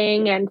cake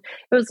cutting, and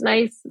it was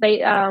nice.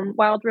 They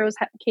Wild Rose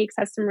Cakes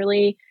has some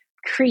really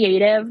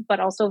creative but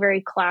also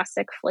very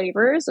classic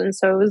flavors, and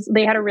so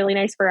they had a really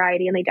nice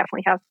variety, and they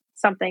definitely have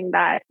something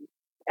that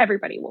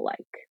everybody will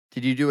like.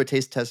 Did you do a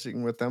taste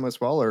testing with them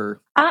as well,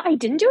 or? I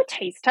didn't do a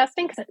taste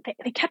testing, because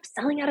they kept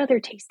selling out of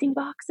their tasting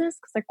boxes,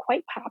 because they're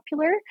quite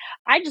popular.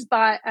 I just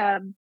bought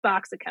a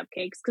box of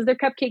cupcakes, because their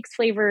cupcake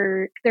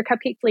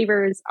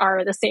flavors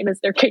are the same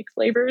as their cake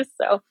flavors.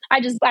 So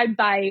I'd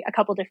buy a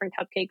couple different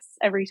cupcakes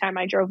every time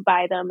I drove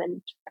by them,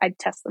 and I'd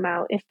test them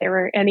out if there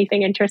were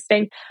anything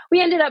interesting.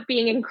 We ended up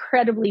being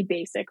incredibly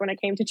basic when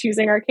it came to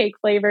choosing our cake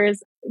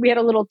flavors. We had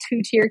a little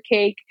 2-tier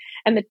cake,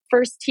 and the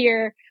first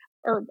tier,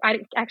 or I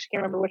actually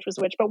can't remember which was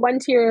which, but one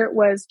tier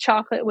was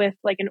chocolate with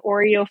like an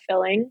Oreo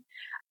filling,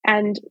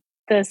 and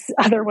this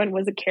other one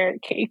was a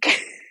carrot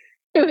cake.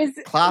 It was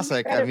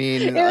classic. I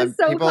mean,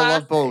 so people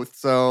classic. love both,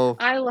 so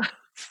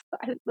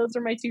those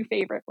are my 2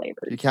 favorite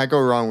flavors. You can't go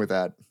wrong with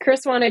that.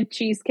 Chris wanted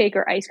cheesecake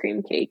or ice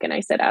cream cake, and I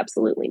said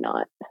absolutely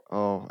not.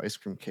 Oh, ice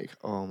cream cake.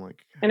 Oh my God.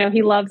 I know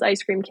he loves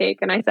ice cream cake,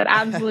 and I said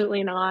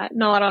absolutely not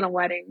on a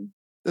wedding.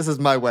 This is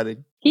my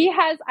wedding. He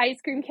has ice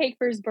cream cake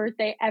for his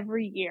birthday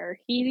every year.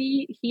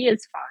 He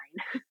is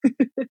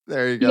fine.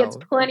 There you go. He gets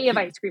plenty of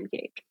ice cream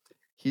cake.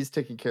 He's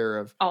taken care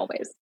of.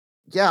 Always.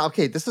 Yeah,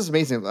 okay. This is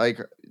amazing. Like,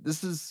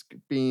 this has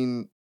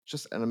been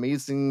just an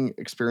amazing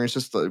experience.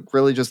 Just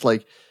really just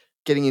like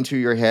getting into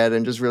your head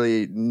and just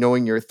really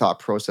knowing your thought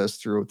process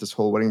throughout this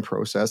whole wedding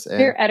process. And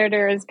your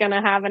editor is going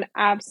to have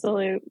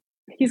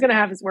he's going to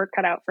have his work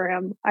cut out for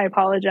him. I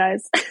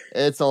apologize.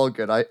 It's all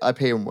good. I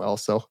pay him well,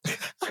 so.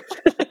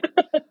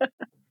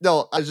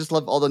 No, I just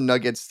love all the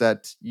nuggets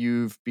that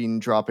you've been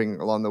dropping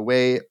along the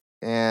way.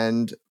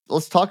 And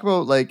let's talk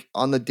about like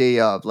on the day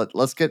of.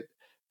 Let's get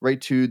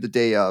right to the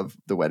day of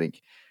the wedding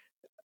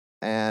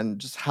and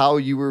just how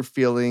you were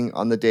feeling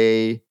on the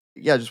day.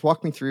 Yeah, just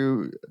walk me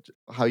through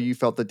how you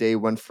felt the day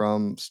went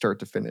from start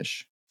to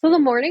finish. So the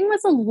morning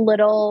was a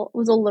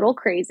little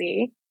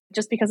crazy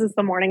just because it's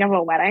the morning of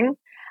a wedding.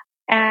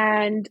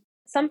 And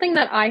something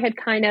that I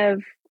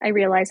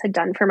realized had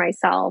done for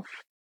myself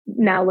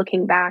now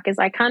looking back is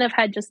I kind of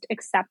had just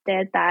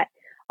accepted that,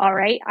 all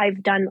right,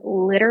 I've done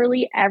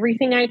literally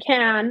everything I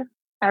can,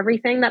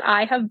 everything that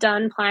I have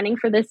done planning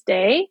for this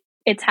day,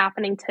 it's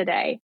happening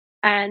today.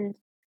 And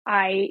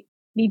I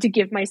need to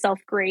give myself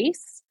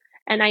grace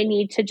and I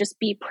need to just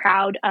be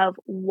proud of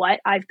what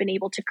I've been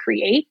able to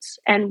create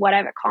and what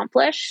I've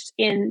accomplished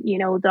in,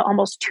 the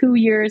almost 2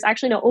 years,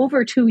 actually, no,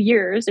 over 2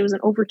 years. It was an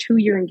over 2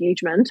 year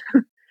engagement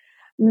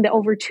the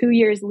over 2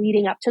 years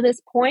leading up to this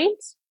point.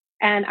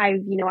 And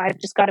I've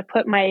just got to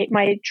put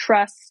my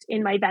trust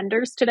in my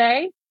vendors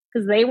today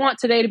because they want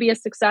today to be a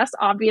success,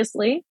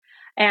 obviously.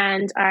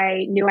 And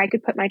I knew I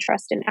could put my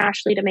trust in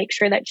Ashley to make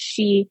sure that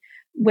she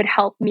would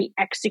help me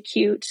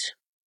execute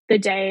the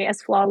day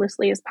as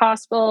flawlessly as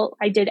possible.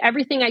 I did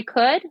everything I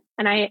could,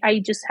 and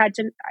I just had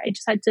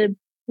to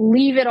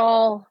leave it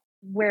all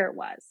where it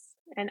was.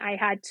 And I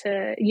had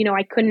to,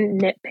 I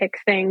couldn't nitpick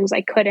things.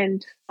 I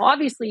couldn't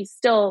obviously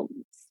still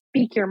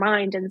speak your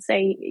mind and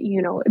say,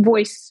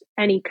 voice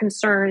any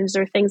concerns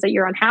or things that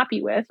you're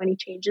unhappy with, any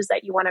changes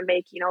that you want to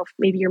make. If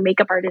maybe your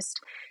makeup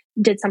artist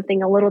did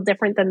something a little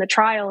different than the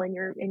trial and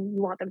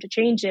you want them to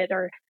change it,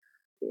 or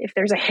if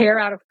there's a hair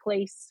out of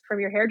place from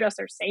your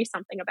hairdresser, say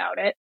something about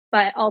it.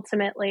 But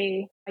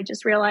ultimately, I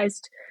just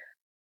realized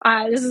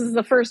this is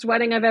the first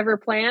wedding I've ever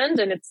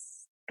planned, and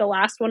it's the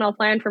last one I'll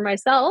plan for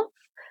myself.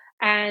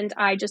 And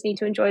I just need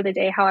to enjoy the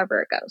day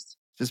however it goes.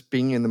 Just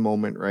being in the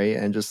moment, right?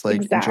 And just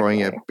like enjoying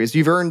Exactly. it because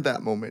you've earned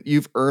that moment.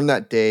 You've earned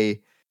that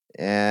day.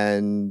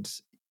 And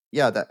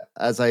yeah, that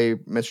as I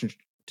mentioned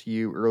to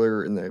you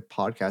earlier in the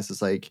podcast,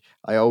 is like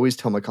I always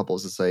tell my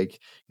couples, it's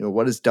like,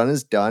 what is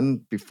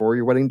done before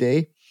your wedding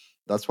day.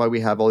 That's why we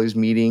have all these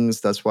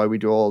meetings. That's why we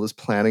do all this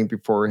planning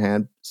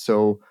beforehand.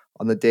 So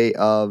on the day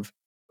of,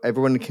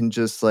 everyone can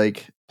just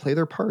like play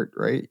their part,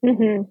 right?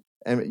 Mm-hmm.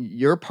 And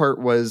your part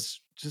was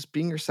just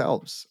being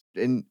yourselves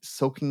and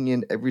soaking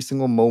in every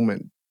single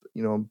moment,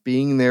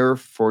 being there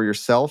for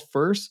yourself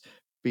first,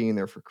 being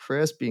there for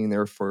Chris, being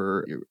there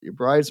for your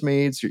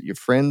bridesmaids, your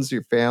friends,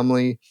 your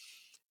family,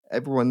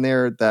 everyone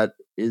there that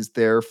is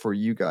there for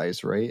you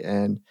guys, right?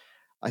 And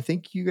I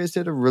think you guys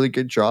did a really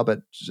good job at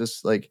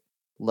just like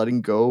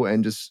letting go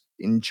and just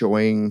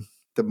enjoying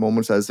the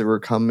moments as they were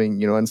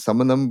coming, and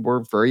some of them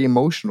were very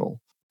emotional.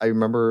 I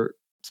remember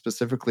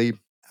specifically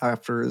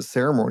after the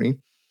ceremony,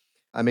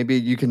 maybe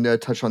you can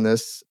touch on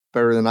this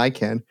better than I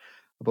can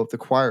about the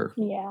choir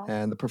Yeah.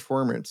 and the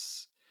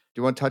performance.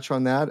 Do you want to touch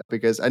on that?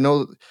 Because I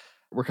know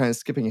we're kind of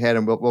skipping ahead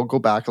and we'll go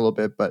back a little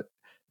bit, but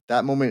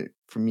that moment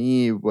for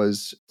me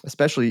was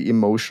especially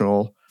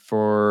emotional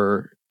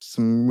for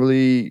some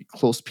really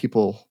close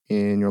people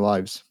in your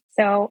lives.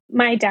 So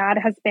my dad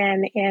has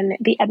been in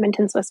the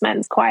Edmonton Swiss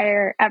Men's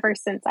Choir ever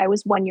since I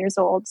was 1 year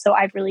old. So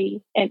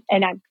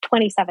and I'm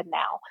 27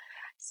 now.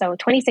 So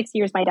 26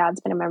 years, my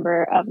dad's been a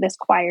member of this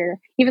choir,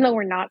 even though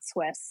we're not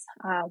Swiss.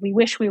 We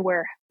wish we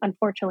were.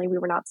 Unfortunately, we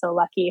were not so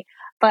lucky.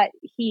 But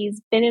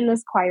he's been in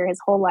this choir his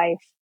whole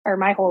life, or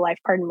my whole life,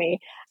 pardon me.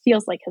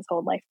 Feels like his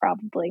whole life,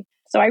 probably.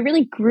 So I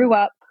really grew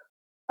up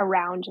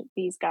around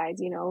these guys.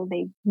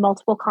 They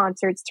multiple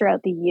concerts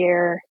throughout the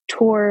year,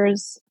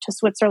 tours to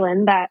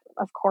Switzerland that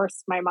of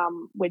course my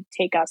mom would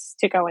take us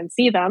to go and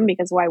see them,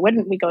 because why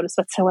wouldn't we go to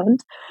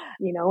Switzerland,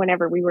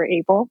 whenever we were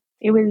able.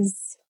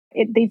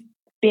 They've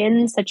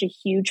been such a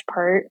huge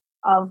part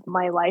of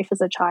my life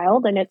as a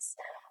child, and it's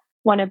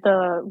one of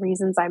the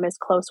reasons I'm as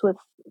close with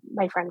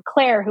my friend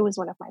Claire, who was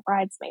one of my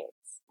bridesmaids.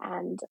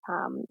 And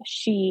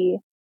she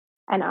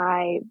and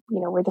I,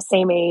 we're the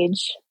same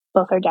age.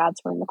 Both our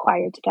dads were in the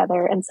choir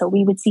together. And so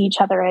we would see each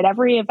other at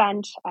every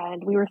event,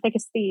 and we were thick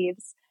as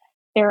thieves.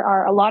 There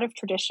are a lot of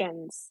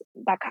traditions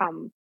that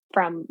come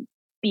from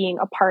being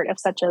a part of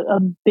such a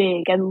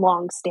big and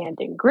long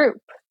standing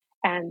group.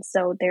 And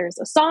so there's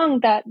a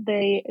song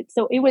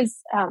so it was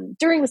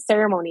during the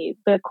ceremony,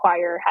 the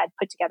choir had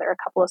put together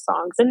a couple of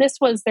songs, and this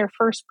was their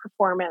first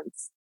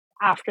performance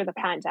after the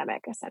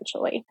pandemic,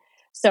 essentially.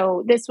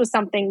 So this was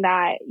something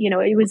that,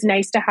 it was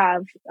nice to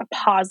have a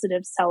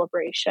positive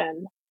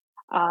celebration,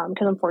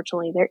 because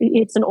unfortunately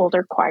it's an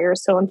older choir.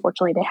 So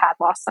unfortunately they had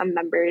lost some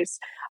members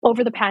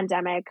over the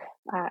pandemic,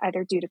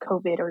 either due to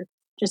COVID or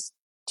just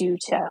due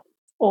to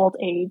old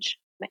age.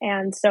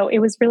 And so it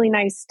was really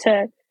nice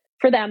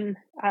for them.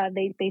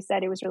 They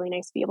said it was really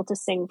nice to be able to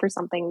sing for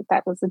something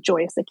that was a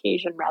joyous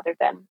occasion rather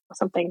than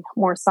something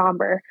more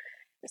somber.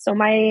 So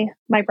my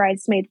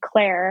bridesmaid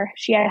Claire,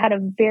 she had a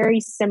very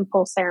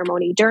simple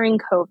ceremony during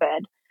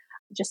COVID,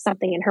 just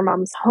something in her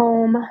mom's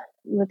home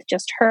with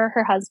just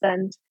her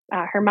husband,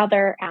 her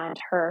mother, and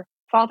her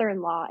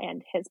father-in-law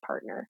and his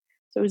partner.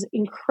 So it was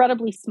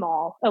incredibly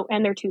small. Oh,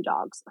 and their two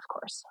dogs, of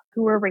course,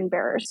 who were ring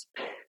bearers,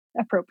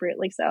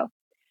 appropriately so.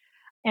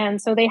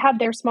 And so they had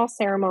their small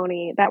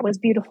ceremony that was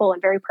beautiful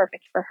and very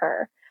perfect for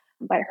her.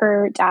 But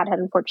her dad had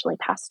unfortunately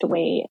passed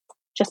away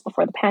just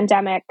before the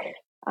pandemic.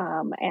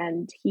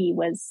 And he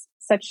was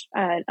such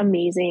an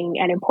amazing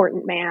and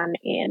important man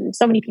in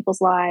so many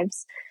people's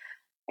lives,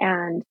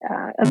 and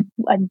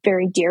a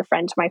very dear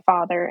friend to my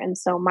father. And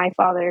so my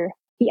father,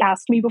 he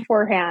asked me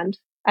beforehand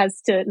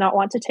as to not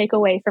want to take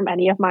away from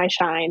any of my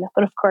shine.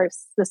 But of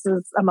course, this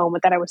is a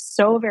moment that I was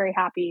so very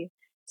happy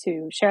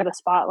to share the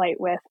spotlight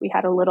with. We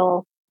had a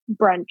little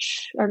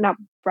brunch, or not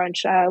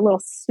brunch, a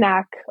little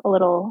snack, a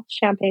little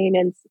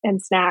champagne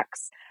and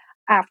snacks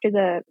after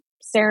the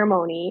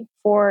ceremony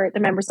for the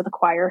members of the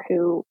choir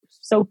who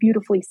so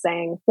beautifully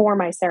sang for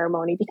my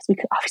ceremony, because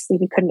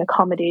we couldn't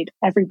accommodate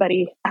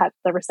everybody at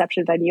the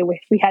reception venue.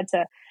 We had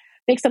to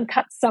make some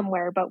cuts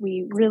somewhere, but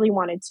we really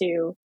wanted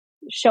to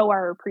show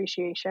our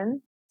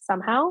appreciation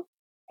somehow.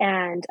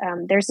 And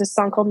there's this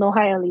song called No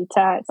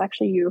Hayalita. It's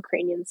actually a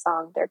Ukrainian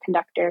song. Their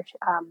conductor,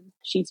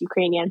 she's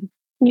Ukrainian.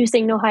 You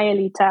sing No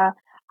Hayalita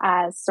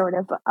as sort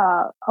of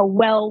a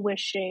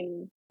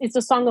well-wishing. It's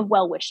a song of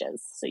well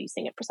wishes. So you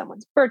sing it for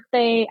someone's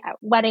birthday, at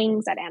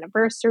weddings, at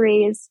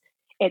anniversaries.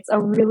 It's a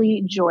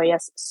really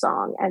joyous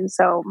song. And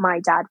so my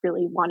dad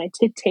really wanted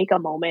to take a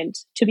moment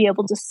to be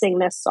able to sing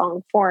this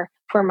song for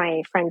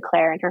my friend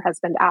Claire and her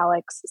husband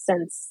Alex,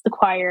 since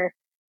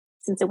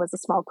it was a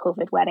small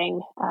COVID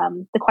wedding,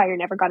 the choir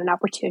never got an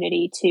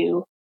opportunity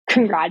to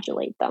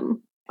congratulate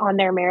them on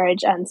their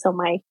marriage. And so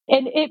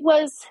it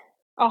was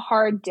a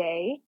hard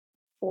day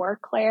for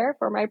Claire,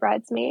 for my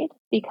bridesmaid,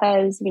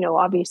 because,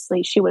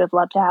 obviously she would have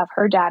loved to have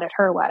her dad at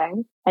her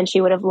wedding, and she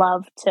would have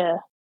loved to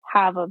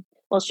have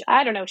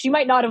I don't know, she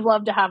might not have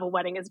loved to have a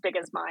wedding as big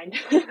as mine,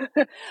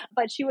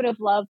 but she would have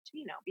loved to,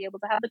 be able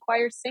to have the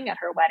choir sing at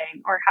her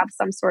wedding or have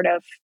some sort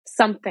of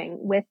something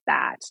with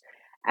that.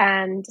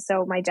 And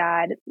so my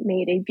dad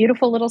made a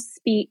beautiful little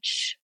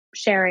speech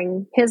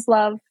sharing his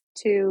love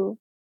to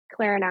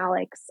Claire and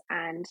Alex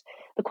and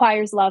the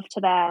choir's love to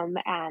them.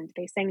 And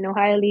they sang No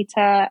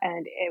Hayalita,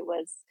 and it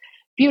was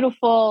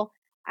beautiful.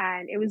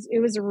 And it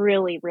was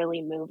really,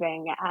 really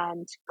moving.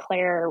 And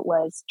Claire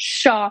was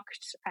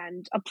shocked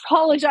and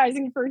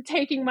apologizing for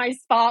taking my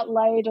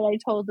spotlight. And I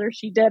told her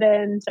she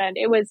didn't. And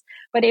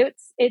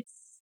it's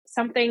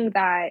something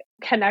that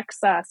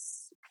connects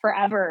us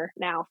forever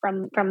now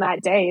from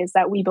that day, is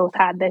that we both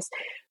had this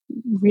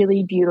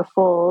really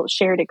beautiful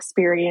shared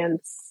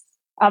experience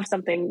of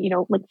something,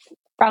 like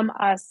from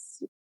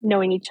us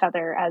knowing each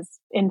other as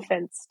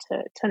infants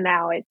to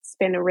now. It's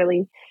been a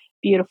really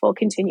beautiful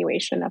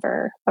continuation of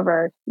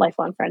our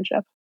lifelong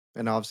friendship.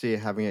 And obviously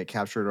having it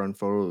captured on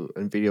photo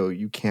and video,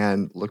 you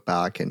can look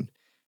back and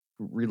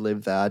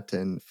relive that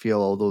and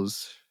feel all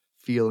those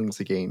feelings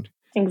again.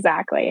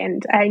 Exactly.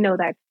 And I know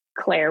that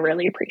Claire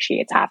really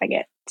appreciates having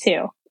it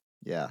too.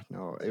 Yeah,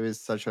 no, it was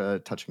such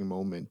a touching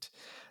moment.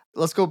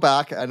 Let's go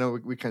back. I know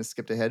we kind of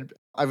skipped ahead.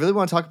 I really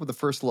want to talk about the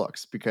first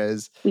looks,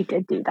 because We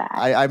did do that.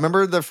 I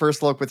remember the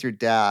first look with your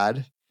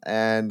dad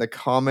and the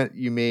comment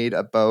you made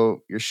about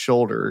your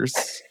shoulders.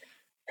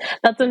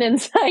 That's an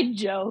inside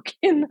joke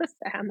in the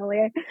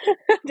family.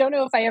 I don't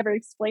know if I ever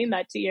explained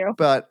that to you.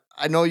 But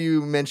I know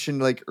you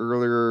mentioned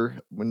earlier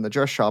when the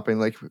dress shopping,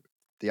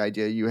 the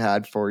idea you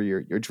had for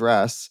your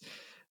dress.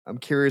 I'm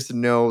curious to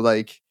know,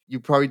 you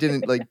probably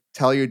didn't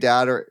tell your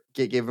dad or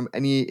gave him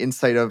any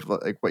insight of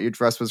what your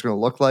dress was going to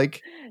look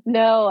like.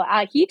 No,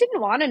 he didn't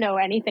want to know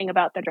anything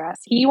about the dress.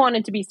 He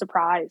wanted to be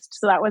surprised.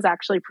 So that was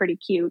actually pretty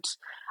cute.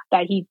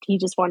 That he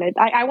just wanted.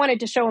 I wanted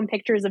to show him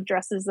pictures of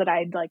dresses that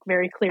I'd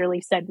very clearly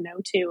said no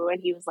to,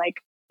 and he was like,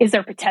 "Is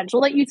there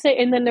potential that you'd say?"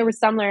 And then there was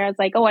some where I was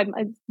like, "Oh, I'm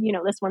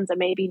this one's a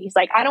maybe." And he's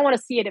like, "I don't want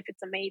to see it if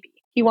it's a maybe."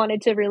 He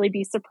wanted to really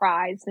be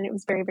surprised, and it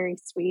was very, very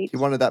sweet. He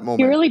wanted that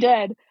moment. He really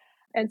did.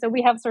 And so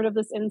we have sort of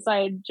this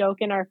inside joke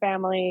in our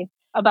family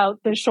about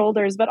the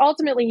shoulders. But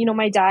ultimately,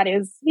 my dad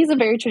he's a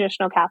very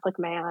traditional Catholic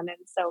man.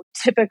 And so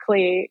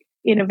typically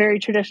in a very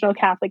traditional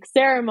Catholic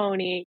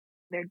ceremony,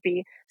 there'd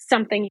be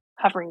something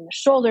covering the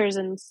shoulders,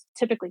 and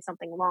typically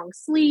something long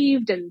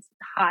sleeved and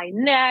high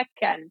neck,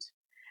 and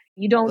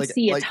you don't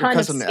see a ton your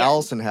cousin of skin.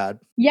 Allison had.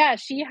 Yeah,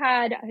 she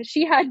had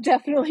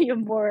definitely a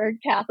more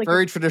Catholic,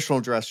 very traditional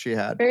dress she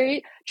had.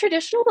 Very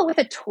traditional, but with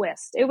a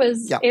twist. It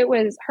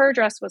was her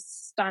dress was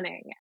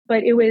stunning,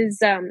 but it was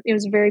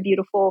very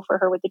beautiful for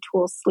her with the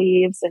tulle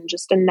sleeves and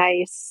just a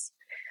nice,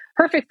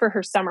 perfect for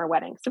her summer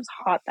wedding. So it was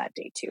hot that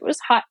day too. It was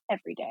hot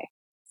every day.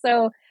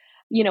 So,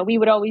 we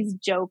would always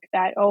joke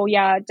that, "Oh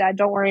yeah, Dad,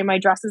 don't worry, my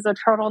dress is a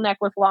turtleneck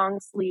with long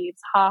sleeves.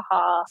 Ha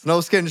ha.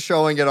 No skin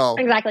showing at all."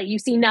 Exactly. You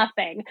see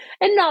nothing.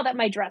 And not that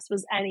my dress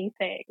was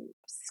anything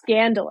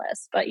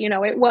scandalous, but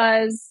it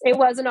was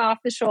an off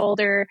the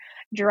shoulder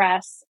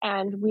dress.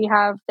 And we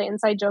have the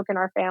inside joke in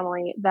our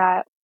family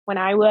that when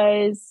I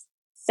was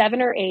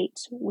 7 or 8,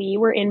 we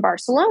were in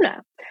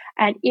Barcelona,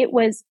 and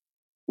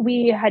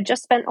we had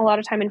just spent a lot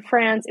of time in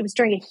France. It was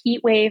during a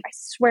heat wave. I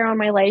swear on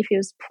my life, it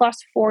was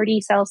plus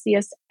 40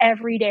 Celsius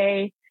every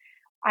day.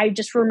 I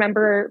just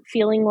remember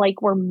feeling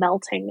like we're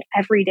melting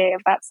every day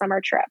of that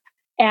summer trip.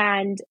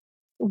 And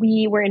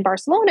we were in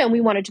Barcelona, and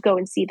we wanted to go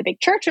and see the big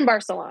church in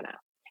Barcelona.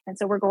 And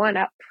so we're going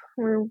up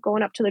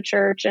to the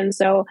church. And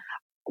so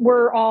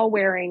we're all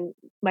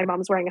my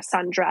mom's wearing a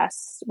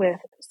sundress with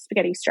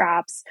spaghetti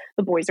straps.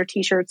 The boys are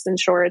t-shirts and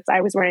shorts.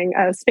 I was wearing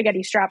a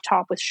spaghetti strap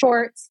top with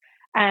shorts.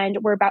 And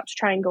we're about to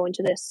try and go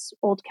into this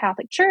old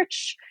Catholic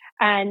church.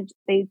 And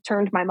they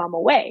turned my mom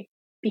away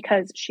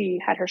because she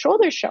had her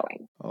shoulders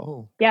showing.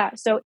 Oh. Yeah.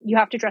 So you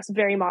have to dress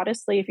very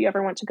modestly if you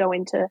ever want to go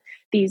into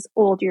these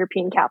old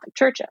European Catholic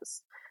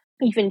churches.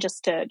 Even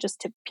just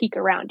to peek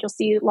around, you'll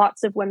see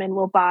lots of women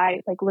will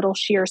buy like little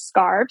sheer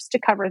scarves to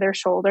cover their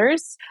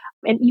shoulders.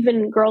 And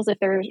even girls, if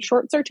their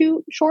shorts are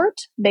too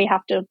short, they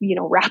have to,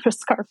 wrap a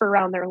scarf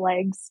around their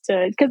legs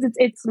because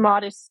it's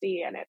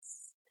modesty, and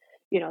it's,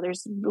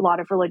 there's a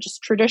lot of religious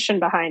tradition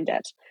behind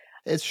it.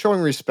 It's showing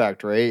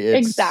respect, right?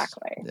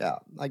 Exactly. Yeah,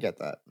 I get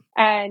that.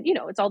 And,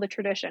 it's all the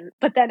tradition.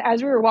 But then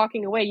as we were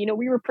walking away,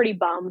 we were pretty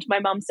bummed. My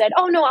mom said,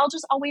 "Oh, no, I'll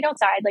wait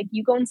outside. Like,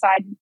 you go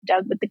inside,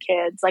 Doug, with the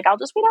kids. Like, I'll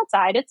just wait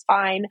outside. It's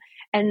fine."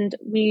 And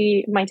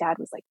my dad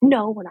was like,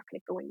 "No, we're not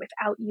going to go in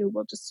without you.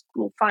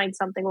 We'll find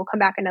something. We'll come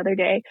back another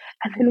day."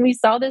 And then we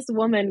saw this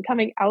woman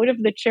coming out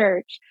of the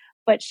church,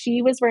 but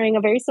she was wearing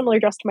a very similar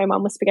dress to my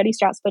mom with spaghetti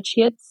straps, but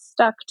she had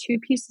stuck 2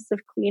 pieces of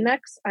Kleenex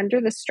under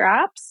the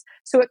straps.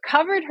 So it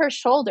covered her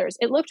shoulders.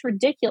 It looked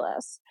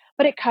ridiculous,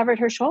 but it covered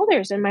her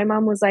shoulders. And my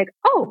mom was like,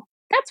 "Oh,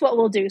 that's what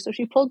we'll do." So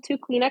she pulled 2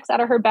 Kleenex out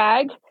of her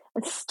bag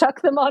and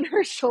stuck them on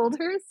her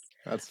shoulders.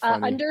 That's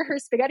funny. Under her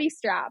spaghetti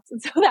straps.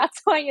 And so that's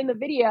why in the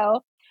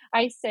video,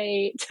 I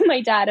say to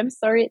my dad, "I'm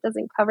sorry it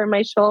doesn't cover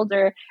my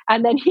shoulder."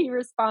 And then he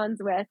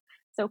responds with,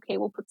 "It's okay,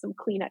 we'll put some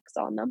Kleenex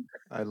on them."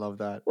 I love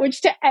that.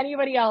 Which to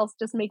anybody else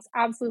just makes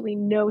absolutely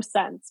no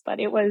sense. But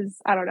it was,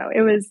 I don't know,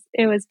 it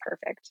was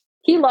perfect.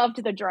 He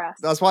loved the dress.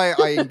 That's why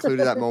I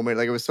included that moment.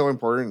 Like, it was so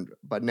important.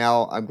 But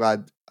now I'm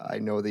glad I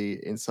know the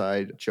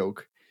inside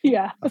joke.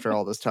 Yeah. After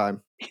all this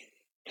time.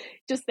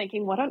 Just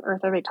thinking, what on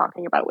earth are they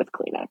talking about with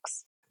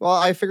Kleenex? Well,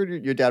 I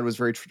figured your dad was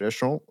very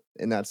traditional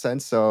in that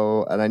sense.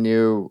 So, and I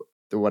knew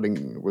the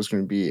wedding was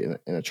going to be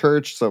in a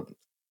church. So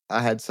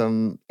I had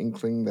some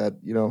inkling that,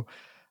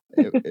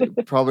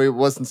 it probably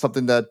wasn't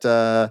something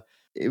that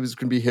it was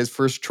going to be his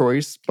first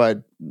choice,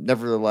 but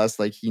nevertheless,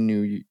 like, he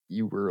knew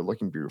you were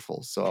looking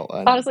beautiful. So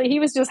honestly,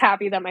 he was just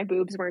happy that my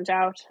boobs weren't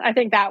out. I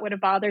think that would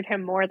have bothered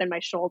him more than my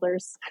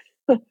shoulders.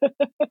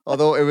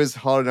 Although it was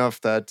hot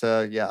enough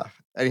that, yeah.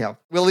 Anyhow,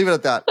 we'll leave it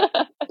at that.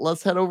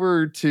 Let's head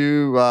over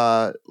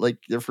to like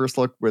your first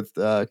look with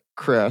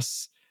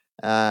Chris,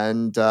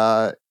 and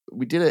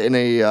we did it in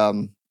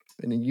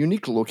a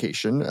unique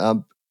location.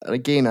 And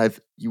again,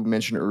 you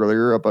mentioned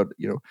earlier about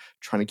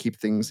trying to keep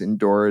things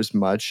indoor as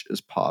much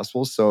as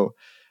possible. So,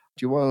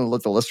 do you want to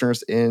let the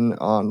listeners in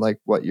on like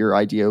what your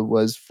idea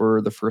was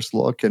for the first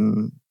look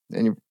and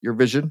your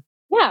vision?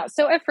 Yeah.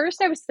 So at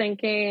first I was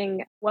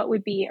thinking what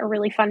would be a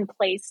really fun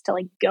place to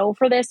like go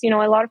for this. A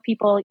lot of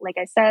people, like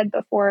I said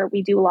before,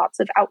 we do lots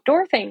of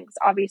outdoor things,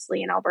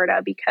 obviously in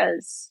Alberta,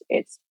 because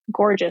it's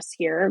gorgeous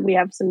here. We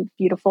have some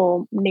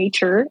beautiful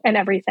nature and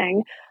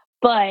everything.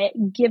 But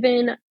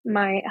given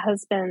my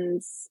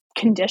husband's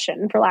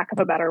condition, for lack of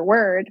a better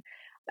word,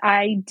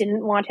 I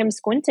didn't want him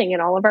squinting in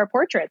all of our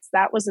portraits.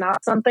 That was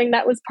not something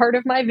that was part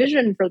of my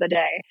vision for the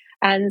day.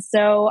 And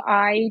so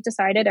I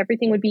decided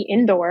everything would be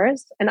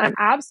indoors. And I'm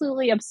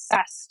absolutely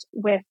obsessed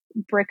with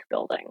brick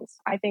buildings.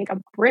 I think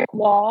a brick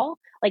wall,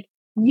 like,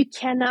 you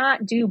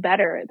cannot do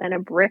better than a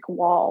brick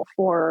wall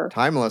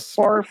timeless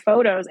for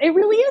photos. It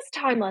really is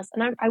timeless.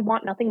 And I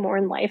want nothing more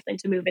in life than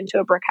to move into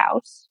a brick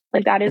house.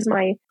 Like, that is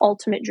my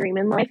ultimate dream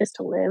in life, is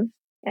to live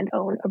and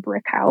own a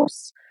brick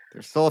house.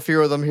 There's still a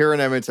few of them here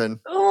in Edmonton.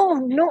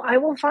 Oh, no, I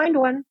will find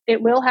one.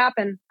 It will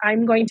happen.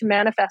 I'm going to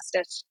manifest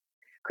it.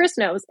 Chris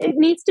knows. It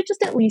needs to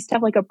just at least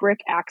have like a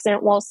brick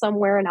accent wall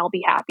somewhere, and I'll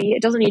be happy.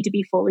 It doesn't need to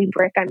be fully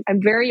brick. I'm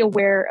very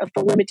aware of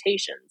the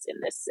limitations in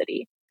this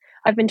city.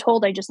 I've been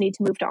told I just need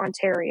to move to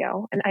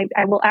Ontario, and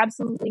I will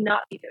absolutely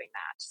not be doing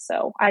that.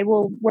 So I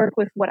will work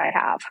with what I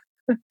have.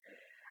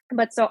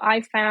 But so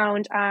I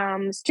found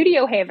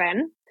Studio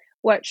Haven,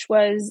 which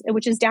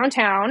is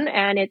downtown,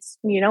 and it's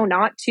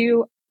not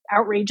too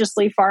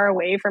outrageously far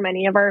away from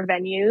any of our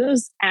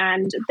venues,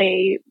 and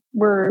they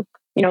were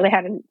they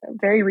had a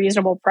very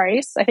reasonable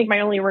price. I think my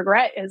only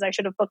regret is I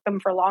should have booked them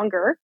for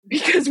longer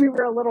because we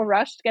were a little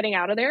rushed getting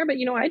out of there. But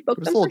I'd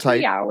booked them for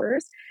 3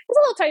 hours. It was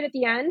a little tight at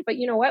the end, but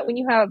you know what? When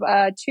you have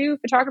 2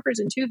 photographers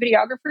and 2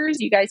 videographers,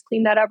 you guys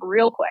clean that up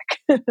real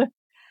quick.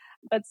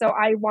 But so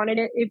I wanted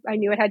it. I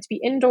knew it had to be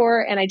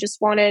indoor, and I just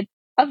wanted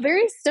a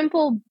very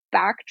simple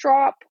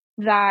backdrop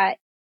that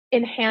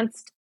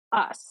enhanced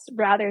us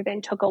rather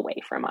than took away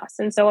from us.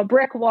 And so a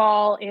brick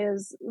wall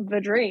is the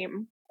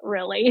dream,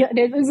 really.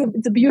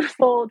 It's a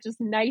beautiful, just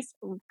nice,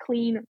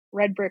 clean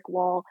red brick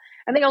wall.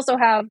 And they also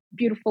have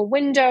beautiful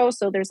windows,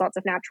 so there's lots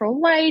of natural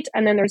light.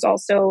 And then there's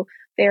also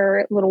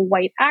their little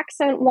white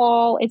accent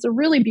wall. It's a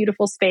really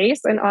beautiful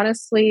space. And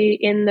honestly,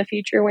 in the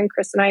future, when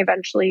Chris and I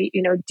eventually,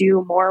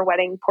 do more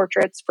wedding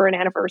portraits for an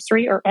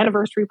anniversary, or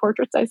anniversary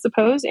portraits, I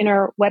suppose, in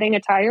our wedding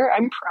attire,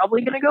 I'm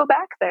probably going to go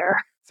back there.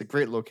 It's a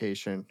great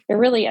location. It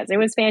really is. It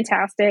was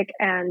fantastic.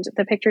 And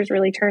the pictures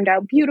really turned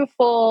out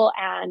beautiful.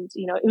 And,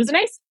 it was a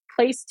nice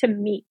place to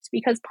meet,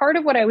 because part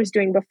of what I was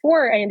doing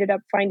before I ended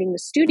up finding the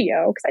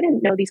studio, because I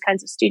didn't know these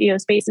kinds of studio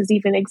spaces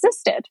even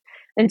existed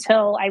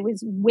until I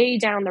was way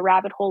down the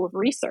rabbit hole of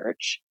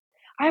research.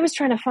 I was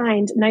trying to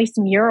find nice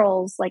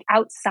murals like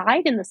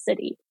outside in the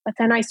city. But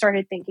then I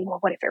started thinking, well,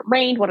 what if it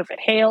rained? What if it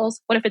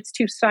hails? What if it's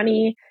too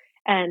sunny?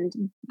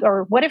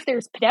 Or what if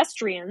there's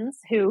pedestrians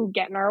who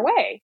get in our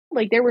way?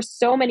 Like, there were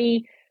so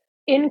many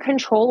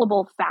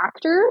incontrollable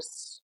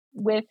factors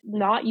with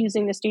not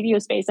using the studio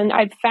space. And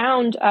I've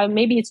found,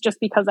 maybe it's just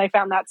because I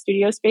found that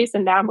studio space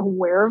and now I'm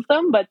aware of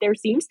them, but there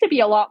seems to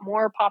be a lot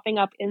more popping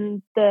up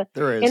in the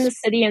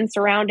city and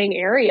surrounding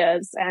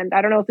areas. And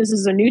I don't know if this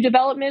is a new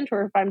development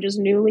or if I'm just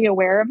newly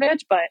aware of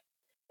it, but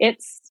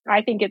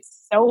I think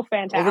it's so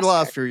fantastic. Over the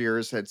last few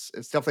years, it's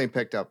definitely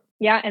picked up.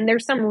 Yeah, and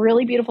there's some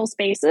really beautiful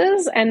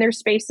spaces, and there's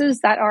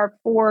spaces that are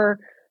for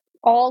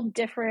all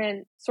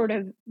different sort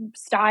of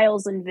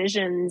styles and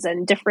visions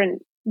and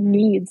different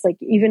needs. Like,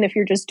 even if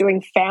you're just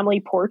doing family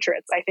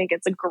portraits, I think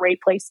it's a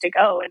great place to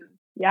go. And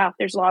yeah,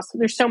 there's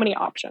so many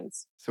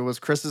options. So was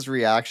Chris's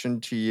reaction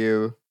to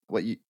you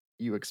what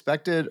you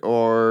expected,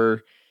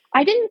 or?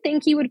 I didn't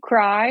think he would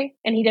cry,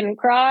 and he didn't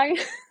cry.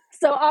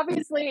 So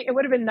obviously it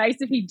would have been nice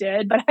if he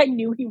did, but I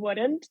knew he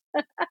wouldn't.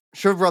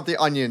 Should have brought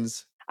the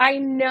onions. I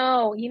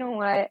know. You know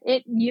what?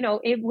 It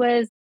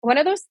was one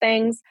of those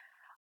things.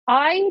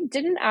 I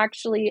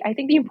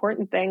think the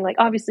important thing, like,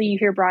 obviously you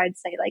hear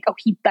brides say like, oh,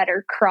 he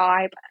better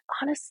cry. But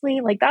honestly,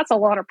 like, that's a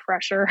lot of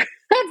pressure.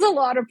 That's a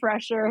lot of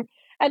pressure.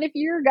 And if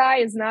your guy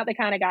is not the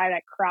kind of guy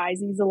that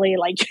cries easily,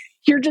 like,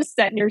 you're just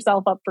setting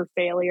yourself up for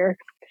failure.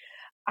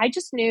 I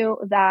just knew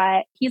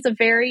that he's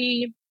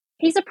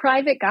a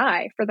private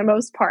guy for the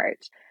most part.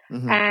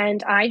 Mm-hmm.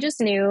 And I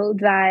just knew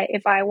that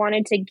if I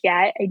wanted to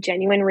get a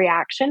genuine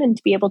reaction and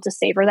to be able to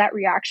savor that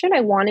reaction, I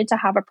wanted to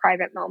have a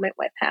private moment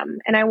with him.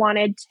 And I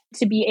wanted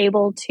to be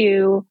able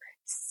to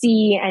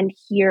see and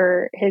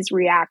hear his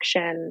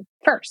reaction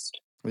first.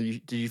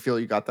 Did you feel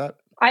you got that?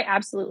 I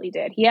absolutely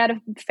did. He had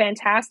a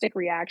fantastic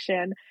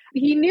reaction.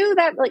 He knew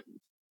that, like,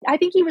 I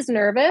think he was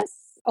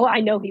nervous. Oh,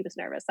 I know he was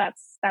nervous.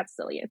 That's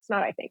silly. It's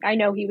not, I think. I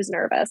know he was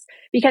nervous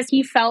because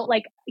he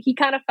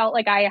kind of felt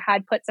like I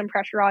had put some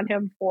pressure on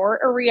him for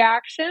a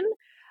reaction.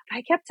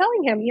 I kept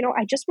telling him,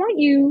 I just want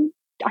you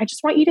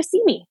to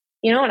see me,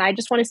 and I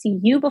just want to see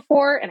you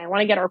before, and I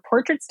want to get our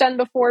portraits done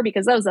before,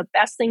 because that was the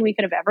best thing we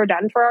could have ever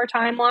done for our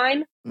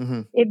timeline.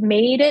 Mm-hmm. It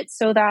made it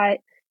so that,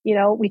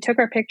 we took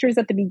our pictures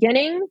at the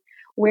beginning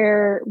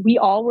where we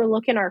all were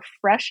looking our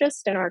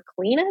freshest and our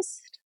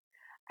cleanest.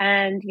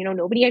 And,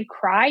 nobody had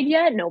cried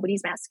yet.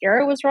 Nobody's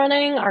mascara was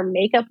running. Our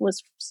makeup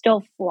was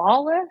still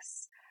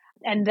flawless.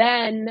 And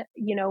then,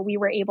 we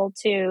were able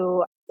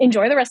to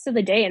enjoy the rest of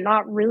the day and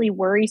not really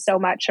worry so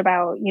much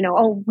about,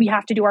 oh, we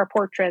have to do our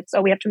portraits.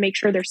 Oh, we have to make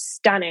sure they're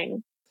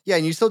stunning. Yeah,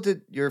 and you still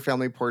did your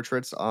family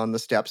portraits on the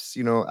steps,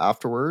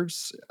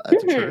 afterwards at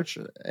the church.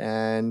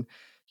 And,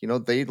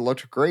 they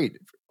looked great.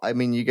 I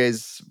mean, you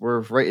guys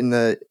were right in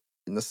the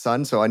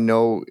sun, so I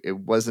know it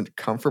wasn't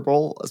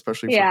comfortable,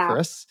 especially for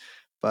Chris.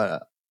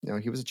 But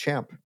he was a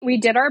champ. We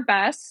did our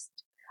best.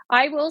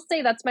 I will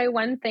say that's my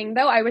one thing,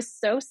 though. I was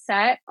so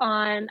set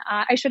on,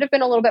 I should have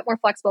been a little bit more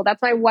flexible.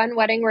 That's my one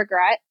wedding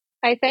regret.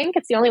 I think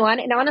it's the only one.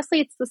 And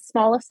honestly, it's the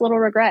smallest little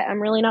regret. I'm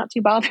really not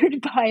too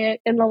bothered by it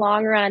in the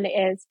long run,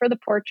 is for the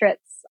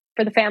portraits,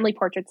 for the family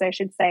portraits, I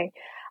should say.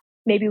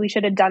 Maybe we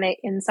should have done it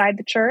inside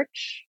the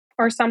church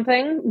or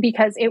something,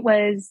 because it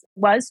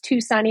was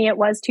too sunny. It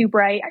was too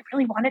bright. I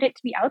really wanted it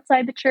to be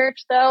outside the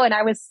church, though. And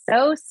I was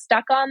so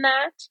stuck on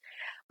that.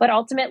 But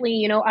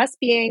ultimately, us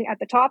being at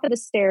the top of the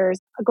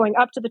stairs, going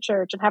up to the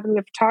church and having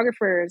the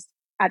photographers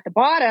at the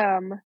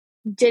bottom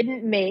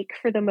didn't make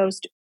for the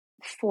most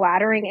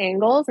flattering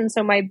angles. And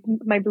so my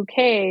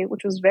bouquet,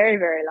 which was very,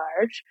 very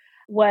large,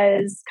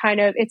 it's kind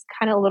of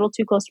a little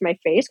too close to my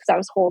face because I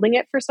was holding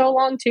it for so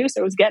long too. So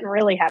it was getting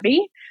really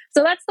heavy.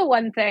 So that's the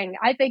one thing.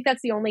 I think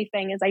that's the only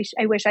thing, is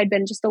I wish I'd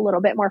been just a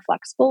little bit more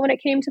flexible when it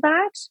came to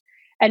that,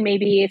 and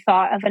maybe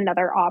thought of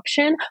another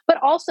option. But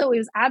also, it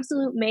was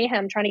absolute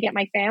mayhem trying to get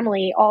my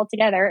family all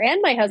together and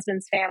my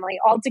husband's family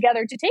all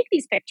together to take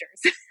these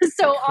pictures.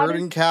 So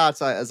herding cats,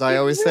 as I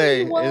always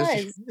say.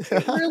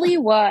 It really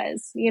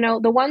was.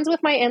 The ones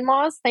with my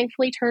in-laws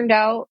thankfully turned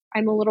out,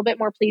 I'm a little bit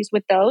more pleased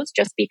with those,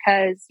 just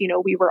because,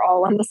 we were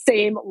all on the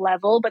same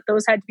level, but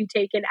those had to be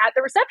taken at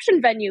the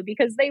reception venue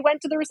because they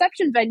went to the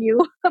reception venue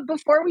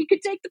before we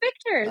could take the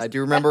pictures. I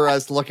do remember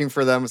us looking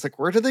for them. It's like,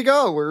 where did they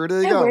go? Where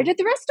did the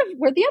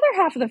other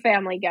half of the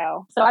family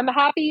go? So I'm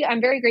happy.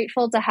 I'm very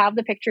grateful to have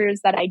the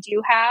pictures that I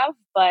do have,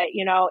 but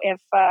if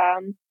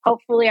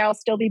hopefully I'll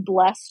still be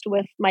blessed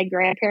with my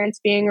grandparents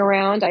being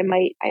around. I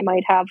might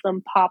have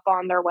them pop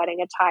on their wedding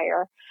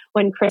attire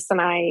when Chris and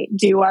I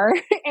do our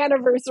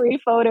anniversary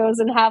photos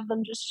and have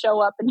them just show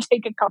up and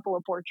take a couple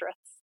of portraits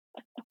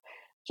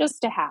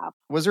just to have.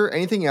 Was there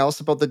anything else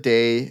about the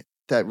day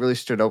that really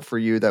stood out for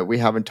you that we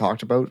haven't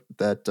talked about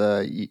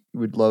that you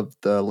would love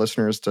the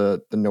listeners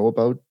to know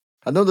about?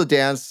 I know the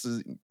dance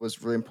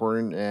was really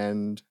important,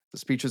 and the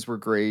speeches were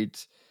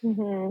great.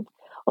 Mhm.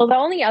 Well, the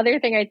only other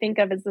thing I think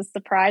of is the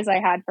surprise I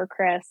had for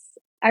Chris.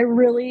 I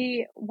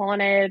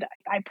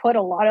put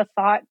a lot of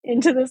thought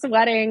into this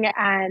wedding,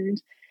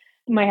 and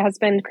my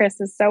husband, Chris,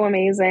 is so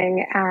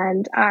amazing.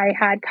 And I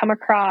had come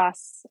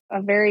across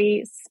a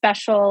very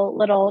special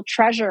little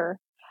treasure,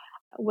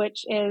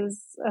 which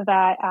is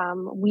that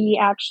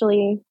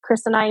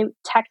Chris and I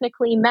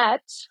technically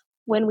met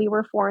when we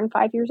were 4 and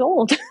 5 years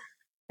old.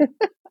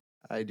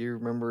 I do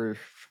remember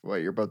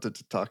what you're about to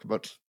talk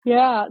about.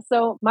 Yeah.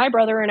 So my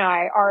brother and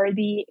I are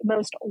the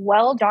most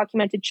well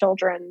documented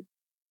children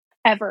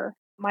ever.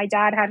 My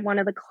dad had one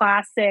of the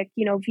classic,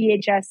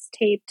 VHS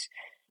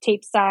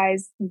tape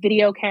size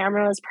video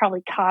cameras,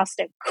 probably cost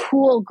a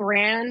cool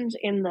grand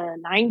in the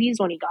 90s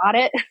when he got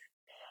it. I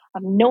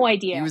have no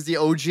idea. He was the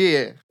OG.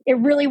 It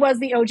really was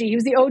the OG. He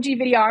was the OG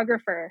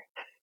videographer.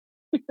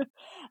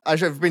 I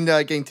should have been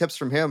getting tips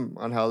from him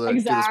on how to do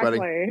this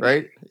wedding, Exactly.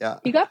 right? Yeah.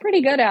 He got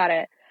pretty good at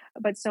it.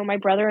 But so my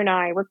brother and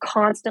I were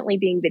constantly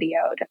being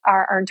videoed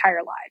our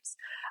entire lives.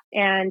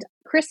 And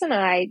Chris and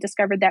I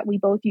discovered that we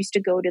both used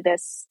to go to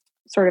this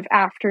sort of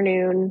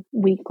afternoon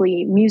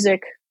weekly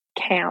music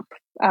camp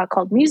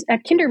called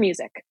Kinder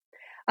Music.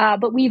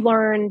 But we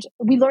learned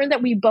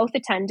that we both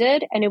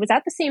attended, and it was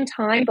at the same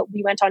time, but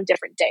we went on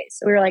different days.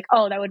 So we were like,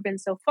 "Oh, that would have been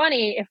so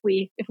funny if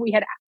we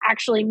had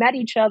actually met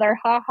each other.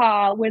 Ha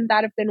ha! Wouldn't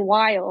that have been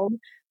wild?"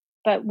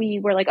 But we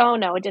were like, "Oh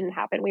no, it didn't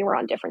happen. We were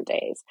on different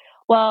days."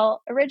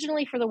 Well,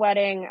 originally for the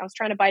wedding, I was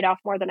trying to bite off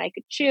more than I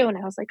could chew, and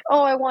I was like,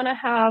 "Oh, I want to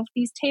have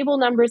these table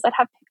numbers that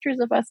have pictures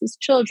of us as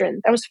children."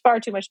 That was far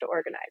too much to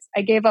organize.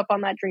 I gave up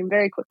on that dream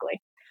very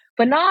quickly,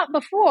 but not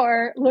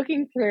before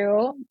looking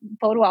through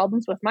photo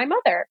albums with my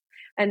mother.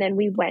 And then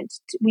we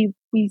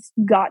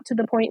got to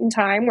the point in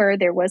time where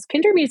there was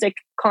Kinder Music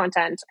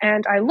content,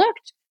 and I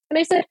looked and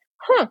I said,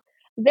 "Huh,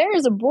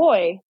 there's a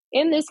boy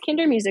in this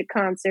Kinder Music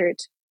concert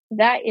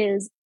that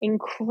is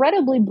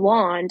incredibly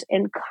blonde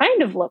and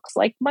kind of looks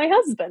like my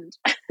husband,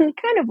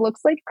 kind of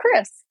looks like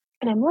Chris."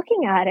 And I'm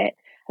looking at it.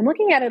 I'm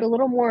looking at it a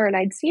little more, and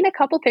I'd seen a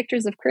couple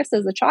pictures of Chris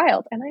as a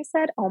child, and I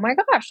said, "Oh my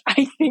gosh,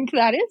 I think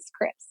that is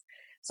Chris."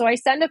 So I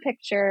take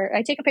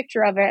a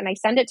picture of it, and I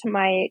send it to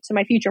my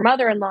future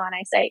mother-in-law, and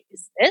I say,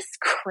 "Is this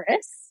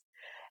Chris?"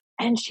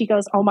 And she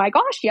goes, "Oh my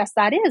gosh, yes,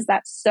 that is.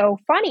 That's so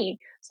funny."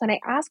 So then I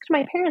asked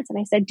my parents and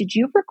I said, "Did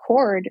you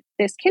record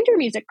this Kinder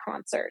Music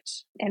concert?"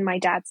 And my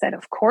dad said,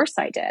 "Of course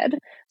I did."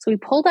 So we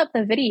pulled up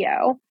the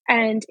video,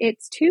 and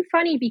it's too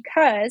funny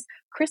because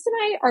Chris and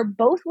I are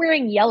both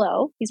wearing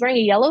yellow. He's wearing a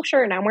yellow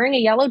shirt and I'm wearing a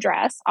yellow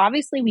dress.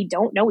 Obviously, we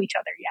don't know each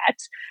other yet.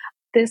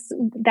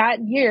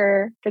 That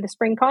year for the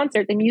spring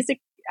concert, the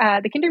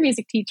Kinder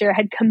Music teacher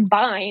had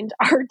combined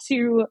our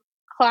two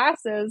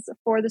classes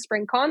for the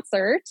spring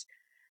concert,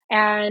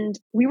 and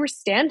we were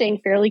standing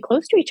fairly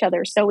close to each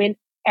other. So in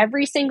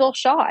every single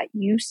shot,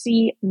 you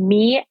see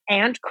me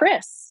and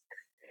Chris.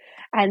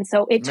 And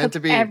so it Meant took to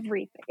be.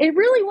 everything. It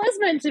really was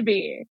meant to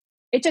be.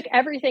 It took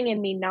everything in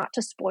me not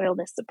to spoil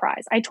this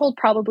surprise. I told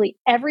probably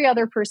every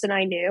other person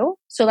I knew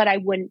so that I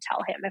wouldn't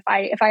tell him. If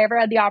I ever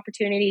had the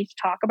opportunity to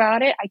talk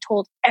about it, I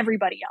told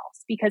everybody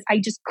else because I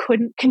just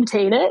couldn't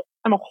contain it.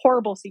 I'm a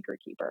horrible secret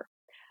keeper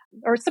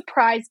or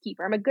surprise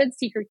keeper. I'm a good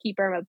secret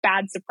keeper. I'm a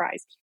bad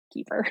surprise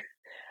keeper.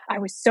 I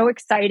was so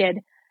excited.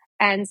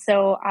 And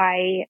so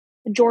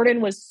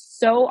Jordan was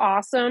so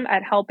awesome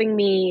at helping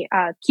me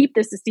keep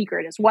this a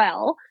secret as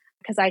well.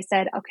 Because I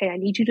said, "Okay, I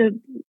need you to,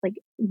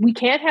 we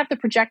can't have the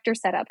projector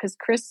set up because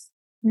Chris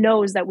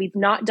knows that we've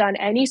not done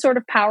any sort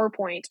of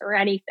PowerPoint or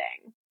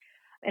anything."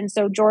 And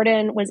so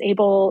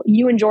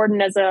you and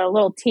Jordan as a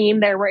little team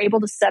there were able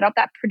to set up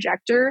that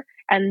projector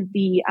and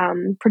the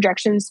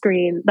projection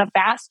screen the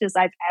fastest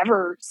I've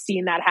ever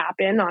seen that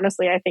happen.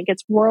 Honestly, I think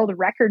it's world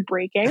record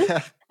breaking.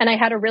 And I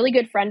had a really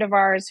good friend of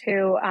ours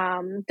who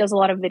does a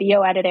lot of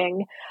video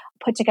editing,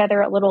 put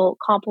together a little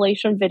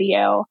compilation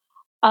video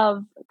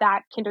of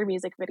that Kinder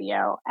Music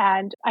video.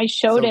 And I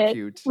showed So it.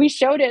 cute. We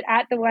showed it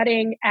at the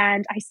wedding.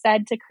 And I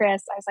said to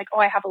Chris, I was like, "Oh,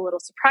 I have a little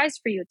surprise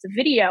for you. It's a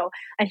video."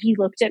 And he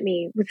looked at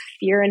me with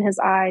fear in his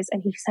eyes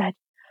and he said,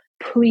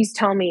 "Please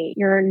tell me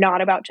you're not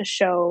about to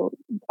show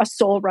a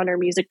Soul Runner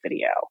music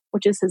video,"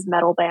 which is his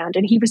metal band.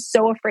 And he was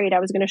so afraid I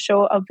was going to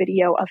show a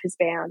video of his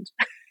band.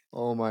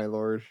 Oh my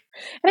Lord.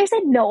 And I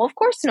said, "No, of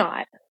course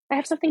not. I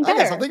have something I better."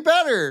 got something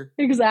better.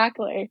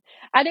 Exactly.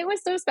 And it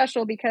was so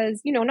special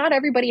because, not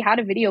everybody had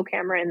a video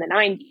camera in the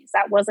 90s.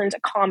 That wasn't a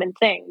common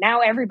thing. Now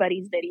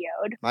everybody's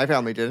videoed. My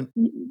family didn't.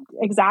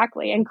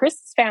 Exactly. And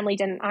Chris's family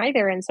didn't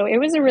either. And so it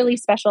was a really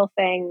special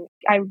thing.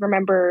 I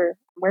remember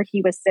where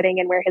he was sitting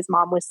and where his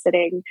mom was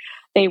sitting.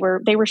 They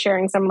were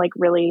sharing some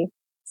really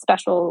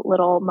special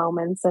little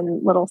moments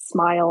and little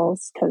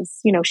smiles because,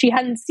 she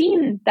hadn't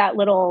seen that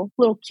little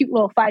cute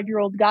little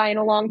 5-year-old guy in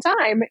a long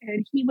time.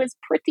 And he was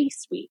pretty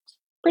sweet.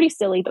 Pretty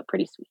silly, but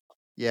pretty sweet.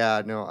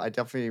 Yeah, no, I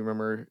definitely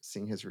remember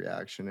seeing his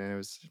reaction, and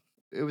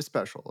it was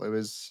special. It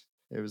was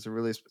a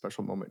really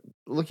special moment.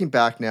 Looking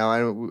back now,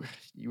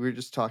 you were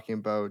just talking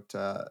about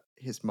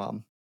his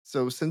mom.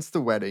 So since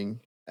the wedding,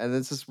 and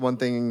this is one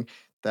thing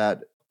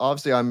that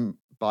obviously I'm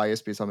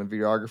biased based on a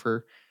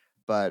videographer,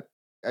 but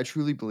I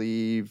truly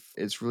believe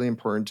it's really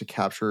important to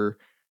capture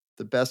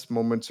the best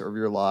moments of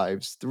your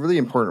lives, the really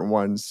important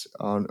ones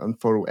on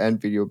photo and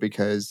video,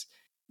 because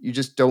you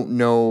just don't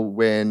know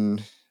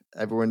when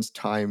everyone's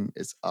time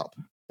is up.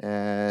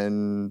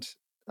 And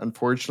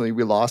unfortunately,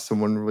 we lost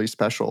someone really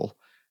special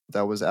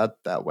that was at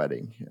that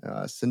wedding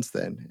since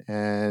then.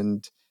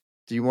 And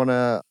do you want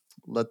to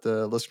let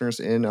the listeners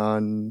in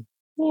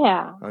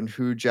Yeah. on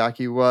who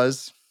Jackie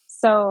was?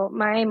 So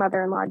my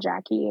mother-in-law,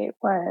 Jackie,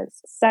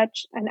 was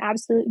such an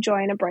absolute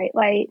joy and a bright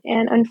light.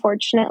 And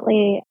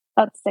unfortunately,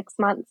 about 6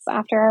 months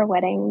after our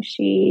wedding,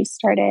 she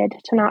started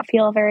to not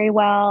feel very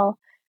well.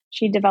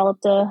 She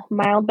developed a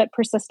mild but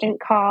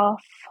persistent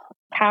cough,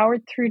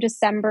 powered through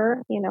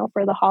December,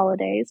 for the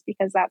holidays,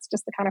 because that's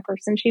just the kind of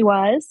person she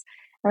was.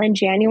 And in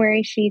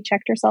January, she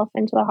checked herself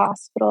into the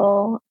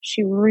hospital.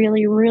 She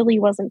really, really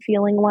wasn't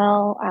feeling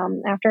well.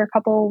 After a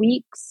couple of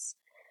weeks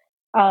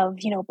of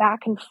back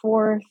and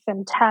forth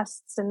and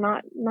tests and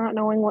not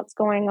knowing what's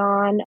going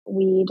on,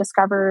 we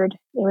discovered,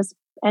 it was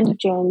end of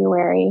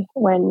January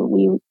when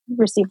we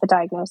received the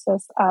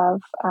diagnosis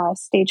of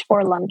stage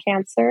 4 lung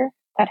cancer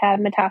that had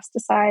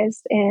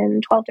metastasized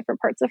in 12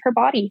 different parts of her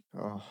body.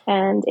 Oh,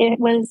 And it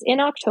was in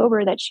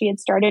October that she had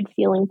started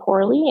feeling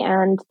poorly,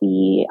 and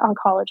the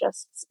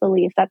oncologists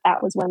believed that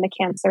that was when the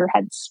cancer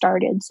had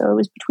started. So it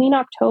was between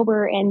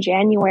October and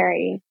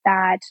January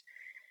that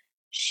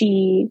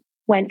she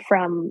went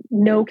from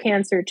no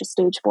cancer to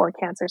stage 4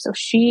 cancer. So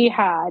she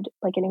had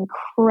like an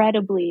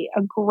incredibly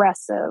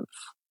aggressive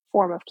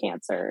form of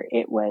cancer.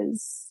 It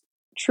was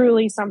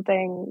truly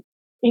something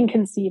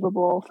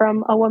inconceivable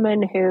from a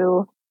woman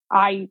who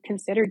I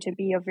considered to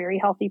be a very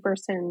healthy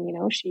person.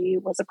 She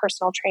was a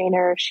personal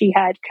trainer. She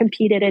had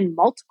competed in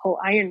multiple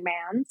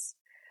Ironmans,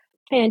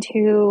 and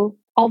who,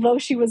 although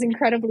she was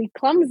incredibly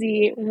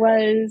clumsy,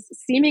 was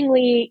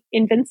seemingly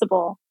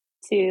invincible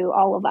to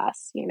all of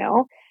us.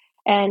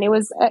 And it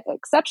was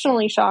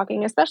exceptionally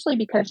shocking, especially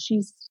because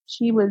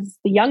she was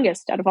the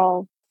youngest out of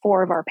all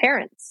 4 of our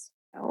parents.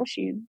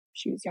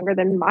 She was younger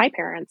than my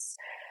parents,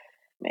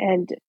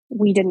 and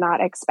we did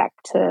not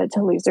expect to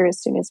lose her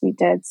as soon as we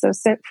did. So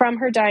from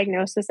her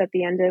diagnosis at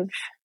the end of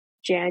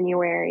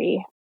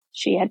January,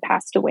 she had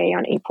passed away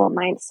on April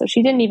 9th. So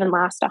she didn't even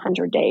last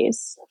 100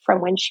 days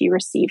from when she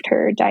received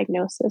her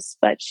diagnosis.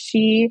 But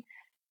she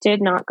did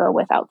not go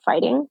without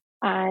fighting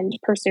and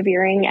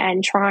persevering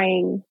and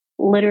trying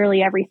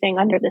literally everything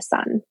under the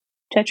sun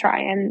to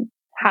try and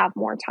have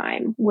more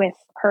time with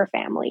her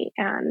family.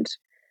 And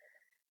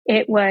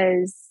it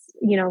was,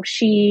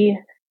 she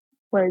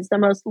was the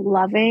most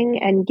loving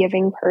and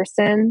giving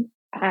person,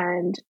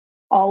 and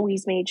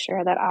always made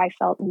sure that I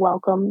felt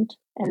welcomed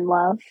and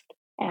loved.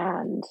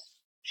 And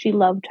she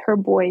loved her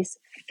boys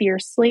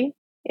fiercely.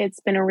 It's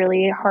been a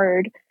really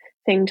hard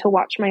thing to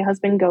watch my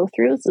husband go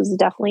through. This is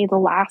definitely the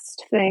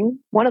last thing,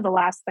 one of the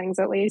last things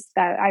at least,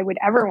 that I would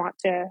ever want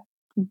to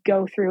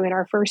go through in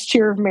our first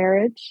year of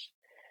marriage.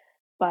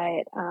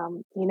 But,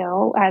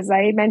 as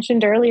I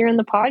mentioned earlier in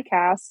the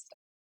podcast,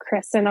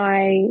 Chris and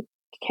I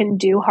can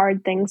do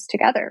hard things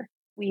together.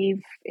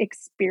 We've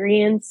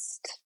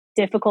experienced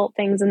difficult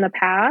things in the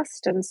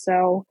past. And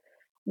so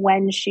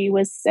when she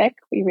was sick,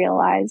 we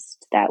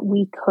realized that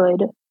we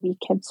could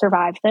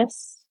survive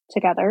this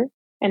together,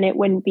 and it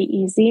wouldn't be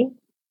easy.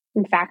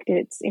 In fact,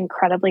 it's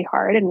incredibly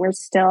hard. And we're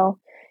still,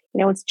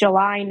 it's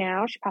July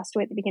now. She passed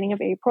away at the beginning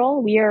of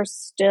April. We are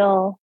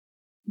still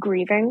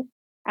grieving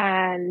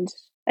and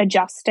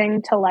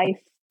adjusting to life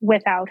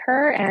without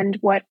her, and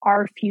what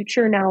our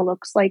future now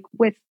looks like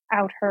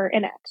without her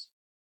in it.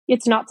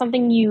 It's not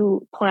something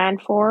you plan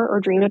for or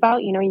dream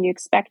about. You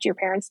expect your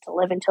parents to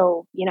live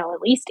until,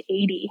 at least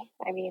 80.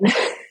 I mean,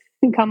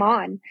 come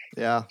on.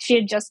 yeah. She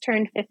had just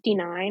turned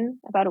 59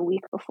 about a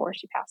week before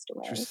she passed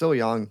away. She was still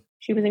young.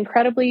 She was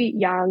incredibly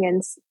young,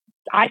 and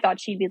I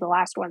thought she'd be the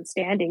last one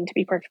standing, to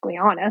be perfectly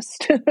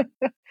honest.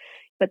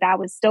 But that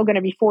was still going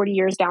to be 40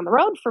 years down the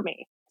road for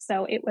me.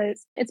 So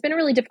it's been a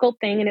really difficult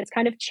thing, and it's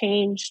kind of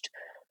changed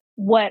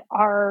what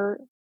our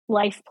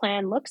life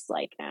plan looks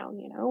like now.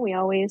 We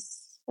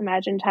always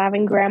imagined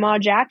having Grandma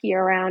Jackie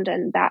around,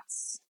 and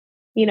that's,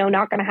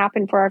 not going to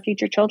happen for our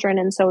future children.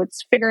 And so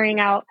it's figuring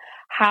out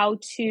how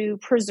to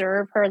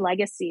preserve her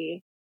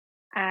legacy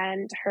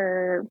and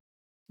her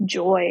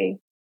joy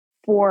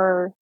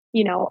for,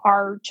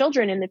 our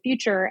children in the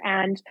future.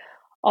 And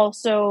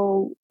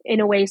also in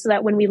a way so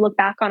that when we look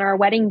back on our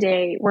wedding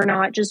day, we're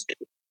not just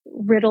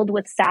riddled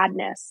with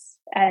sadness,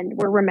 and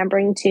we're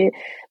remembering to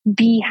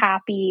be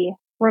happy,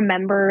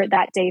 remember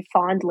that day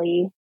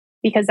fondly,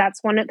 because that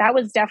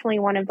was definitely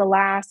one of the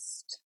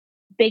last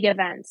big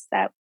events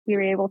that we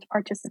were able to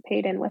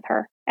participate in with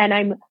her. And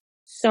I'm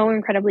so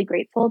incredibly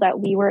grateful that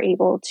we were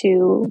able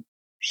to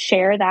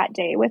share that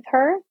day with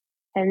her,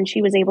 and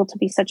she was able to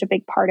be such a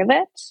big part of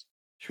it.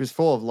 She was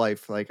full of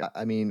life. Like,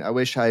 I mean, I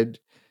wish I'd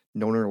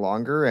known her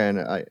longer. And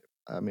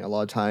I mean, a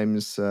lot of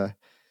times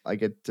I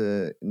get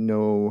to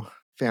know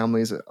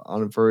families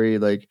on a very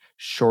like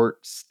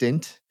short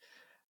stint,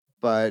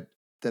 but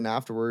then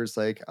afterwards,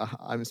 like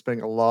I'm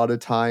spending a lot of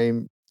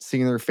time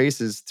seeing their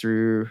faces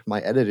through my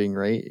editing,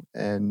 right?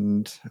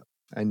 And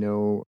I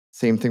know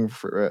same thing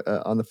for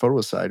on the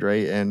photo side,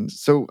 right? And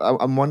so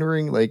I'm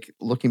wondering, like,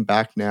 looking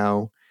back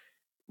now,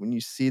 when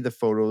you see the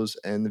photos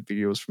and the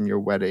videos from your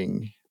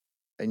wedding,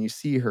 and you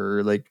see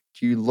her, like,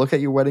 do you look at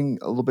your wedding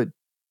a little bit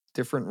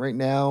different right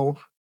now?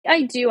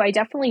 I do. I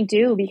definitely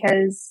do,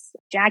 because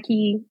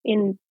Jackie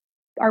in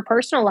our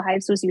personal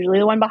lives was usually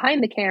the one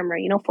behind the camera,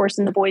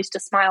 forcing the boys to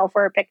smile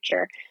for a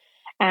picture.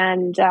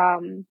 And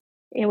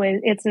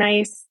it's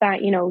nice that,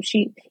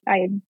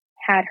 I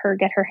had her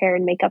get her hair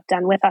and makeup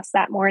done with us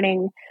that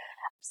morning.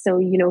 So,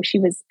 she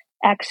was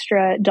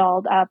extra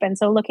dolled up. And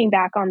so looking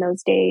back on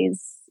those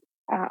days,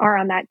 or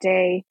on that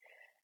day,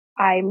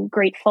 I'm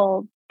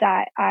grateful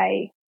that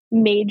I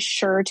made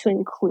sure to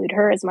include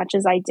her as much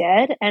as I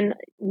did. And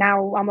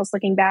now, almost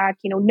looking back,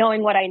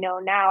 knowing what I know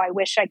now, I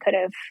wish I could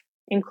have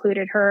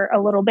included her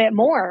a little bit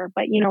more.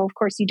 But, of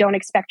course, you don't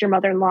expect your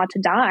mother in law to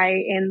die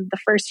in the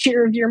first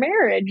year of your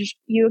marriage.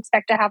 You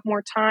expect to have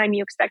more time.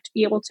 You expect to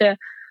be able to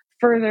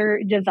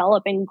further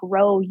develop and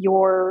grow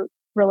your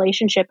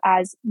relationship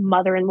as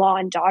mother in law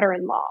and daughter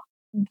in law.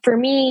 For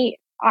me,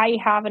 I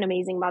have an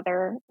amazing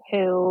mother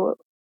who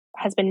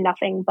has been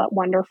nothing but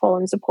wonderful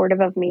and supportive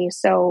of me.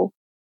 So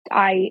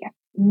I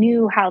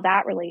knew how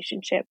that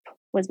relationship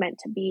was meant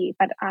to be.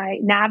 But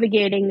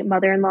navigating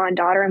mother-in-law and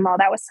daughter-in-law,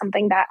 that was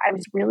something that I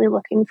was really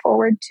looking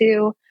forward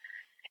to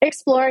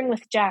exploring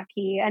with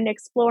Jackie and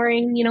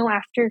exploring,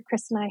 after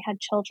Chris and I had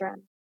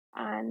children.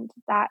 And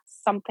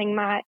that's something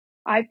that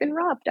I've been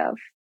robbed of.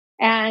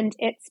 And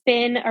it's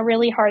been a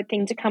really hard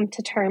thing to come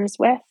to terms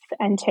with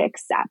and to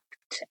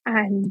accept.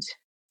 And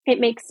it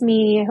makes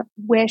me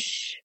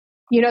wish,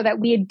 that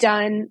we had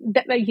done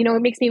that,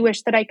 it makes me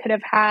wish that I could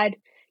have had,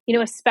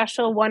 a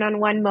special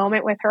one-on-one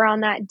moment with her on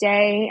that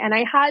day. And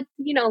I had,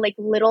 like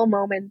little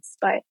moments,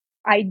 but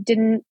I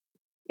didn't,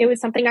 it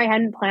was something I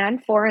hadn't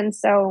planned for. And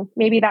so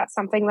maybe that's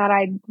something that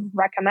I'd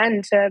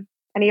recommend to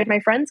any of my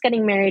friends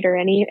getting married, or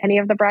any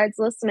of the brides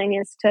listening,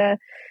 is to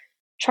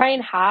try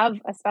and have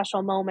a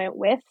special moment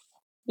with,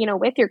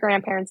 with your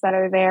grandparents that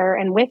are there,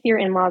 and with your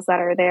in-laws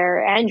that are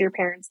there, and your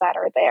parents that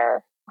are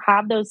there.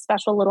 Have those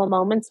special little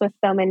moments with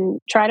them, and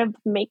try to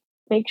make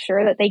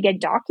sure that they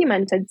get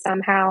documented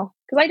somehow.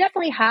 Because I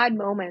definitely had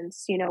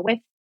moments,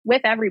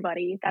 with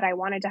everybody that I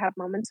wanted to have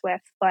moments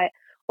with, but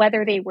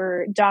whether they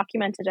were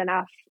documented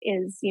enough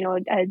is,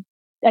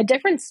 a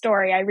different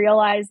story. I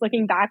realized,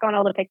 looking back on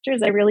all the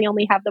pictures, I really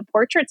only have the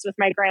portraits with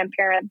my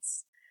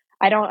grandparents.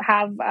 I don't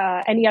have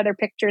any other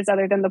pictures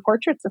other than the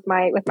portraits with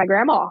my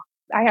grandma.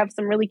 I have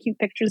some really cute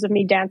pictures of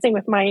me dancing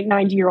with my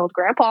 90-year-old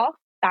grandpa.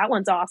 That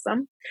one's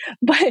awesome.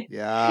 But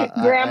Yeah,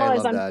 I grandma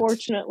is love that.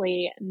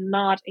 unfortunately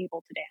not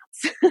able to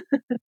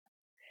dance.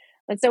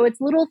 And so it's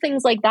little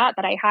things like that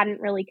that I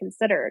hadn't really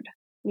considered,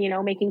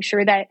 making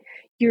sure that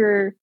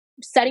you're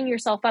setting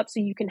yourself up so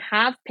you can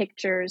have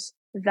pictures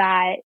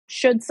that,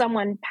 should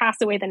someone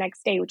pass away the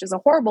next day, which is a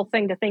horrible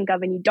thing to think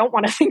of and you don't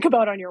want to think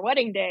about on your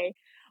wedding day,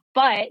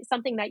 but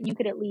something that you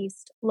could at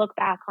least look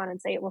back on and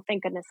say, well,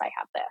 thank goodness I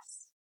have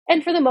this.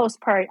 And for the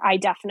most part, I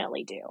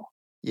definitely do.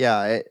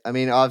 Yeah, I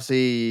mean,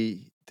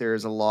 obviously,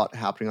 there's a lot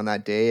happening on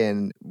that day,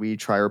 and we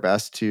try our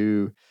best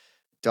to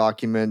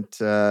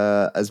document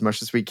as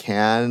much as we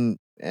can.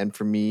 And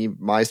for me,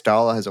 my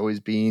style has always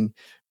been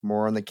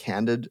more on the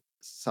candid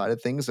side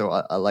of things. So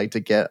I like to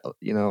get,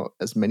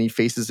 as many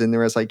faces in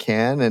there as I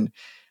can. And,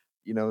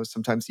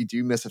 sometimes you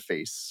do miss a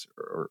face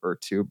or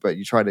two, but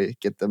you try to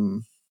get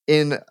them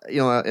in,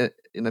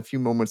 in a few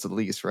moments at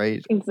least,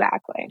 right?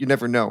 Exactly. You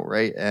never know,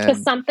 right? Because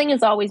And something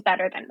is always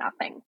better than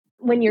nothing.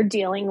 When you're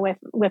dealing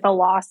with a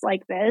loss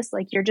like this,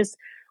 like, you're just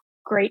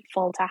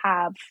grateful to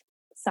have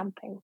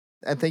something.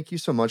 and thank you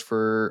so much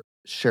for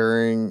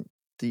sharing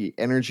the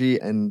energy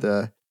and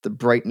the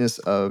brightness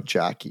of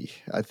Jackie.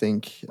 I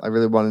think I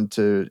really wanted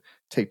to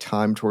take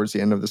time towards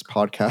the end of this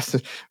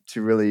podcast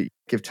to really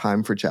give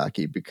time for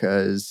Jackie,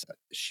 because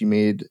she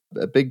made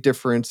a big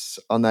difference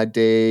on that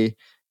day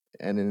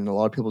and in a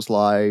lot of people's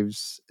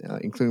lives,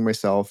 including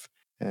myself.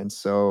 And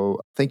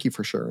so thank you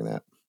for sharing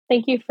that.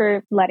 Thank you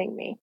for letting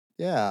me.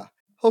 Yeah.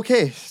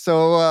 Okay,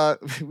 so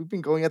we've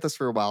been going at this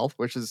for a while,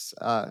 which is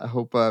I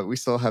hope we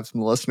still have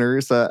some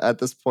listeners at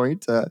this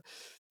point.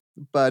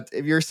 But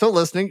if you're still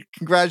listening,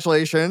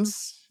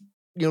 congratulations.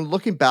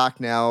 Looking back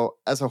now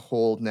as a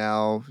whole,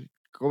 now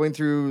going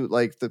through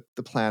like the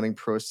planning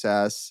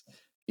process,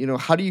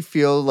 how do you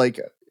feel like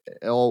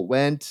it all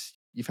went?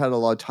 You've had a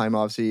lot of time,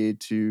 obviously,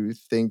 to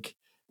think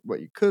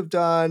what you could have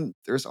done.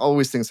 There's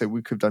always things that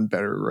we could have done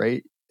better,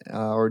 right?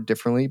 Or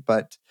differently.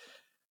 But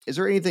is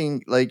there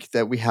anything like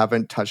that we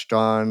haven't touched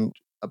on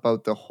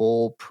about the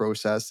whole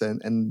process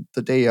and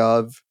the day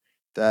of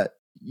that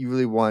you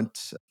really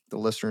want the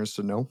listeners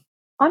to know?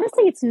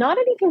 Honestly, it's not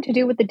anything to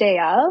do with the day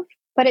of,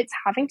 but it's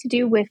having to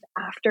do with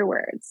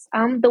afterwards.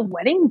 The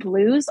wedding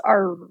blues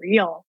are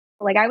real.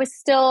 Like, I was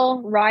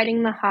still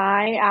riding the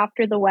high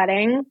after the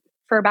wedding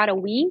for about a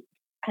week.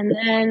 And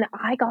then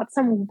I got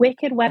some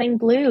wicked wedding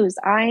blues.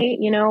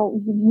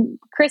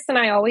 Chris and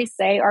I always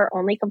say our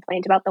only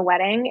complaint about the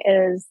wedding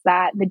is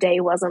that the day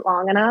wasn't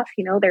long enough.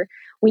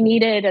 We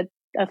needed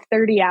a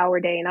 30-hour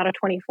day, not a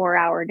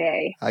 24-hour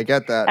day. I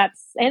get that.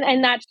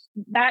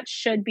 That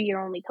should be your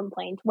only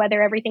complaint,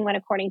 whether everything went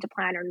according to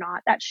plan or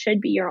not. That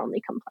should be your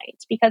only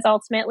complaint, because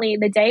ultimately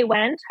the day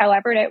went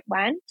however it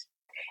went.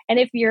 And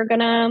if you're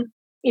gonna,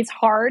 it's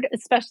hard,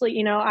 especially,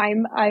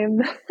 I'm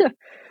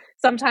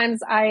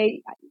sometimes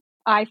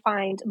I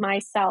find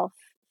myself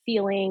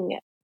feeling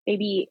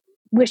maybe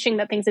wishing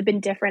that things had been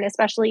different,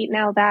 especially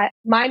now that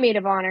my maid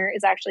of honor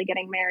is actually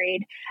getting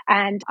married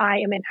and I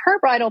am in her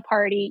bridal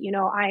party.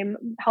 I'm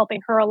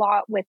helping her a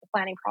lot with the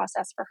planning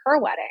process for her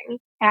wedding.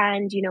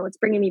 And, it's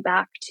bringing me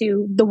back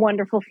to the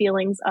wonderful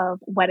feelings of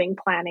wedding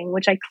planning,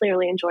 which I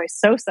clearly enjoy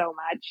so, so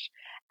much.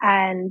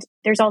 And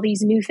there's all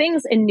these new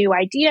things and new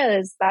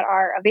ideas that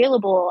are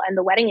available. And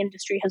the wedding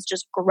industry has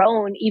just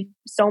grown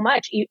so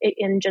much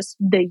in just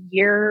the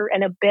year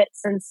and a bit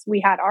since we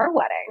had our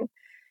wedding.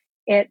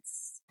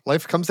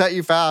 Life comes at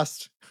you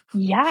fast.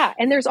 Yeah.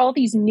 And there's all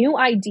these new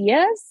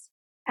ideas.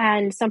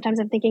 And sometimes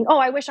I'm thinking, oh,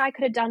 I wish I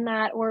could have done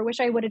that, or I wish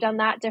I would have done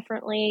that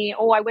differently.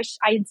 Oh, I wish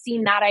I had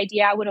seen that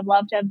idea. I would have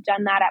loved to have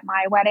done that at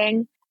my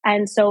wedding.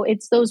 And so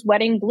it's those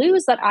wedding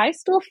blues that I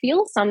still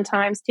feel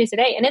sometimes to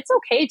today. And it's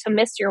okay to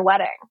miss your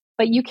wedding,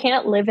 but you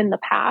can't live in the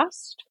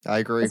past. I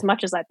agree. As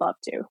much as I'd love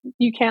to.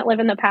 You can't live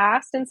in the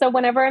past. And so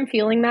whenever I'm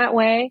feeling that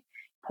way,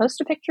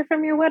 post a picture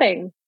from your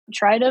wedding.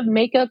 Try to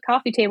make a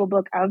coffee table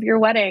book of your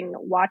wedding.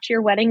 Watch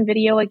your wedding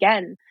video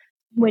again.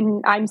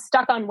 When I'm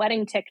stuck on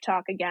wedding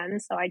TikTok again,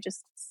 so I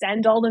just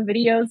send all the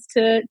videos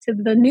to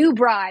the new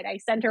bride. I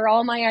send her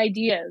all my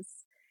ideas.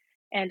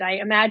 And I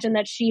imagine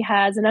that she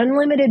has an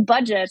unlimited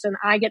budget and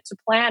I get to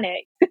plan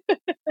it.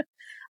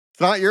 It's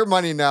not your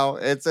money now.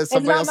 It's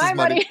somebody else's my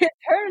money. It's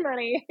her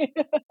money.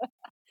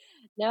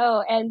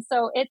 No. And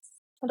so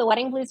the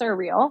wedding blues are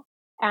real.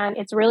 And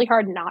it's really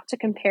hard not to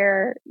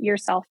compare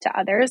yourself to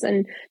others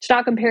and to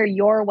not compare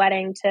your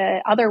wedding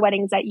to other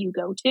weddings that you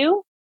go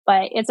to.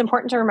 But it's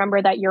important to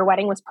remember that your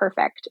wedding was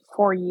perfect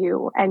for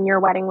you, and your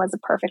wedding was a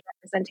perfect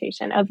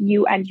representation of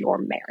you and your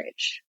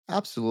marriage.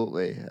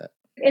 Absolutely.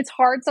 It's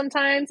hard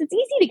sometimes. It's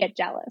easy to get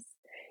jealous.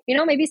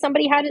 Maybe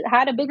somebody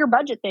had a bigger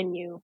budget than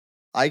you.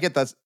 I get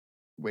that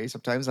way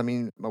sometimes. I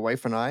mean, my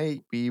wife and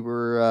I, we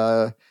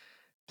were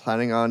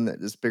planning on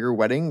this bigger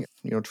wedding,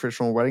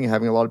 traditional wedding,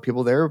 having a lot of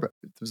people there. But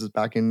this is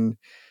back in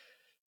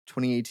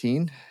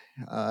 2018.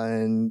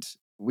 And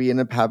we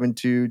ended up having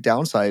to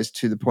downsize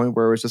to the point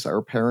where it was just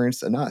our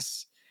parents and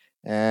us.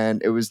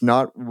 And it was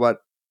not what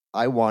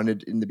I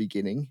wanted in the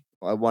beginning.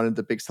 I wanted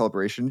the big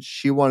celebration.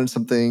 She wanted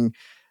something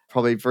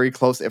probably very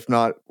close, if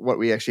not what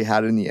we actually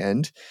had in the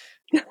end.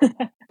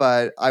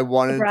 But I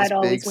wanted this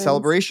big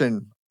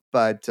celebration.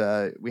 But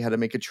we had to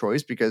make a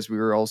choice because we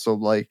were also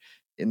like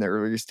in the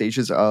earlier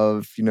stages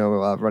of,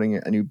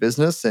 running a new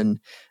business. And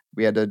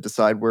we had to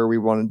decide where we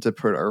wanted to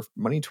put our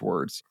money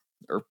towards.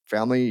 Our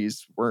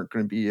families weren't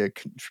going to be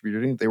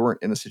contributing. They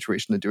weren't in a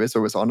situation to do it. So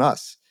it was on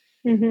us.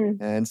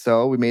 Mm-hmm. And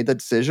so we made that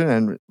decision.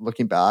 And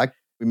looking back,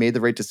 we made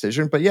the right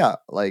decision. But yeah,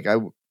 like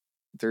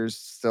there's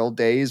still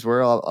days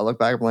where I'll look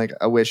back. I'm like,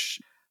 I wish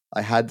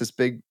I had this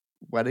big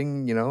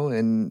wedding,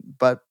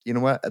 but you know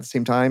what? At the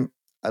same time,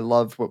 I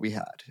loved what we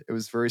had. It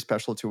was very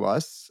special to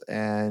us.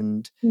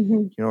 And,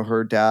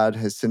 her dad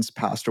has since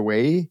passed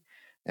away.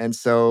 And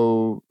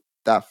so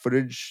that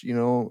footage,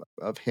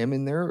 of him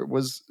in there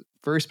was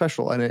very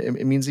special. And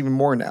it means even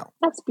more now.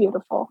 That's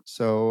beautiful.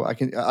 So I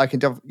can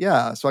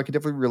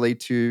definitely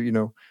relate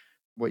to,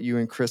 what you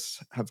and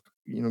Chris have,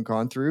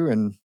 gone through.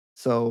 And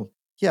so,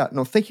 yeah,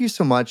 no, thank you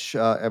so much,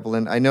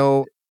 Evelyn. I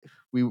know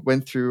we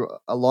went through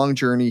a long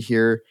journey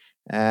here,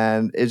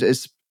 and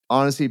it's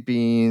honestly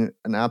been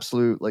an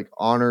absolute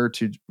honor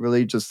to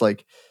really just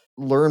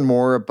learn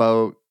more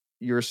about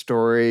your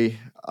story.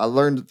 I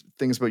learned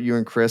things about you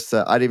and Chris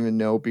that I didn't even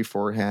know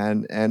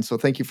beforehand, and so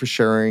thank you for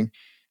sharing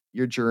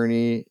your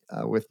journey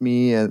with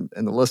me and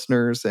the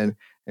listeners, and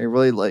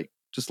really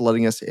just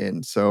letting us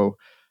in. So,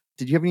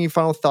 did you have any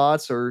final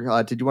thoughts,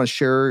 or did you want to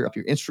share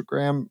your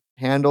Instagram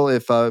handle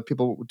if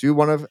people do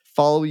want to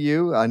follow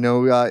you? I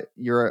know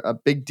you're a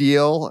big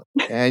deal,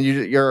 and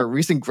you're a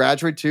recent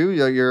graduate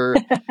too.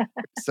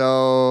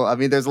 So I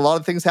mean, there's a lot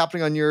of things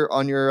happening on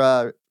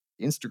your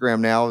Instagram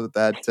now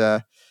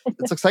that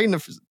it's exciting to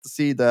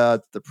see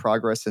the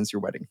progress since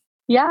your wedding.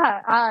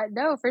 Yeah,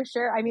 no, for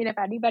sure. I mean, if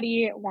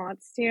anybody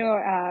wants to,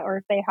 or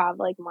if they have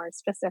more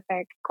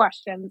specific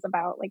questions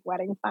about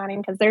wedding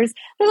planning, because there's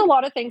a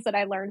lot of things that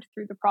I learned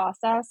through the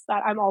process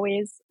that I'm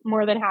always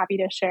more than happy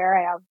to share.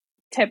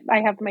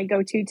 I have my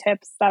go-to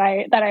tips that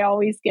I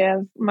always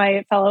give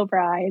my fellow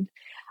bride,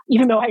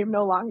 even though I am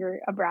no longer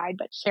a bride,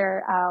 but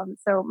share.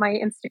 So my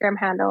Instagram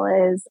handle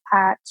is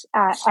at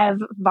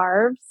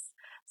Varvis.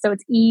 So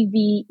it's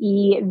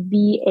EVEVARVS.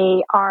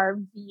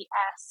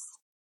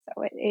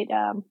 So it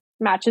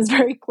matches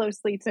very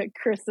closely to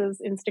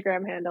Chris's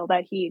Instagram handle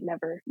that he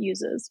never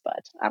uses, but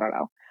I don't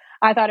know.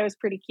 I thought it was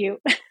pretty cute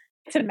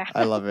to match.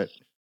 I love it.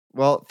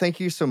 Well, thank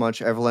you so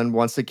much, Evelyn.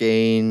 Once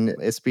again,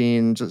 it's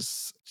been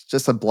just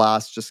a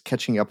blast just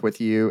catching up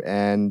with you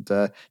and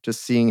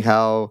just seeing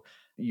how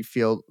you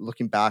feel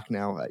looking back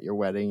now at your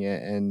wedding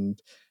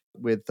and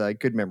with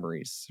good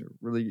memories,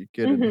 really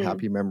good and Hmm.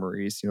 happy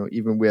memories.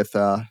 Even with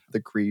the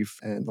grief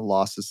and the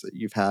losses that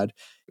you've had,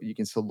 you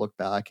can still look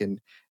back and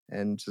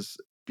just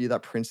be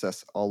that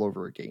princess all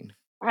over again.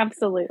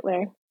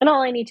 Absolutely. And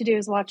all I need to do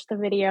is watch the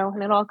video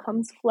and it all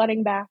comes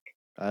flooding back.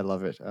 I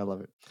love it. I love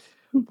it.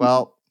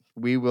 Well,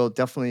 we will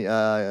definitely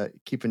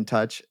keep in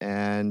touch,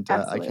 and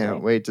I can't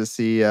Absolutely. wait to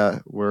see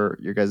where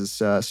your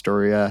guys'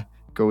 story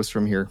goes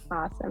from here.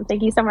 Awesome.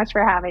 Thank you so much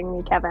for having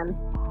me, Kevin.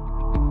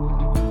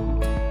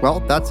 Well,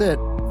 that's it.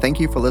 Thank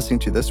you for listening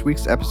to this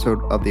week's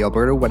episode of the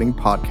Alberta Wedding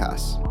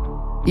Podcast.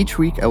 Each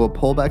week, I will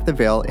pull back the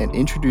veil and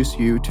introduce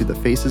you to the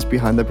faces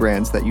behind the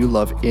brands that you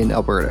love in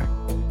Alberta.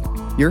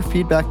 Your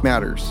feedback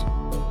matters.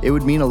 It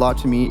would mean a lot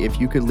to me if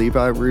you could leave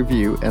a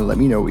review and let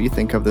me know what you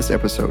think of this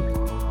episode.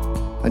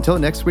 Until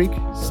next week,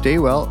 stay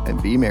well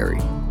and be merry.